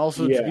 And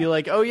also to be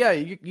like, oh yeah,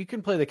 you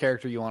can play the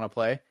character you want to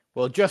play.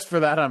 Well, just for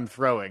that, I'm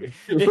throwing.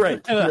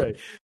 Right.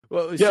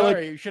 Well,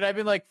 sorry. Should I have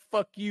been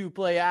fuck you,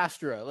 play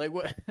Astra?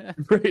 What?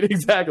 Right.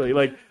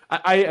 Exactly.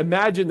 I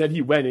imagine that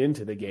he went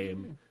into the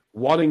game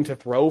wanting to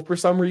throw for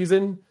some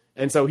reason,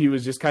 and so he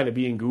was just kind of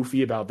being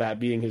goofy about that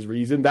being his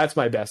reason. That's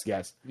my best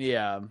guess.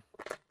 Yeah.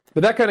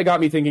 But that kind of got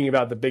me thinking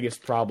about the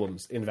biggest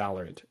problems in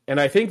Valorant. And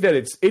I think that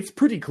it's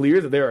pretty clear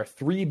that there are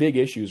 3 big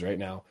issues right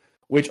now,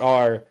 which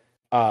are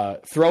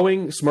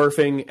throwing,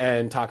 smurfing,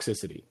 and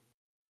toxicity.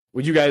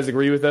 Would you guys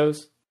agree with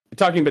those?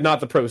 Talking, but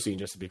not the pro scene,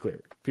 just to be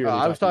clear.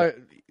 I was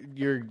talking...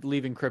 You're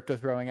leaving crypto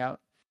throwing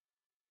out?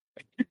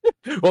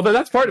 Well, then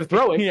that's part of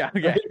throwing. Yeah,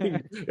 okay.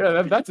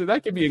 Yeah,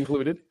 that can be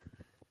included.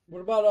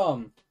 What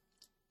about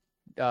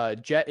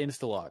Jet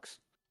instalocks?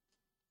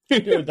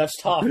 Dude, that's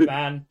tough,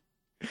 man.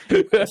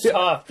 That's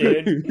tough,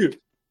 dude.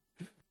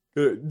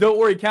 Don't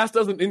worry, Cass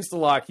doesn't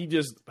insta-lock. He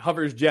just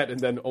hovers Jet and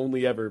then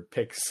only ever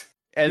picks.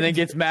 And then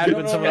gets mad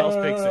when someone else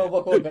picks it.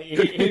 Look,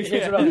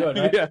 here's what I'm doing,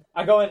 right? Yeah.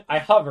 I go in, I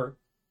hover.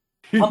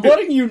 I'm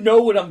letting you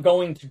know what I'm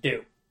going to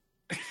do.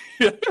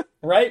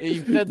 Right?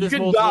 You've said this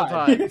multiple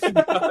times.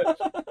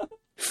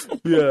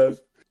 Yeah.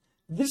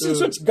 This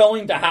is what's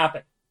going to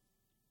happen.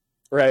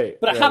 Right.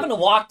 But I haven't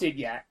locked it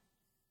yet.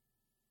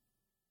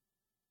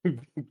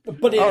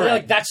 But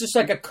that's just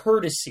a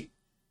courtesy.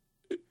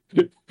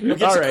 It's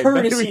a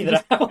courtesy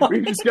that I have.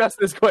 We've discussed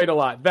this quite a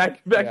lot.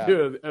 Back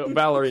to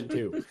Valorant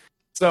 2.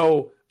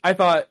 So I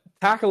thought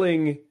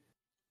tackling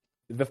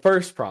the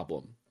first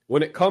problem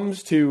when it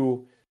comes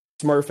to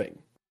smurfing,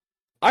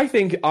 I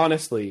think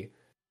honestly,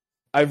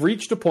 I've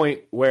reached a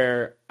point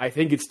where I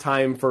think it's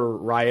time for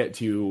Riot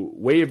to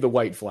wave the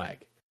white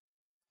flag,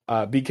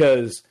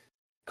 because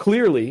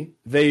clearly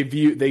they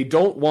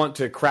don't want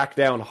to crack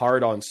down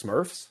hard on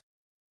Smurfs,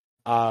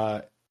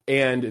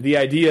 and the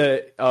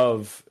idea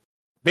of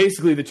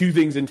basically the 2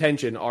 things in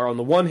tension are, on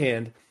the one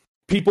hand,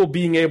 people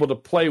being able to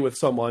play with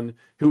someone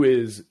who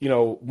is,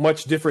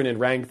 much different in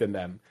rank than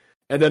them.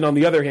 And then on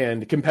the other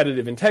hand,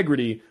 competitive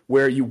integrity,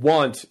 where you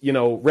want,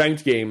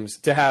 ranked games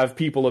to have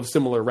people of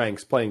similar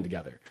ranks playing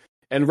together.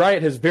 And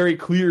Riot has very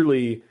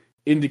clearly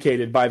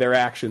indicated by their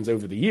actions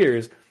over the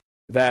years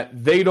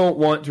that they don't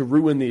want to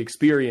ruin the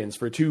experience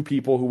for two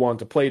people who want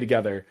to play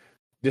together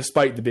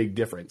despite the big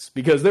difference.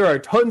 Because there are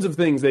tons of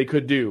things they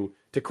could do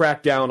to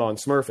crack down on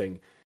smurfing,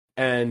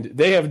 and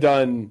they have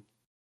done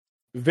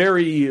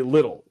very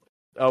little.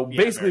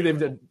 Basically,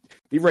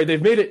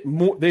 they've made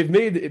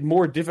it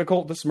more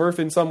difficult to smurf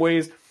in some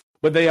ways,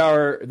 but they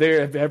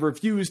have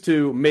refused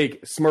to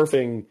make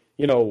smurfing,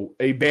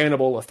 a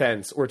bannable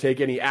offense or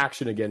take any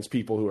action against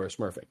people who are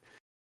smurfing.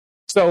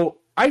 So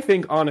I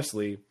think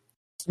honestly,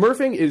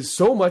 smurfing is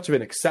so much of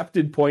an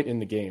accepted point in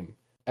the game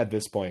at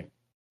this point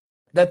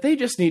that they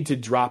just need to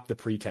drop the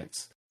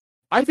pretense.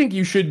 I think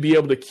you should be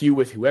able to queue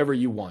with whoever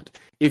you want.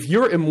 If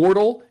you're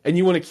immortal and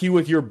you want to queue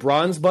with your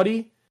bronze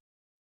buddy,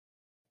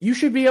 you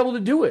should be able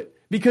to do it,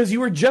 because you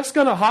were just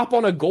going to hop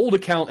on a gold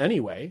account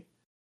anyway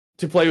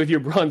to play with your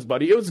bronze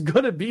buddy. It was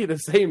going to be the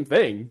same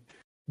thing.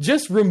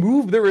 Just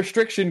remove the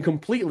restriction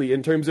completely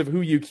in terms of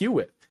who you queue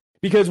with.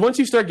 Because once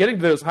you start getting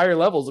to those higher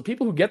levels, the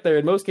people who get there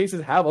in most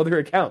cases have other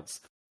accounts.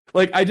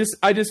 Like, I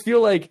just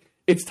feel like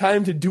it's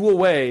time to do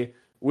away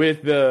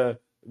with the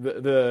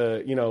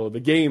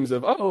games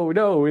of, oh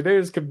no,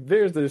 there's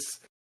this,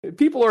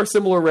 people are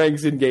similar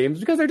ranks in games,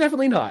 because they're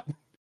definitely not.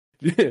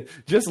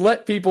 Just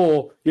let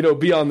people,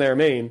 be on their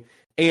main,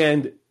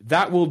 and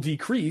that will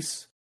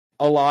decrease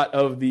a lot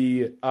of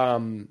the,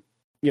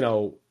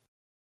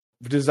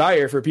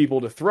 desire for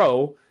people to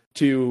throw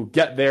to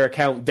get their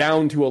account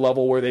down to a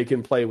level where they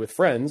can play with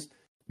friends,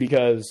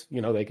 because,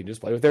 they can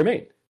just play with their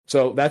main.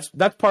 So that's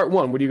part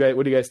one. What do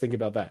you guys think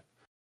about that?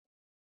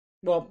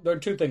 Well, there are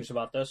two things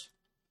about this.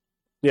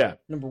 Yeah.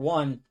 Number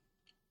one,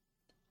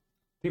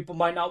 people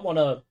might not want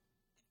to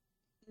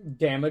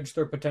damage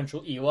their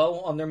potential elo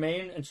on their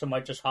main, and so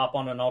might just hop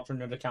on an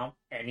alternate account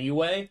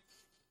anyway.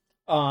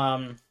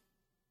 And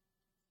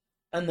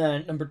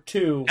then number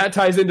two, that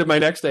ties into my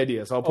next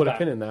idea, so I'll put a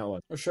pin in that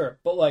one. Sure,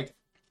 but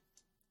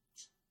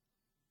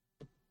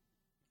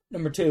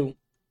number two,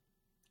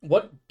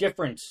 what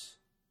difference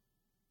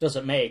does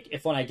it make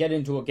if when I get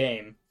into a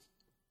game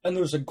and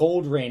there's a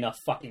gold Reyna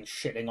fucking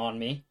shitting on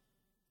me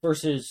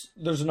versus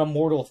there's an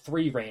Immortal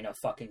 3 Reyna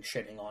fucking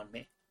shitting on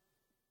me?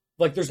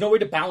 There's no way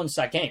to balance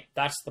that game.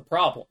 That's the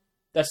problem.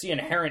 That's the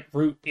inherent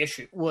root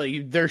issue. Well,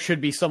 there should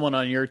be someone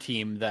on your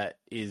team that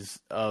is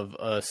of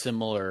a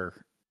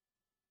similar,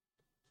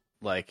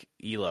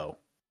 elo.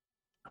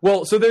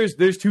 Well, so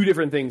there's two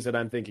different things that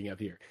I'm thinking of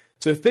here.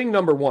 So thing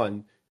number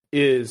one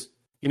is,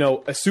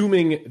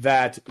 assuming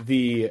that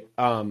the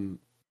hidden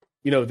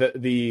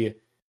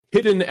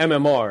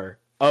MMR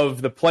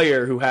of the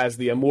player who has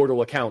the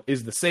Immortal account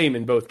is the same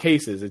in both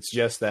cases. It's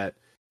just that,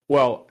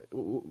 well,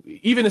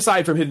 even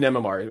aside from hidden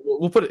MMR,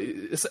 we'll put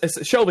it,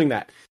 shelving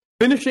that,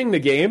 finishing the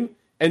game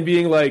and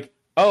being like,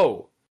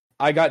 oh,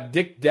 I got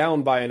dicked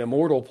down by an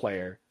Immortal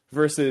player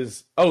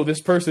versus, oh,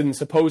 this person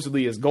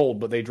supposedly is gold,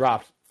 but they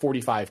dropped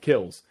 45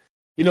 kills.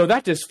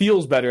 That just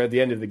feels better at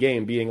the end of the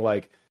game, being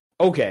like,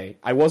 okay,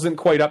 I wasn't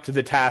quite up to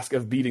the task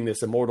of beating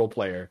this Immortal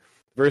player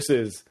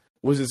versus,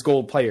 was this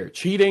gold player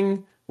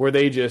cheating? Were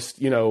they just,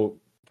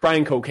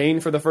 trying cocaine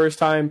for the first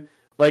time?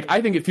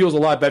 I think it feels a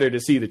lot better to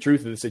see the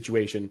truth of the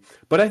situation.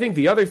 But I think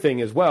the other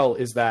thing as well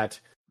is that,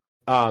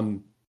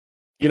 in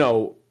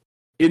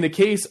the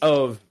case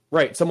of,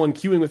 someone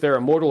queuing with their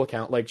Immortal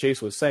account, like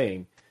Chase was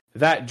saying,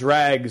 that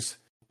drags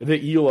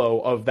the elo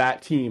of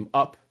that team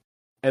up,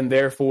 and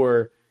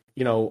therefore,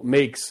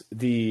 makes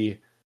the,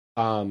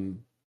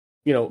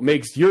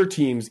 makes your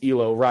team's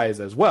elo rise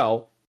as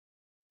well.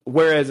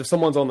 Whereas if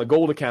someone's on the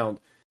gold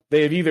account,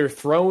 they have either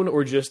thrown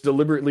or just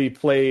deliberately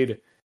played,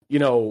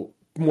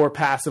 more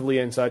passively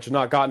and such, and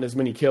not gotten as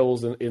many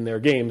kills in their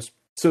games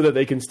so that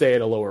they can stay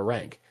at a lower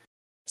rank.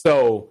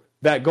 So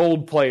that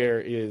gold player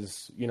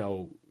is,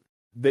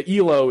 the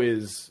elo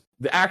is,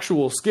 the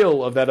actual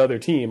skill of that other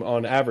team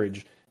on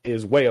average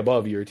is way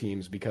above your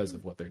team's because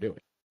of what they're doing.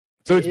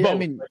 So it's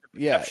both.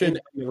 Perception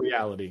and the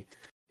reality.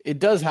 It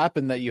does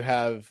happen that you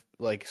have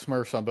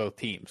Smurfs on both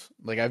teams.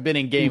 I've been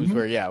in games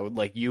where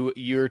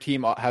your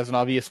team has an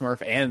obvious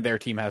Smurf and their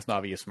team has an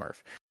obvious Smurf.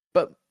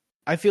 But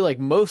I feel like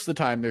most of the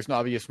time there's an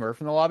obvious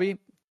Smurf in the lobby.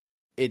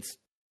 It's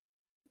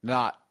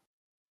not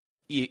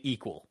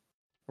equal,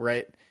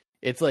 right?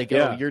 It's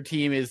oh, your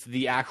team is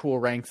the actual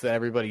ranks that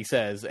everybody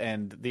says,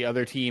 and the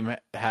other team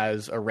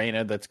has a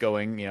Reyna that's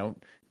going,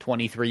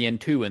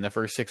 23-2 in the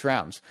first 6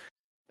 rounds.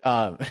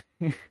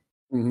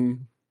 Mm-hmm.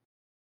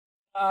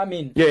 I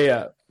mean,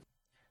 yeah.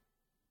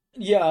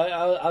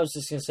 I was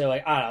just gonna say,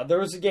 I don't know. There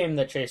was a game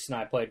that Chase and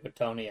I played with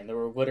Tony, and there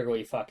were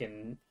literally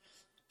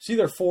it's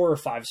either 4 or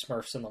 5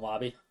 Smurfs in the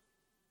lobby.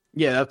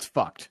 Yeah, that's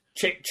fucked.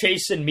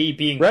 Chase and me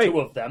being 2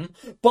 of them,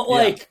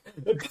 but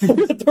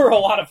there were a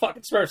lot of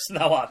fucking Smurfs in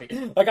that lobby.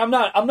 I'm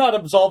not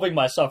absolving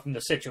myself from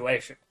the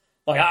situation.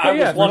 Like I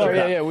was one of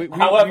them.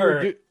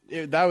 However,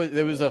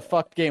 it was a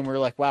fucked game. We were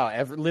like,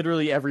 wow,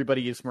 literally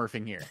everybody is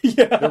smurfing here.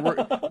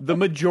 Yeah. The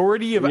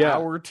majority of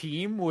our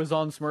team was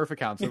on Smurf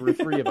accounts. There were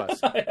 3 of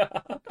us.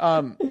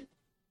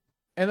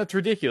 And that's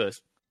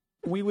ridiculous.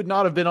 We would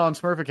not have been on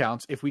Smurf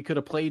accounts if we could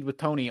have played with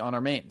Tony on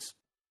our mains.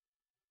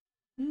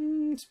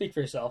 Speak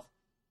for yourself.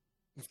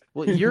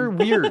 Well, you're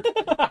weird.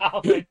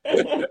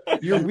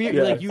 You're weird.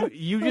 Yeah. Like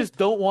you just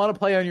don't want to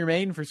play on your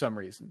main for some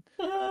reason.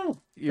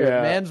 Your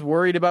man's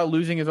worried about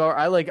losing his R.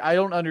 I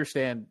don't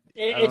understand.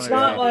 It's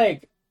not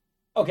like,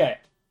 okay.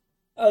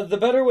 The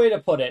better way to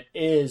put it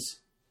is,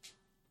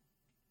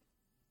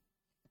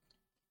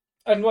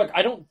 and look,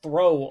 I don't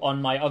throw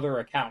on my other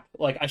account.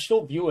 Like, I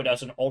still view it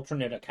as an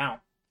alternate account.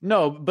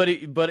 No, but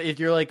if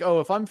you're like, oh,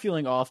 if I'm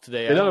feeling off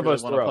today, I don't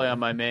really want to play on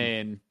my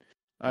main.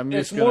 I'm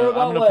gonna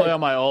play on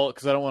my ult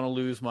because I don't want to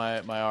lose my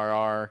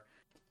RR.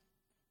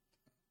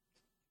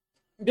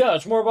 Yeah,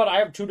 it's more about I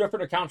have 2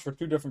 different accounts for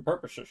 2 different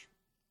purposes.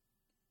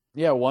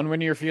 Yeah, one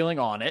when you're feeling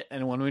on it,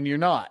 and one when you're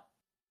not.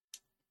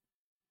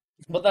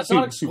 But that's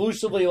not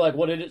exclusively like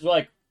what it is.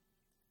 Like,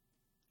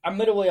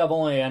 admittedly, I've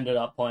only ended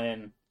up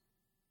playing,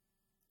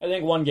 I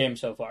think, 1 game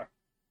so far.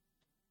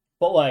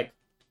 But like,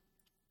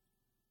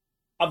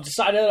 I've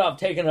decided that I've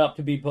taken it up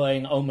to be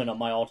playing Omen on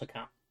my alt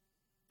account.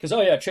 Because,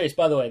 oh yeah, Chase,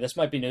 by the way, this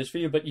might be news for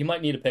you, but you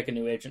might need to pick a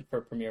new agent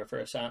for Premiere for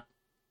Ascent.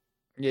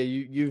 Yeah,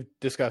 you've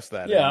discussed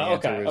that. Yeah, and the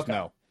okay. answer is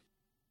no.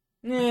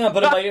 Yeah,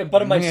 but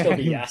it might still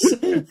be yes.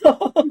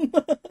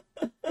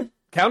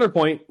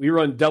 Counterpoint, we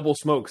run double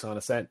smokes on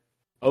Ascent.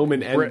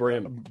 Omen and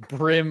Brim.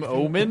 Brim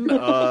Omen?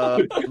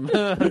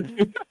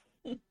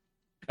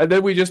 And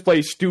then we just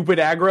play stupid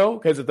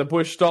aggro, because if the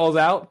push stalls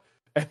out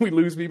and we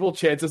lose people,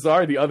 chances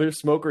are the other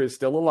smoker is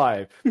still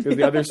alive, because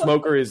the other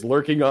smoker is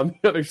lurking on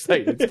the other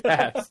side. It's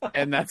Cass.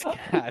 And that's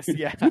Cass,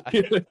 yeah.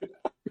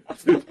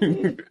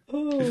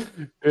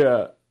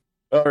 Yeah.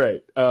 All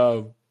right.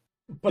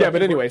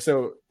 But anyway,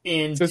 so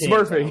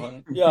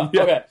smurfing. Yeah,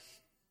 okay.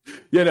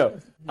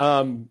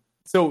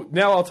 So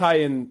now I'll tie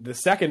in the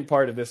second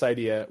part of this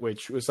idea,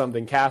 which was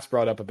something Cass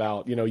brought up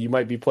about, you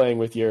might be playing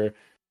with your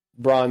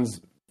bronze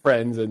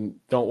friends and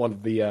don't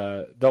want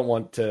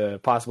to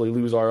possibly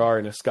lose RR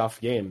in a scuffed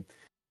game.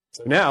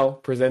 So now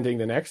presenting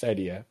the next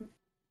idea,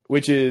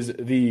 which is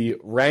the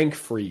rank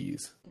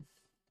freeze.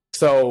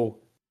 So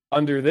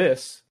under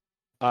this,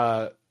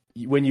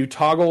 when you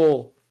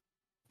toggle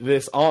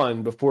this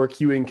on before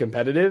queuing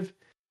competitive,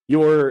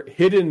 your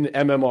hidden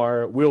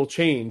MMR will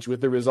change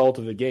with the result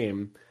of the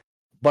game,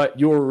 but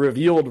your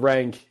revealed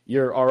rank,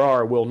 your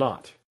RR, will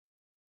not.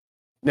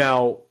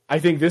 Now, I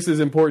think this is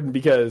important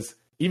because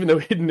even though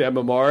hidden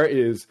MMR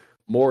is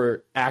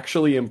more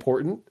actually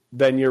important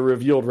than your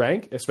revealed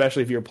rank,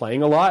 especially if you're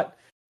playing a lot,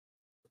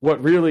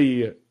 what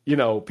really,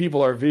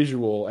 people are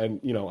visual,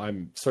 and,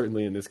 I'm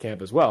certainly in this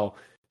camp as well.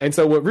 And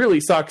so what really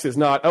sucks is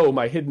not, oh,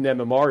 my hidden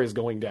MMR is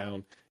going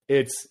down.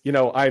 It's,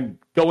 I'm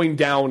going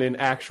down in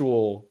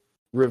actual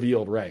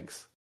revealed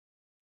ranks.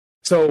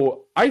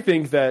 So I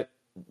think that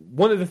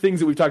one of the things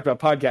that we've talked about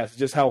podcasts is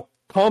just how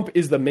comp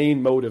is the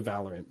main mode of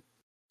Valorant.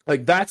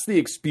 Like, that's the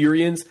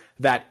experience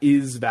that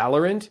is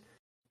Valorant.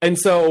 And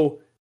so,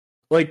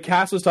 like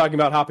Cass was talking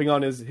about hopping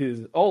on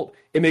his ult,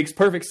 it makes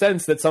perfect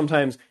sense that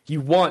sometimes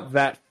you want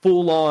that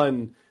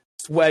full-on,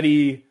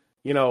 sweaty,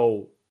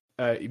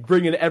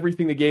 bringing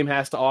everything the game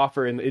has to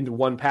offer into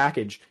one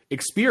package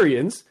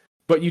experience,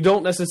 but you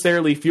don't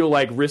necessarily feel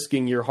like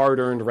risking your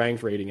hard-earned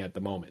ranked rating at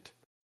the moment.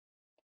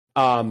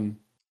 And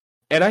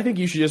I think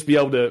you should just be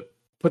able to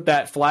put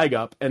that flag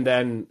up, and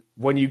then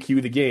when you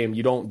queue the game,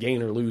 you don't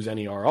gain or lose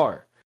any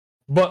RR.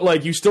 But,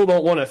 like, you still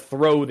don't want to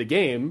throw the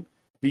game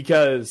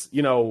because,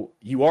 you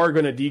are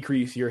going to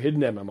decrease your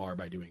hidden MMR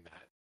by doing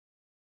that.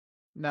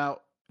 Now,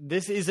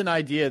 this is an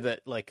idea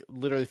that, like,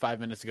 literally 5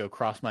 minutes ago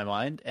crossed my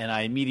mind, and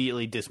I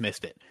immediately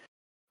dismissed it.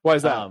 Why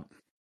is that?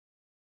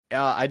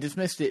 I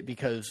dismissed it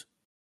because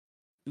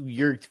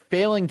you're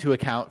failing to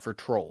account for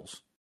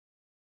trolls.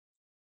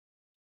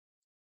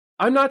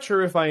 I'm not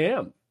sure if I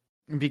am.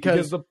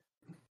 Because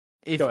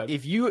if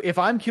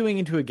I'm queuing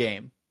into a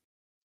game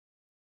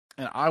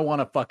and I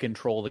want to fucking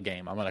troll the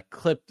game, I'm going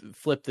to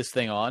flip this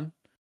thing on,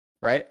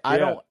 right?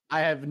 I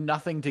have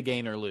nothing to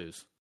gain or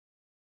lose.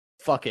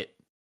 Fuck it.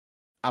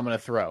 I'm going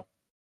to throw.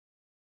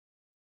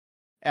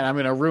 And I'm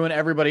going to ruin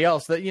everybody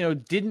else that,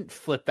 didn't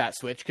flip that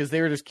switch because they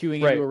were just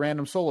queuing into a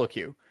random solo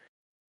queue.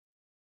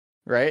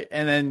 Right?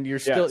 And then you're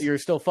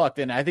still fucked.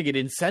 And I think it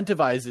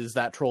incentivizes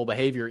that troll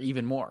behavior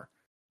even more.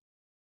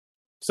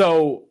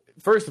 So,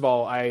 first of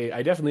all,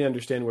 I definitely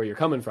understand where you're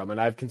coming from, and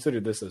I've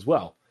considered this as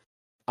well.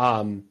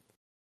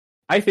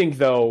 I think,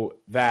 though,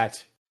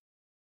 that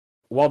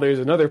while there's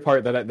another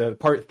part the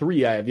part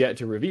 3 I have yet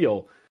to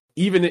reveal,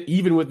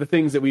 even with the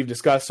things that we've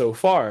discussed so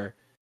far,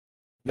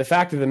 the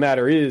fact of the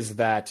matter is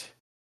that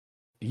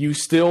you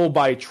still,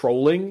 by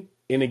trolling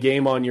in a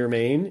game on your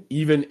main,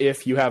 even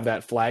if you have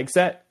that flag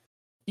set,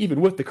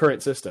 even with the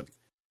current system,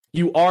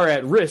 you are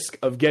at risk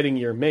of getting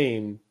your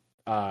main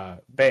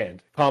comp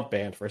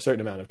banned for a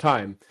certain amount of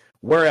time.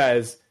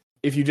 Whereas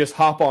if you just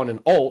hop on an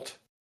ult,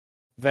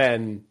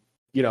 then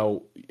you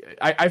know,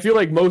 I feel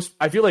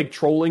like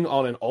trolling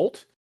on an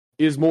alt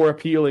is more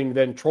appealing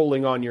than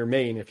trolling on your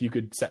main if you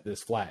could set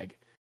this flag.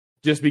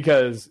 Just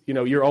because, you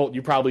know, your ult,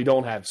 you probably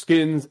don't have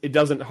skins. It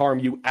doesn't harm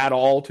you at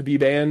all to be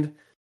banned.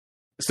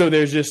 So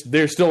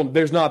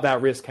there's not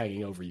that risk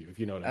hanging over you, if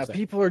you know what I'm saying.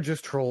 People are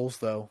just trolls,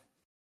 though.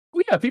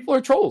 Well, yeah, people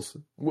are trolls.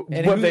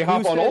 And But they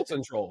hop on ults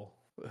and troll.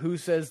 Who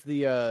says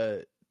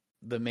the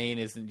main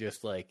isn't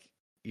just like,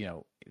 you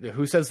know,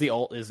 who says the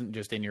ult isn't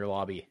just in your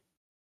lobby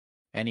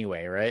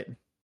anyway, right?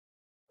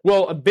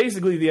 Well,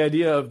 basically the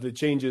idea of the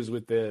changes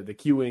with the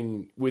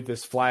queuing with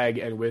this flag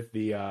and with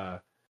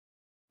the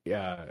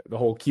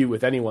whole queue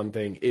with anyone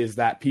thing is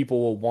that people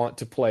will want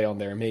to play on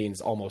their mains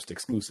almost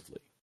exclusively.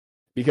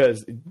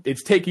 Because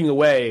it's taking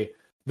away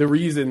the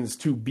reasons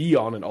to be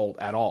on an ult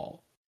at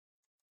all.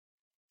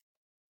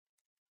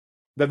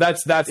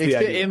 That's the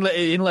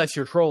idea. Unless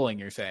you're trolling,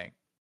 you're saying.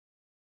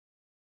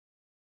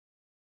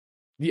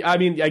 I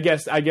mean, I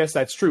guess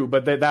that's true,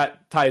 but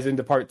that ties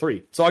into part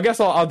 3. So I guess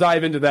I'll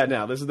dive into that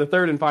now. This is the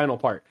third and final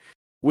part,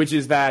 which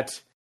is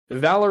that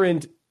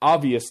Valorant,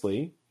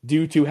 obviously,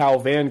 due to how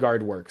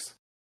Vanguard works,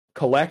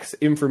 collects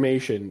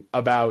information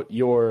about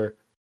your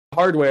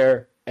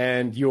hardware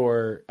and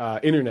your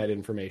internet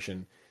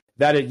information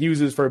that it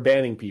uses for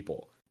banning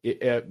people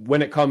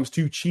when it comes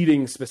to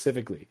cheating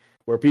specifically,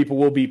 where people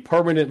will be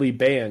permanently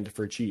banned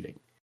for cheating.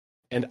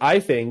 And I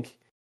think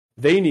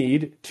they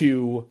need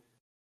to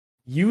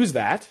use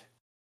that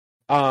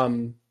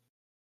for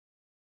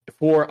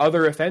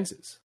other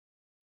offenses.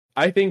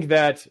 I think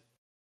that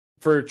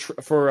for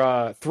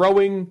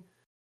throwing,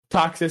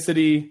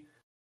 toxicity,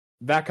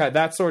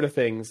 that sort of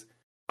things,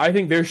 I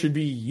think there should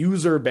be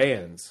user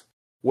bans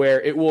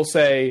where it will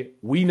say,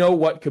 we know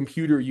what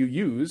computer you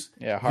use.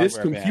 Yeah, this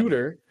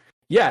computer. Ban.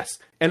 Yes.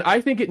 And I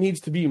think it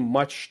needs to be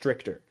much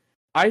stricter.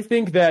 I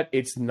think that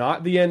it's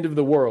not the end of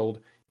the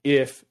world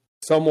if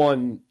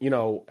someone, you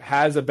know,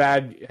 has a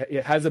bad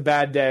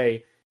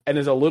day and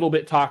is a little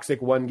bit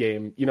toxic one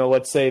game. You know,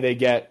 let's say they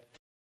get,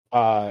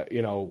 6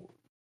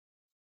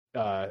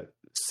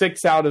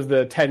 out of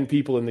the 10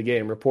 people in the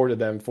game reported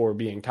them for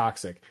being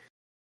toxic.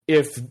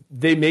 If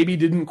they maybe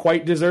didn't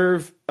quite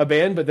deserve a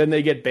ban, but then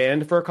they get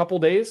banned for a couple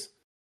days,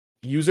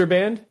 user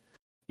banned,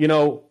 you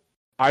know,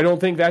 I don't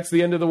think that's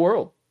the end of the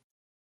world.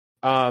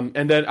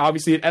 And then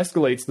obviously it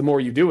escalates the more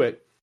you do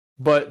it.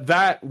 But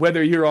that,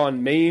 whether you're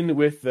on main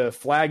with the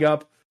flag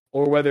up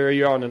or whether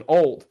you're on an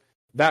ult,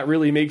 that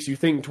really makes you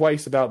think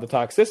twice about the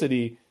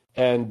toxicity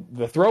and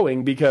the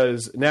throwing,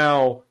 because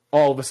now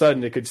all of a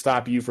sudden it could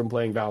stop you from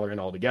playing Valorant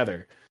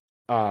altogether.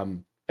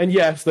 And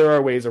yes, there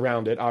are ways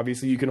around it.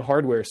 Obviously, you can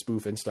hardware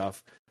spoof and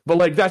stuff. But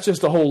like that's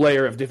just a whole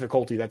layer of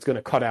difficulty that's going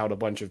to cut out a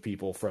bunch of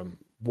people from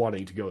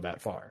wanting to go that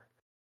far.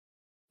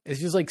 It's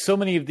just like so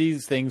many of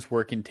these things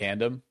work in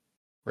tandem,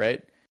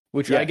 right?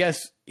 Which I guess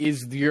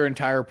is your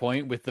entire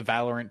point with the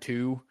Valorant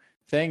 2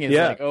 thing. Is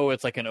like, oh,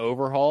 it's like an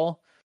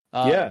overhaul.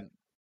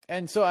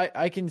 And so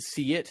I can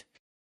see it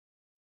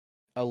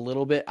a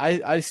little bit.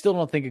 I still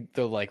don't think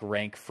the like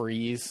rank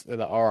freeze or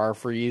the RR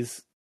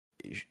freeze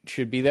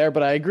should be there,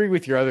 but I agree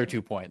with your other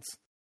 2 points.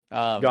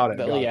 Got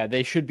it.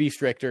 They should be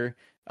stricter.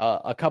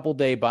 A couple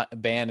day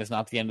ban is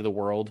not the end of the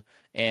world.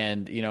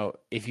 And, you know,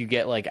 if you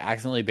get like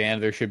accidentally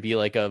banned, there should be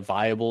like a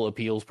viable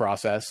appeals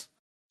process.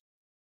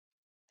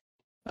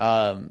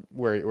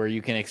 Where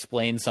you can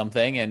explain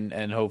something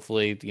and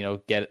hopefully, you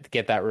know,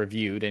 get that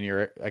reviewed and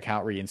your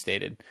account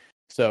reinstated.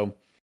 So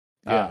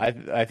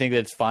I think that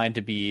it's fine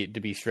to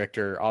be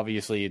stricter.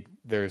 Obviously,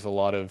 there's a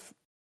lot of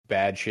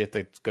bad shit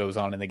that goes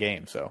on in the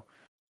game. So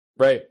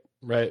right.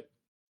 Yeah,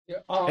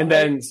 and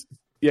then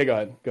go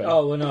ahead.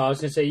 Oh well, no, I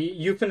was gonna say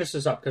you finish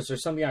this up because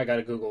there's something I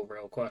gotta Google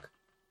real quick.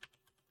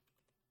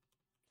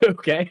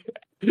 Okay.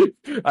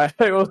 I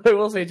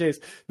will say, Chase,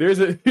 there's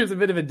a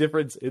bit of a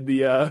difference in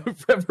the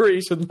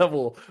preparation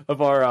level of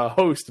our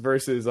host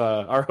versus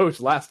our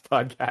host last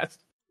podcast.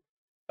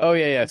 Oh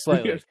yeah,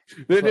 slightly.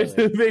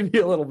 Maybe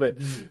a little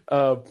bit.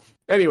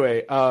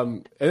 Anyway,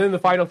 and then the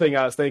final thing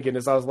I was thinking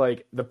is I was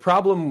like, the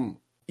problem,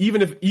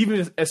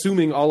 even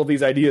assuming all of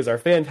these ideas are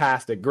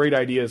fantastic, great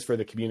ideas for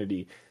the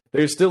community,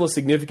 there's still a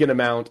significant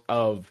amount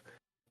of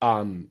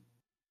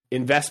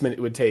investment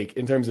it would take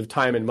in terms of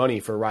time and money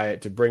for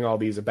Riot to bring all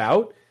these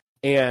about.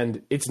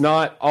 And it's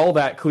not all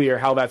that clear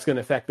how that's going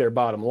to affect their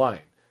bottom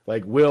line.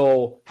 Like,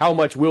 how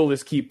much will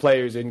this keep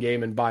players in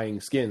game and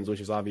buying skins,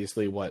 which is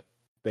obviously what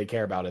they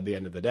care about at the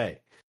end of the day.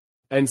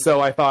 And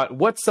so I thought,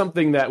 what's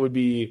something that would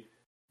be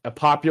a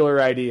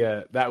popular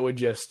idea that would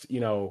just,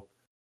 you know,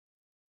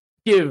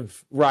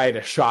 give Riot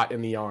a shot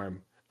in the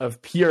arm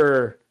of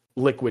pure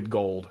liquid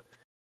gold?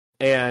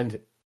 And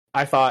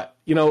I thought,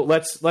 you know,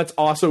 let's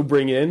also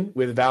bring in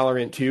with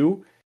Valorant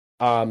 2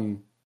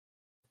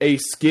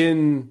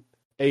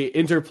 a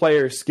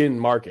interplayer skin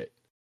market.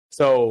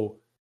 So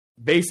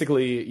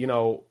basically, you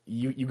know,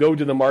 you go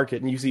to the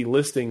market and you see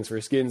listings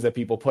for skins that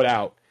people put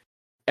out,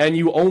 and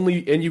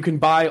you can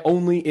buy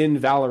only in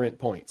Valorant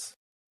points.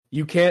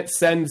 You can't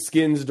send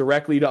skins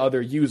directly to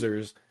other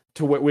users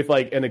with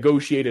like a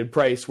negotiated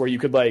price where you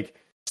could like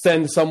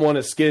send someone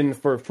a skin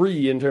for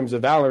free in terms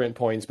of Valorant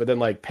points, but then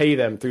like pay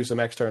them through some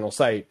external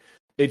site.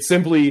 It's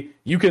simply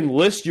you can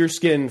list your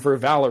skin for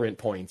Valorant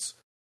points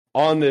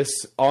on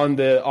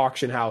the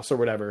auction house or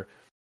whatever.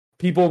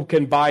 People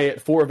can buy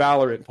it for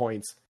Valorant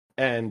points,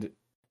 and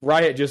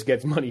Riot just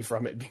gets money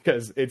from it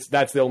because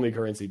that's the only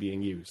currency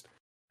being used.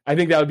 I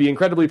think that would be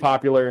incredibly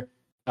popular.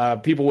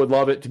 People would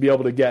love it to be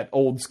able to get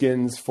old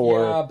skins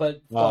for. Yeah,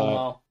 but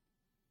FOMO.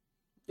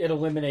 It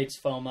eliminates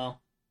FOMO.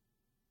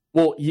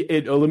 Well,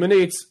 it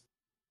eliminates.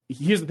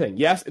 Here's the thing.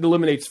 Yes, it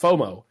eliminates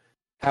FOMO.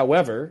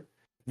 However,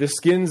 the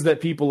skins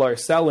that people are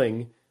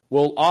selling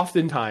will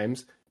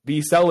oftentimes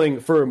be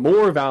selling for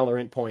more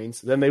Valorant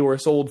points than they were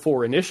sold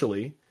for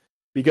initially,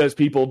 because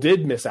people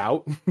did miss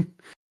out.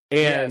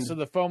 And so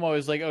the FOMO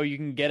is like, oh, you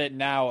can get it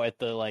now at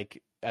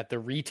the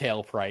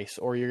retail price,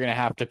 or you're gonna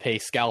have to pay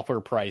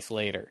scalper price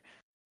later.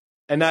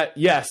 And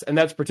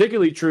that's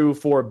particularly true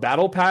for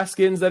battle pass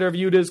skins that are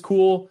viewed as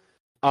cool,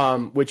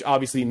 which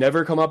obviously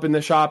never come up in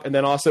the shop, and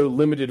then also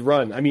limited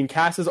run. I mean,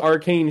 Cass's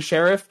Arcane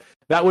Sheriff,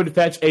 that would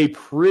fetch a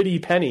pretty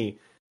penny,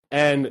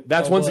 and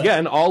that's once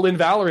again all in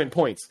Valorant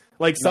points.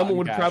 Like someone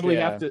would probably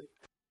have to,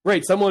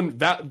 right? Someone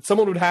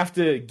would have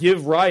to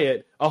give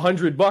Riot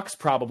 $100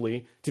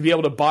 probably to be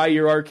able to buy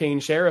your Arcane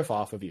Sheriff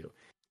off of you.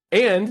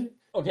 And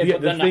okay,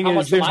 but then how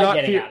much am I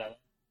getting out of it?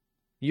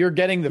 You're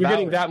getting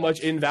that much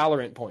in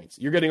Valorant points.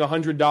 You're getting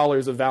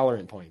 $100 of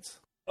Valorant points.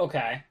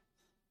 Okay.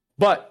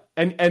 But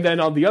and then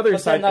on the other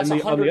side, that's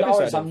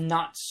 $100 I'm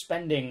not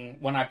spending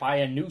when I buy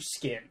a new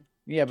skin.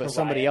 Yeah, but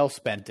somebody else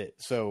spent it,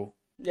 so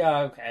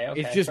yeah, okay.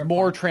 It's just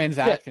more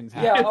transactions.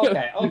 Yeah,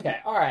 okay,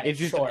 all right. It's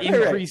just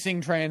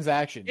increasing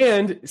transactions.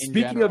 And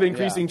speaking of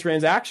increasing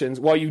transactions,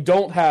 while you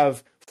don't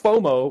have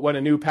FOMO when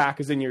a new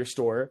pack is in your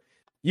store,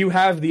 you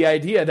have the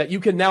idea that you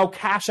can now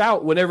cash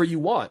out whenever you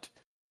want.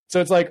 So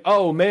it's like,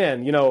 oh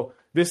man,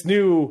 this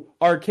new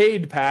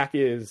arcade pack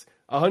is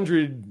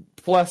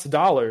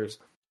 $100+.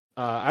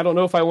 I don't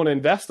know if I want to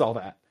invest all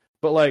that,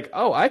 but like,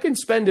 oh, I can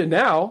spend it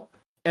now,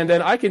 and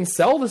then I can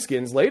sell the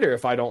skins later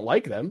if I don't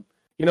like them.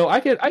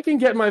 I can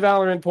get my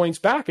Valorant points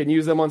back and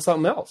use them on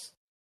something else.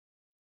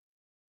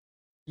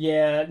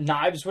 Yeah,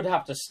 knives would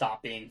have to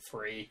stop being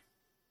free.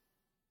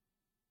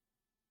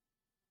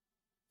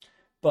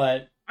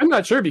 But I'm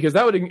not sure, because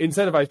that would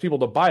incentivize people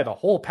to buy the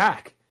whole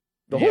pack.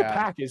 The whole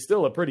pack is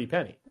still a pretty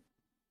penny.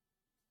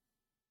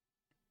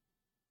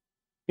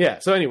 Yeah.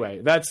 So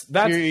anyway, that's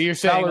you're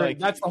saying like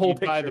that's the whole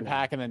picture. Buy the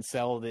pack and then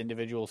sell the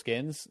individual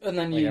skins, and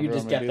then you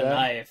just get the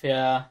knife.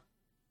 Yeah.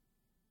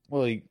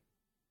 Well,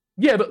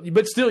 yeah,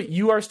 but still,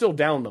 you are still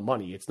down the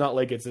money. It's not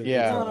like it's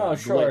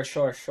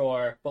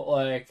sure. But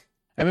like,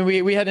 I mean,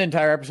 we had an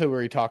entire episode where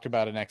we talked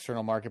about an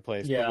external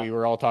marketplace, but we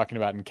were all talking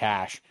about in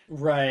cash.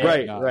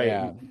 Right.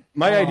 Yeah.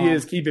 My idea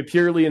is keep it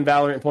purely in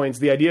Valorant points.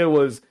 The idea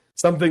was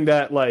something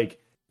that like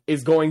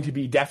is going to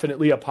be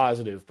definitely a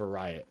positive for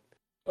Riot,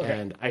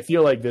 and I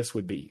feel like this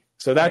would be.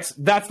 So that's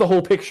the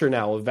whole picture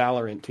now of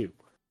Valorant 2.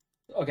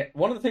 Okay,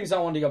 one of the things I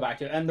wanted to go back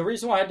to, and the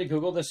reason why I had to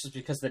Google this is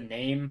because the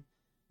name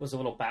was a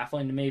little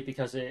baffling to me,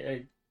 because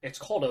it's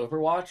called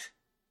Overwatch,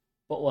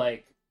 but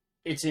like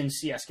it's in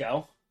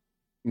CS:GO.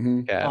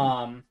 Mm-hmm.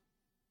 Yeah.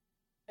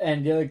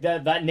 And like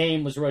that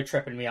name was really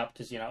tripping me up,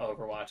 because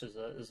Overwatch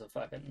is a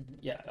fucking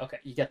okay,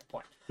 you get the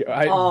point. Yeah,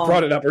 I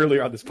brought it up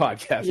earlier on this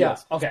podcast. Yeah.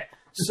 Yes. Okay.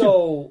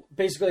 So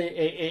basically,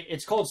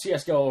 it's called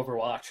CS:GO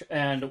Overwatch,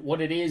 and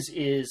what it is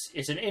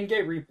it's an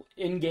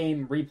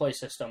in-game replay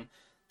system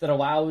that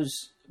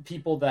allows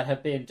people that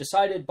have been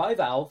decided by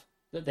Valve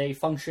that they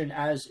function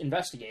as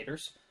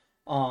investigators,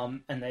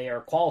 and they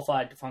are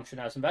qualified to function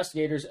as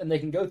investigators, and they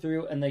can go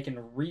through and they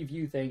can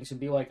review things and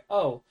be like,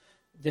 oh,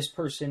 this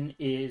person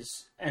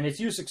is, and it's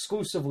used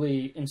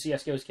exclusively in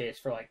CSGO's case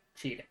for like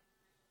cheating.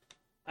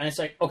 And it's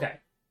like, okay,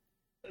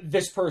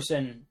 this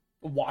person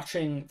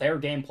watching their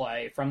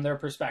gameplay from their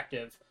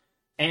perspective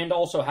and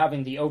also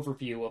having the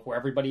overview of where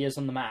everybody is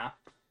on the map,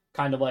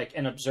 kind of like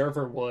an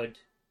observer would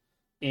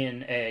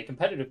in a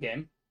competitive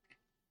game,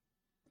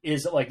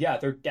 is like, yeah,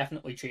 they're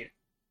definitely cheating.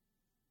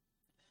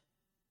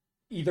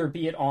 Either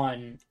be it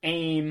on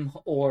aim,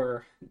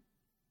 or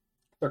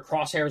their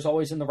crosshair is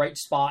always in the right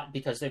spot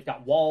because they've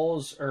got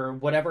walls, or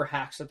whatever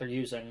hacks that they're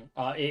using.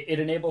 It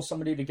enables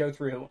somebody to go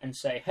through and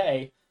say,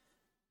 hey,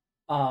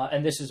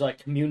 and this is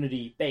like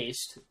community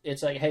based.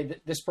 It's like, hey,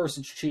 this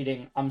person's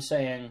cheating. I'm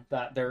saying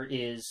that there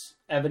is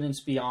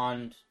evidence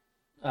beyond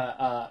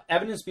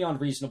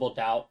reasonable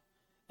doubt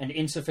and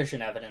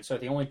insufficient evidence are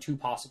the only two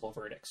possible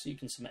verdicts you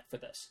can submit for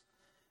this.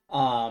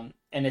 And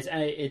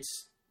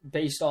it's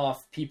based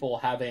off people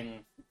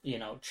having,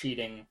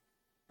 cheating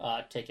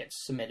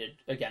tickets submitted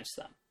against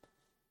them,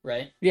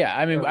 right? Yeah,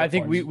 I mean, I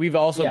think we've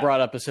also brought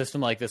up a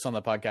system like this on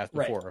the podcast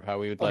before, of how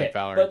we would like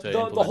Valorant to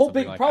implement the whole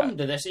big like problem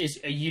that. to this is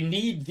you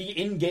need the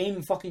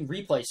in-game fucking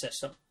replay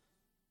system.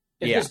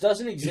 If this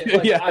doesn't exist,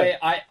 like,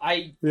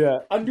 I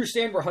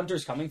understand where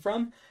Hunter's coming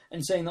from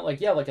and saying that,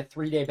 like, like a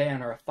 3-day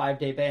ban or a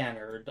 5-day ban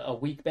or a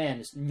week ban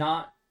is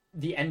not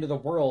the end of the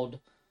world,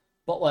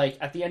 but like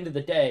at the end of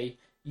the day,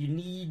 you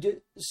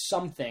need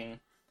something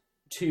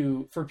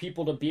for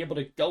people to be able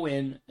to go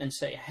in and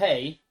say,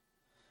 hey,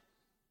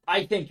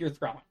 I think you're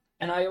throwing.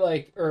 And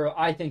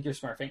I think you're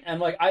smurfing. And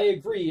like, I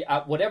agree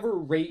at whatever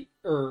rate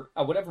or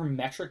at whatever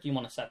metric you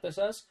want to set this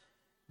as,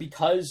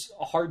 because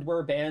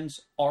hardware bans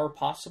are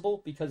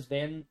possible, because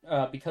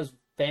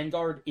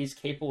Vanguard is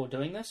capable of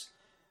doing this.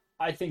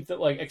 I think that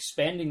like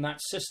expanding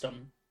that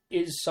system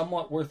is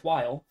somewhat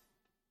worthwhile,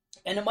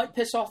 and it might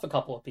piss off a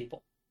couple of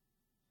people.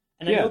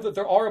 And I know that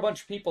there are a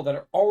bunch of people that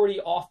are already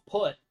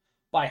off-put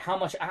by how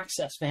much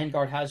access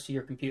Vanguard has to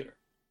your computer.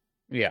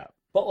 Yeah.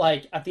 But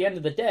like at the end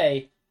of the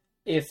day,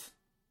 if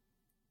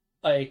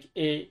like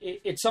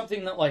it's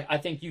something that like I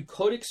think you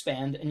could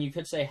expand, and you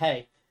could say,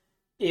 hey,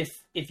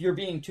 if you're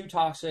being too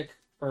toxic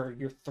or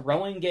you're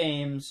throwing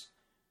games,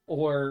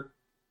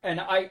 and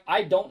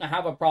I don't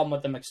have a problem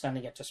with them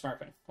extending it to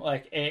smurfing.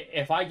 Like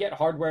if I get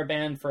hardware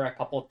banned for a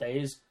couple of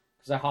days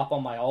because I hop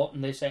on my alt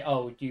and they say,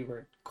 oh, you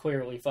were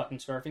clearly fucking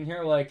smurfing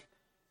here, like,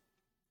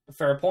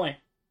 fair point.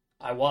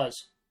 I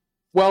was.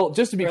 Well,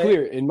 just to be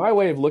clear, in my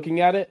way of looking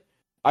at it,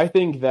 I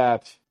think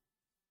that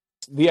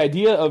the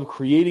idea of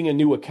creating a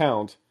new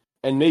account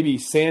and maybe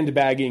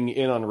sandbagging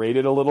in on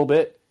rated a little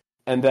bit,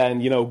 and then,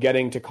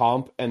 getting to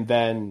comp and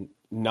then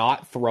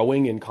not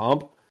throwing in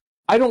comp,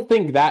 I don't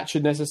think that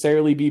should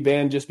necessarily be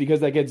banned, just because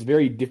that gets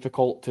very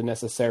difficult to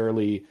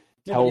necessarily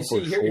tell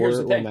for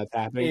sure when that's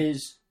happening.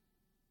 Is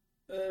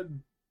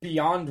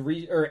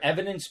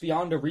evidence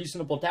beyond a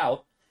reasonable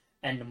doubt,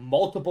 and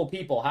multiple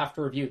people have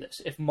to review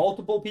this. If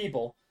multiple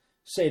people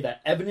say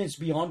that evidence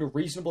beyond a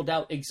reasonable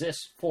doubt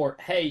exists for,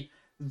 hey,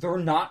 they're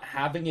not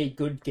having a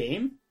good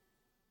game,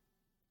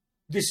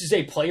 this is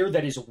a player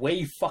that is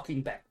way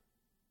fucking better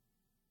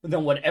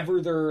than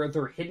whatever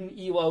their hidden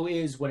elo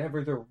is,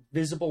 whatever their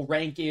visible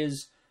rank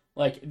is.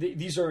 Like,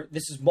 this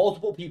is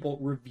multiple people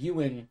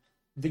reviewing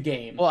the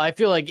game. Well, I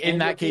feel like in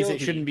that case, it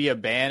shouldn't be a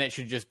ban. It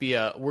should just be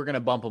we're going to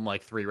bump them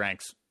like 3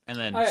 ranks and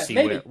then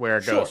see where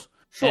it goes.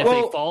 Sure. And if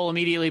they fall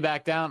immediately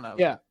back down,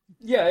 yeah.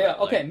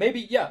 Okay,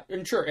 maybe, yeah,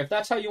 and sure, if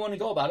that's how you want to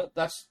go about it,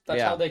 that's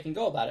how they can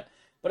go about it.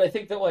 But I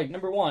think that, like,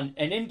 number one,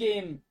 an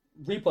in-game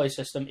replay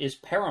system is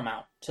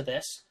paramount to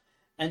this,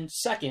 and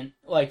second,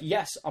 like,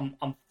 yes, I'm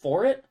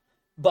for it,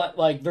 but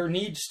like there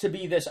needs to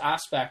be this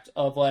aspect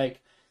of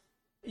like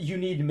you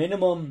need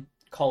minimum,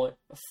 call it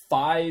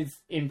 5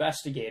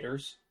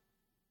 investigators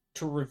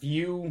to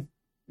review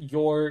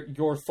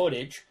your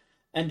footage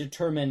and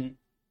determine,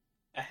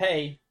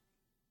 hey,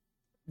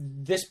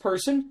 this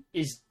person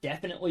is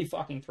definitely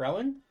fucking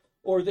throwing,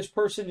 or this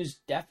person is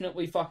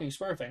definitely fucking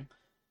smurfing.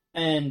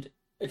 And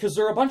because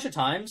there are a bunch of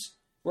times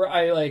where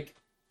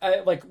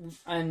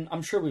and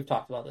I'm sure we've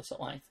talked about this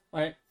at length,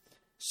 right?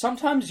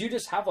 Sometimes you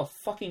just have a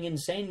fucking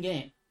insane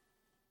game.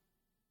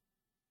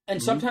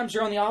 And sometimes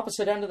you're on the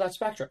opposite end of that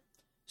spectrum.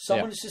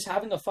 Someone is just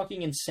having a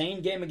fucking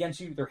insane game against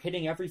you. They're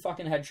hitting every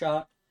fucking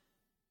headshot.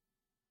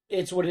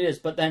 It's what it is.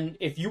 But then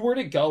if you were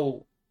to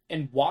go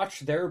and watch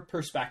their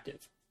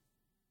perspective,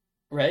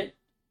 right?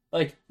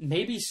 Like,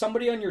 maybe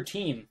somebody on your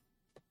team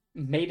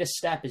made a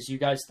step as you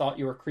guys thought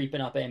you were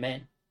creeping up A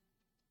main.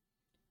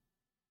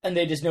 And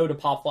they just know to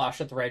pop flash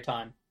at the right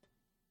time.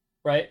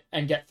 Right?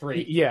 And get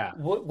 3. Yeah.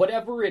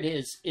 Whatever it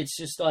is, it's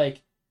just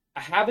like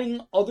having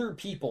other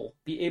people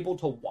be able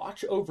to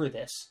watch over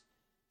this.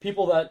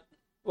 People that,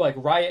 like,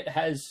 Riot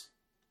has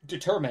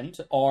determined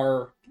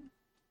are,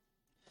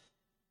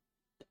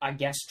 I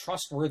guess,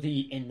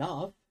 trustworthy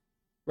enough,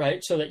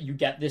 right? So that you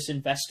get this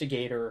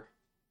investigator,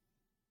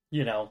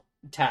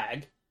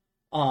 tag,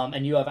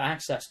 and you have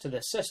access to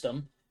this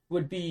system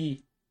would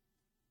be,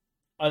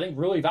 I think,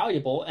 really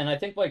valuable. And I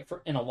think, like,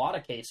 in a lot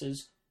of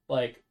cases,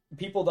 like,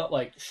 people that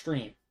like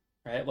stream,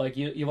 right? Like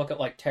you look at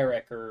like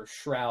Tarek or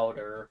Shroud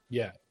or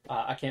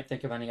I can't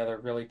think of any other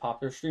really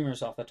popular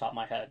streamers off the top of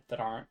my head that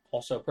aren't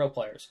also pro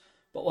players,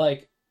 but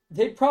like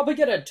they'd probably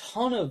get a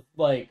ton of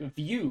like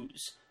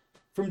views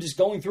from just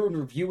going through and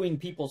reviewing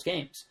people's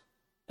games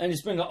and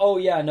just being like, oh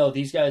yeah, no,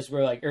 these guys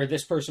were like, or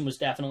this person was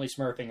definitely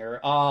smurfing, or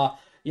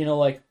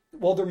like,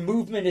 well, their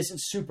movement isn't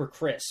super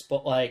crisp,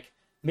 but like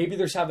maybe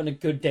they're just having a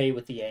good day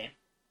with the aim.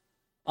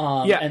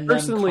 And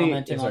personally,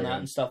 then commenting on that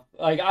and stuff.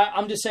 Like,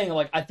 I'm just saying,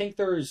 like, I think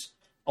there's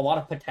a lot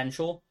of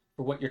potential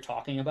for what you're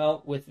talking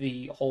about with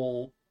the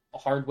whole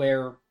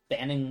hardware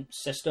banning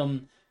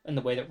system and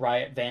the way that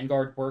Riot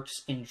Vanguard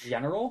works in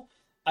general.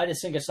 I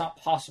just think it's not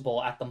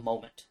possible at the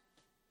moment.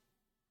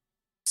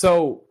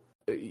 So,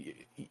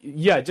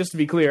 yeah, just to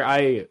be clear,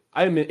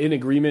 I'm in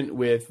agreement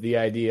with the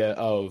idea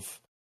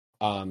of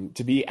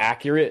to be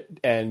accurate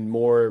and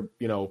more,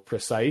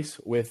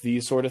 precise with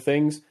these sort of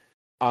things.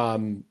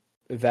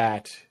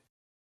 That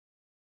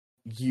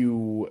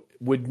you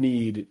would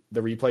need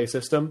the replay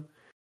system.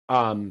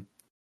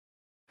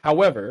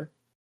 However,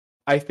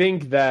 I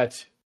think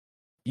that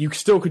you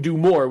still could do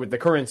more with the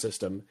current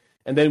system.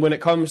 And then when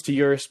it comes to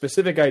your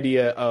specific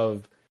idea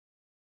of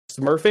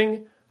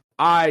smurfing,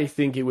 I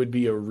think it would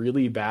be a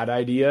really bad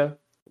idea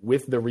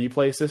with the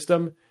replay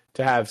system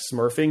to have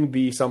smurfing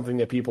be something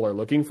that people are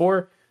looking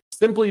for,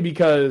 simply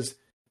because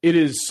it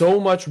is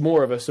so much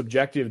more of a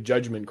subjective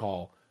judgment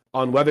call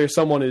on whether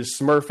someone is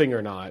smurfing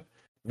or not,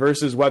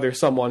 versus whether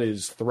someone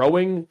is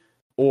throwing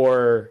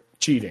or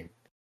cheating.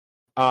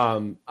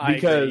 Because I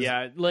agree,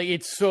 yeah, like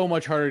it's so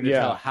much harder to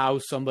tell how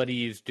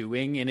somebody is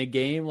doing in a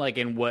game, like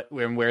in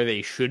where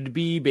they should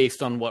be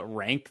based on what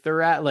rank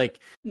they're at. Like,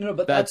 no,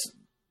 but that's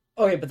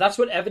okay. But that's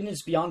what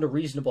evidence beyond a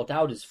reasonable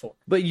doubt is for.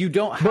 But you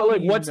don't. How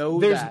do you know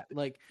that?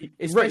 Like,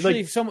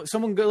 especially if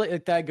someone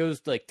like that goes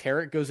like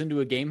Tarek goes into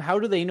a game. How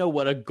do they know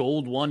what a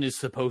gold 1 is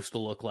supposed to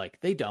look like?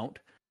 They don't.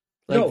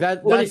 Like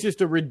that's just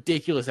a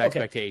ridiculous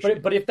expectation.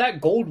 But if that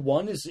gold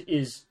 1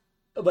 is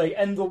like,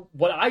 and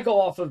what I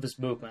go off of is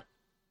movement.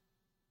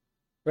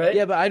 Right?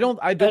 Yeah, but I don't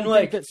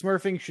think that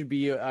smurfing should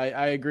be.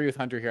 I agree with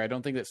Hunter here. I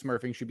don't think that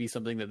smurfing should be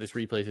something that this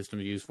replay system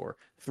is used for.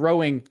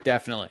 Throwing,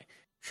 definitely.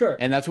 Sure.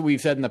 And that's what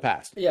we've said in the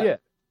past. Yeah.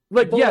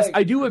 Like, yes,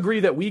 I do agree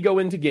that we go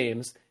into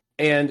games,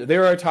 and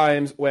there are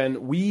times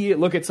when we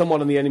look at someone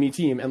on the enemy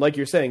team, and like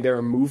you're saying,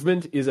 their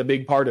movement is a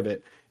big part of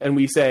it, and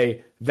we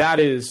say, that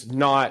is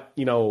not,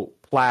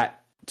 plat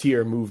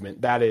tier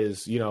movement. That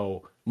is,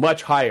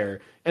 much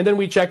higher. And then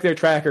we check their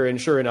tracker,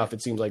 and sure enough,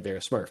 it seems like they're a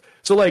smurf.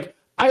 So, like,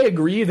 I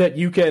agree that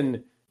you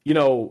can...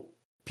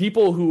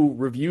 people who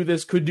review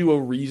this could do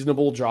a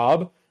reasonable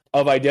job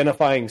of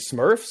identifying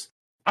smurfs.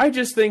 I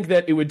just think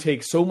that it would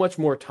take so much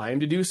more time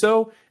to do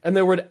so, and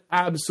there would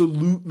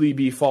absolutely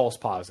be false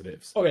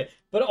positives. Okay,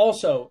 but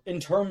also, in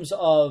terms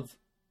of,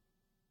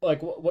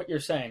 like, what you're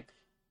saying,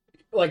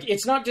 like,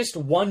 it's not just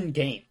one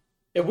game.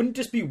 It wouldn't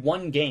just be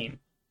one game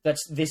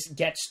this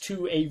gets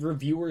to a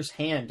reviewer's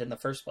hand in the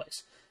first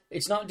place.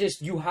 It's not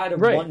just you had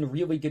one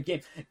really good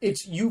game.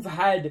 It's you've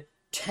had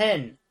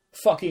 10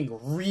 fucking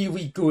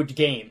really good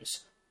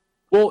games.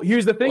 Well,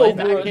 here's the thing.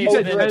 Well, you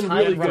said 10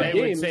 really good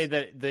games. Would say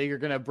that they're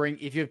going to bring,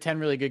 if you have 10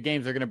 really good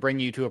games, they're going to bring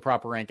you to a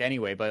proper rank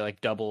anyway by like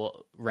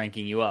double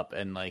ranking you up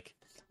and like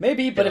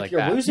maybe. But if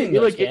you're losing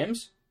those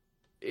games,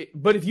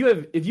 but if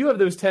you have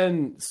those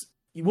 10,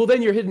 well,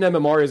 then your hidden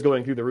MMR is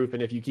going through the roof,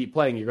 and if you keep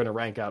playing, you're going to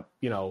rank up.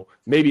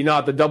 Maybe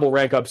not the double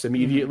rank ups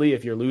immediately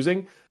if you're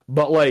losing,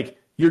 but like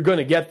you're going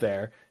to get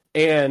there.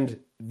 And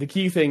the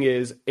key thing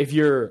is if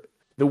you're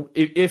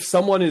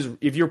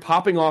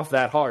popping off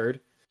that hard,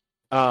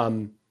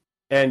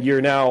 and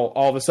you're now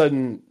all of a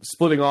sudden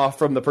splitting off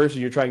from the person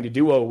you're trying to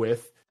duo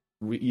with,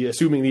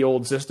 assuming the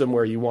old system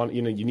where you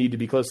need to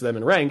be close to them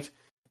and ranked.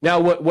 Now,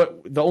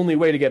 what the only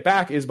way to get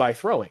back is by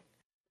throwing.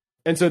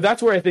 And so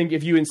that's where I think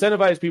if you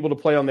incentivize people to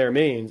play on their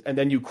mains and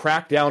then you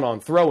crack down on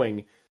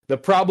throwing, the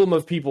problem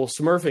of people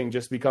smurfing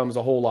just becomes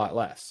a whole lot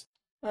less.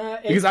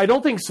 Because I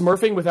don't think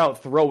smurfing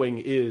without throwing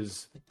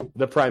is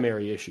the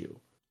primary issue.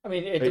 I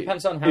mean, it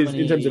depends on how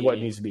many... In terms of what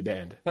needs to be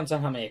banned. Depends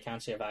on how many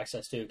accounts you have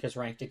access to, because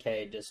rank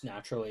decay just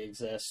naturally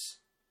exists.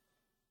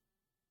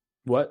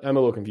 What? I'm a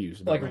little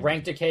confused. Like,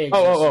 rank decay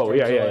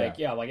exists.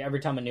 Yeah. Like, every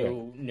time a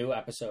new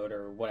episode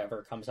or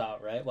whatever comes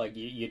out, right? Like,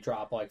 you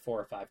drop, like,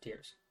 4 or 5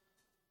 tiers.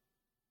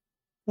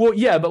 Well,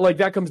 yeah, but, like,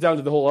 that comes down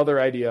to the whole other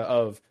idea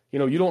of,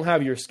 you don't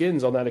have your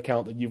skins on that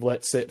account that you've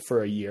let sit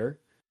for a year.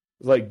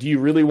 Like, do you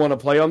really want to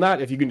play on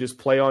that if you can just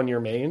play on your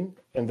main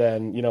and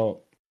then,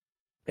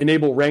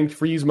 enable ranked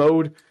freeze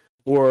mode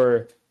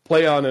or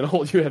play on an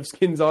old you have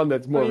skins on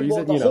that's more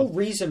recent? The whole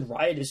reason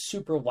Riot is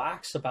super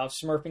lax about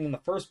smurfing in the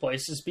first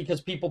place is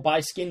because people buy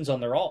skins on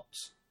their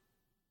alts.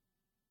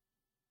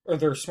 Or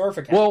their smurf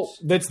accounts. Well,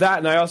 that's that,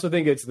 and I also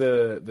think it's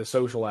the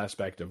social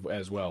aspect of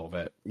as well,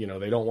 that,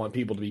 they don't want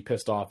people to be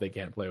pissed off they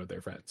can't play with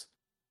their friends.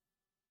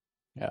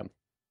 Yeah.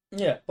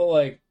 Yeah, but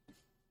like...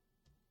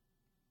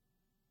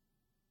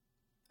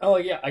 Oh,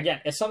 yeah,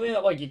 again, it's something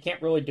that, like, you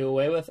can't really do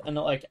away with, and,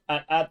 like,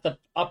 at the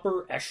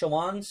upper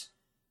echelons,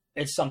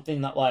 it's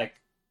something that, like,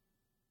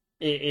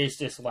 it is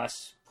just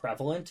less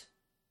prevalent.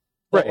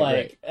 But,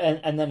 right.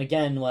 And then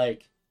again,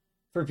 like,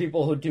 for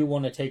people who do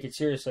want to take it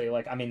seriously,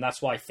 like, I mean,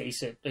 that's why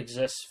Faceit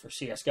exists for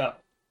CSGO,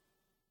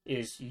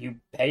 is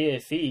you pay a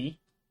fee,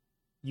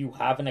 you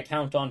have an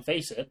account on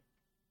Faceit,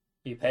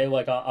 you pay,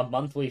 like, a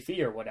monthly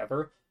fee or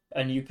whatever,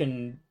 and you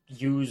can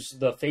use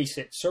the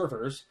Faceit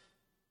servers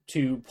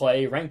to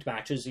play ranked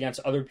matches against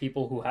other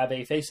people who have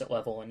a Faceit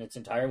level, and it's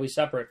entirely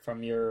separate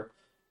from your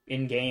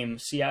in-game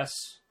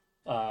CS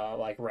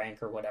like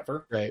rank or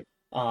whatever. Right.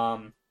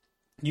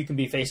 You can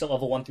be Faceit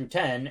level 1 through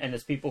 10, and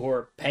it's people who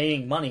are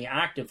paying money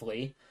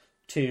actively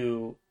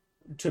to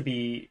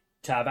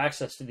have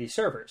access to these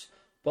servers.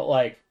 But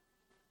like,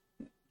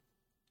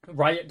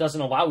 Riot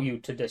doesn't allow you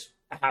to just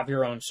have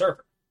your own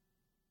server.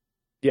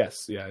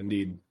 Yes, yeah,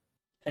 indeed.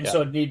 And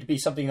so it'd need to be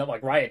something that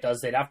like Riot does.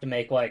 They'd have to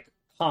make like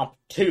Comp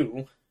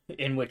 2,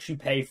 in which you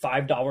pay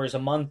 $5 a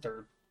month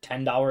or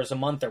 $10 a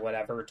month or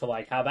whatever to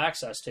like have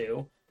access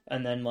to,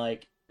 and then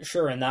like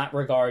sure, in that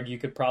regard you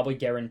could probably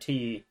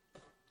guarantee,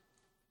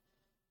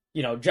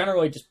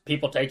 generally just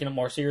people taking it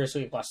more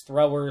seriously, less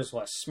throwers,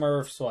 less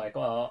smurfs, like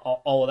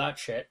all of that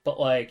shit. But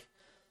like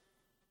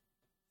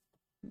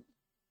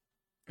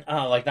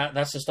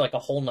that's just like a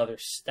whole nother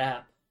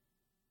step.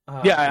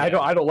 I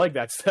don't like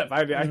that step.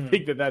 I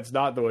think that's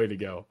not the way to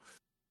go.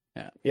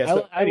 Yeah,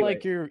 so, I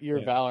like your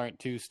Valorant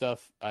 2 stuff.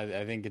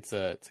 I think it's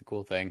a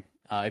cool thing.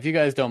 If you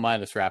guys don't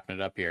mind us wrapping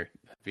it up here,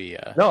 that'd be.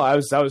 No, I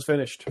was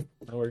finished.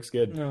 That works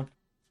good. No.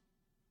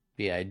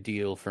 be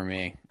ideal for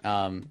me.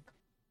 But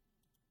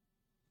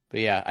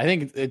yeah, I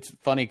think it's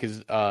funny because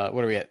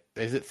what are we at?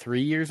 Is it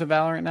 3 years of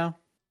Valorant now?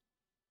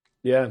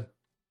 Yeah,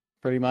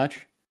 pretty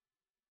much.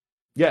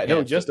 Yeah,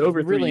 no, just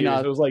over 3 years.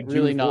 Not, it was like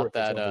really June 4th not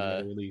that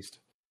that released.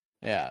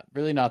 Yeah,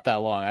 really not that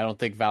long. I don't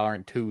think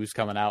Valorant 2 is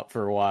coming out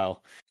for a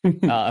while.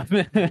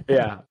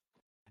 Yeah.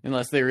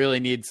 Unless they really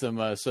need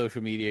some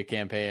social media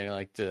campaign,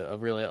 like a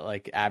really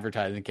like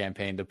advertising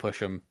campaign to push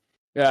them.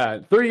 Yeah,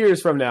 3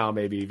 years from now,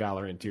 maybe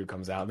Valorant 2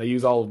 comes out. They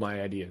use all of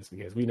my ideas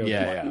because we know the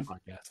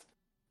podcast.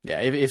 Yeah,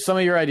 if some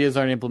of your ideas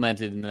aren't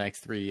implemented in the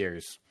next 3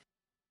 years,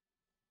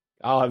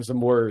 I'll have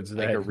some words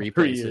like that a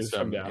replay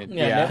system.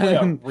 Definitely a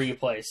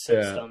replay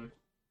system.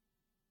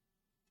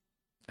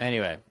 Yeah.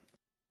 Anyway,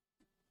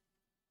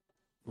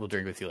 we'll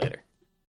drink with you later.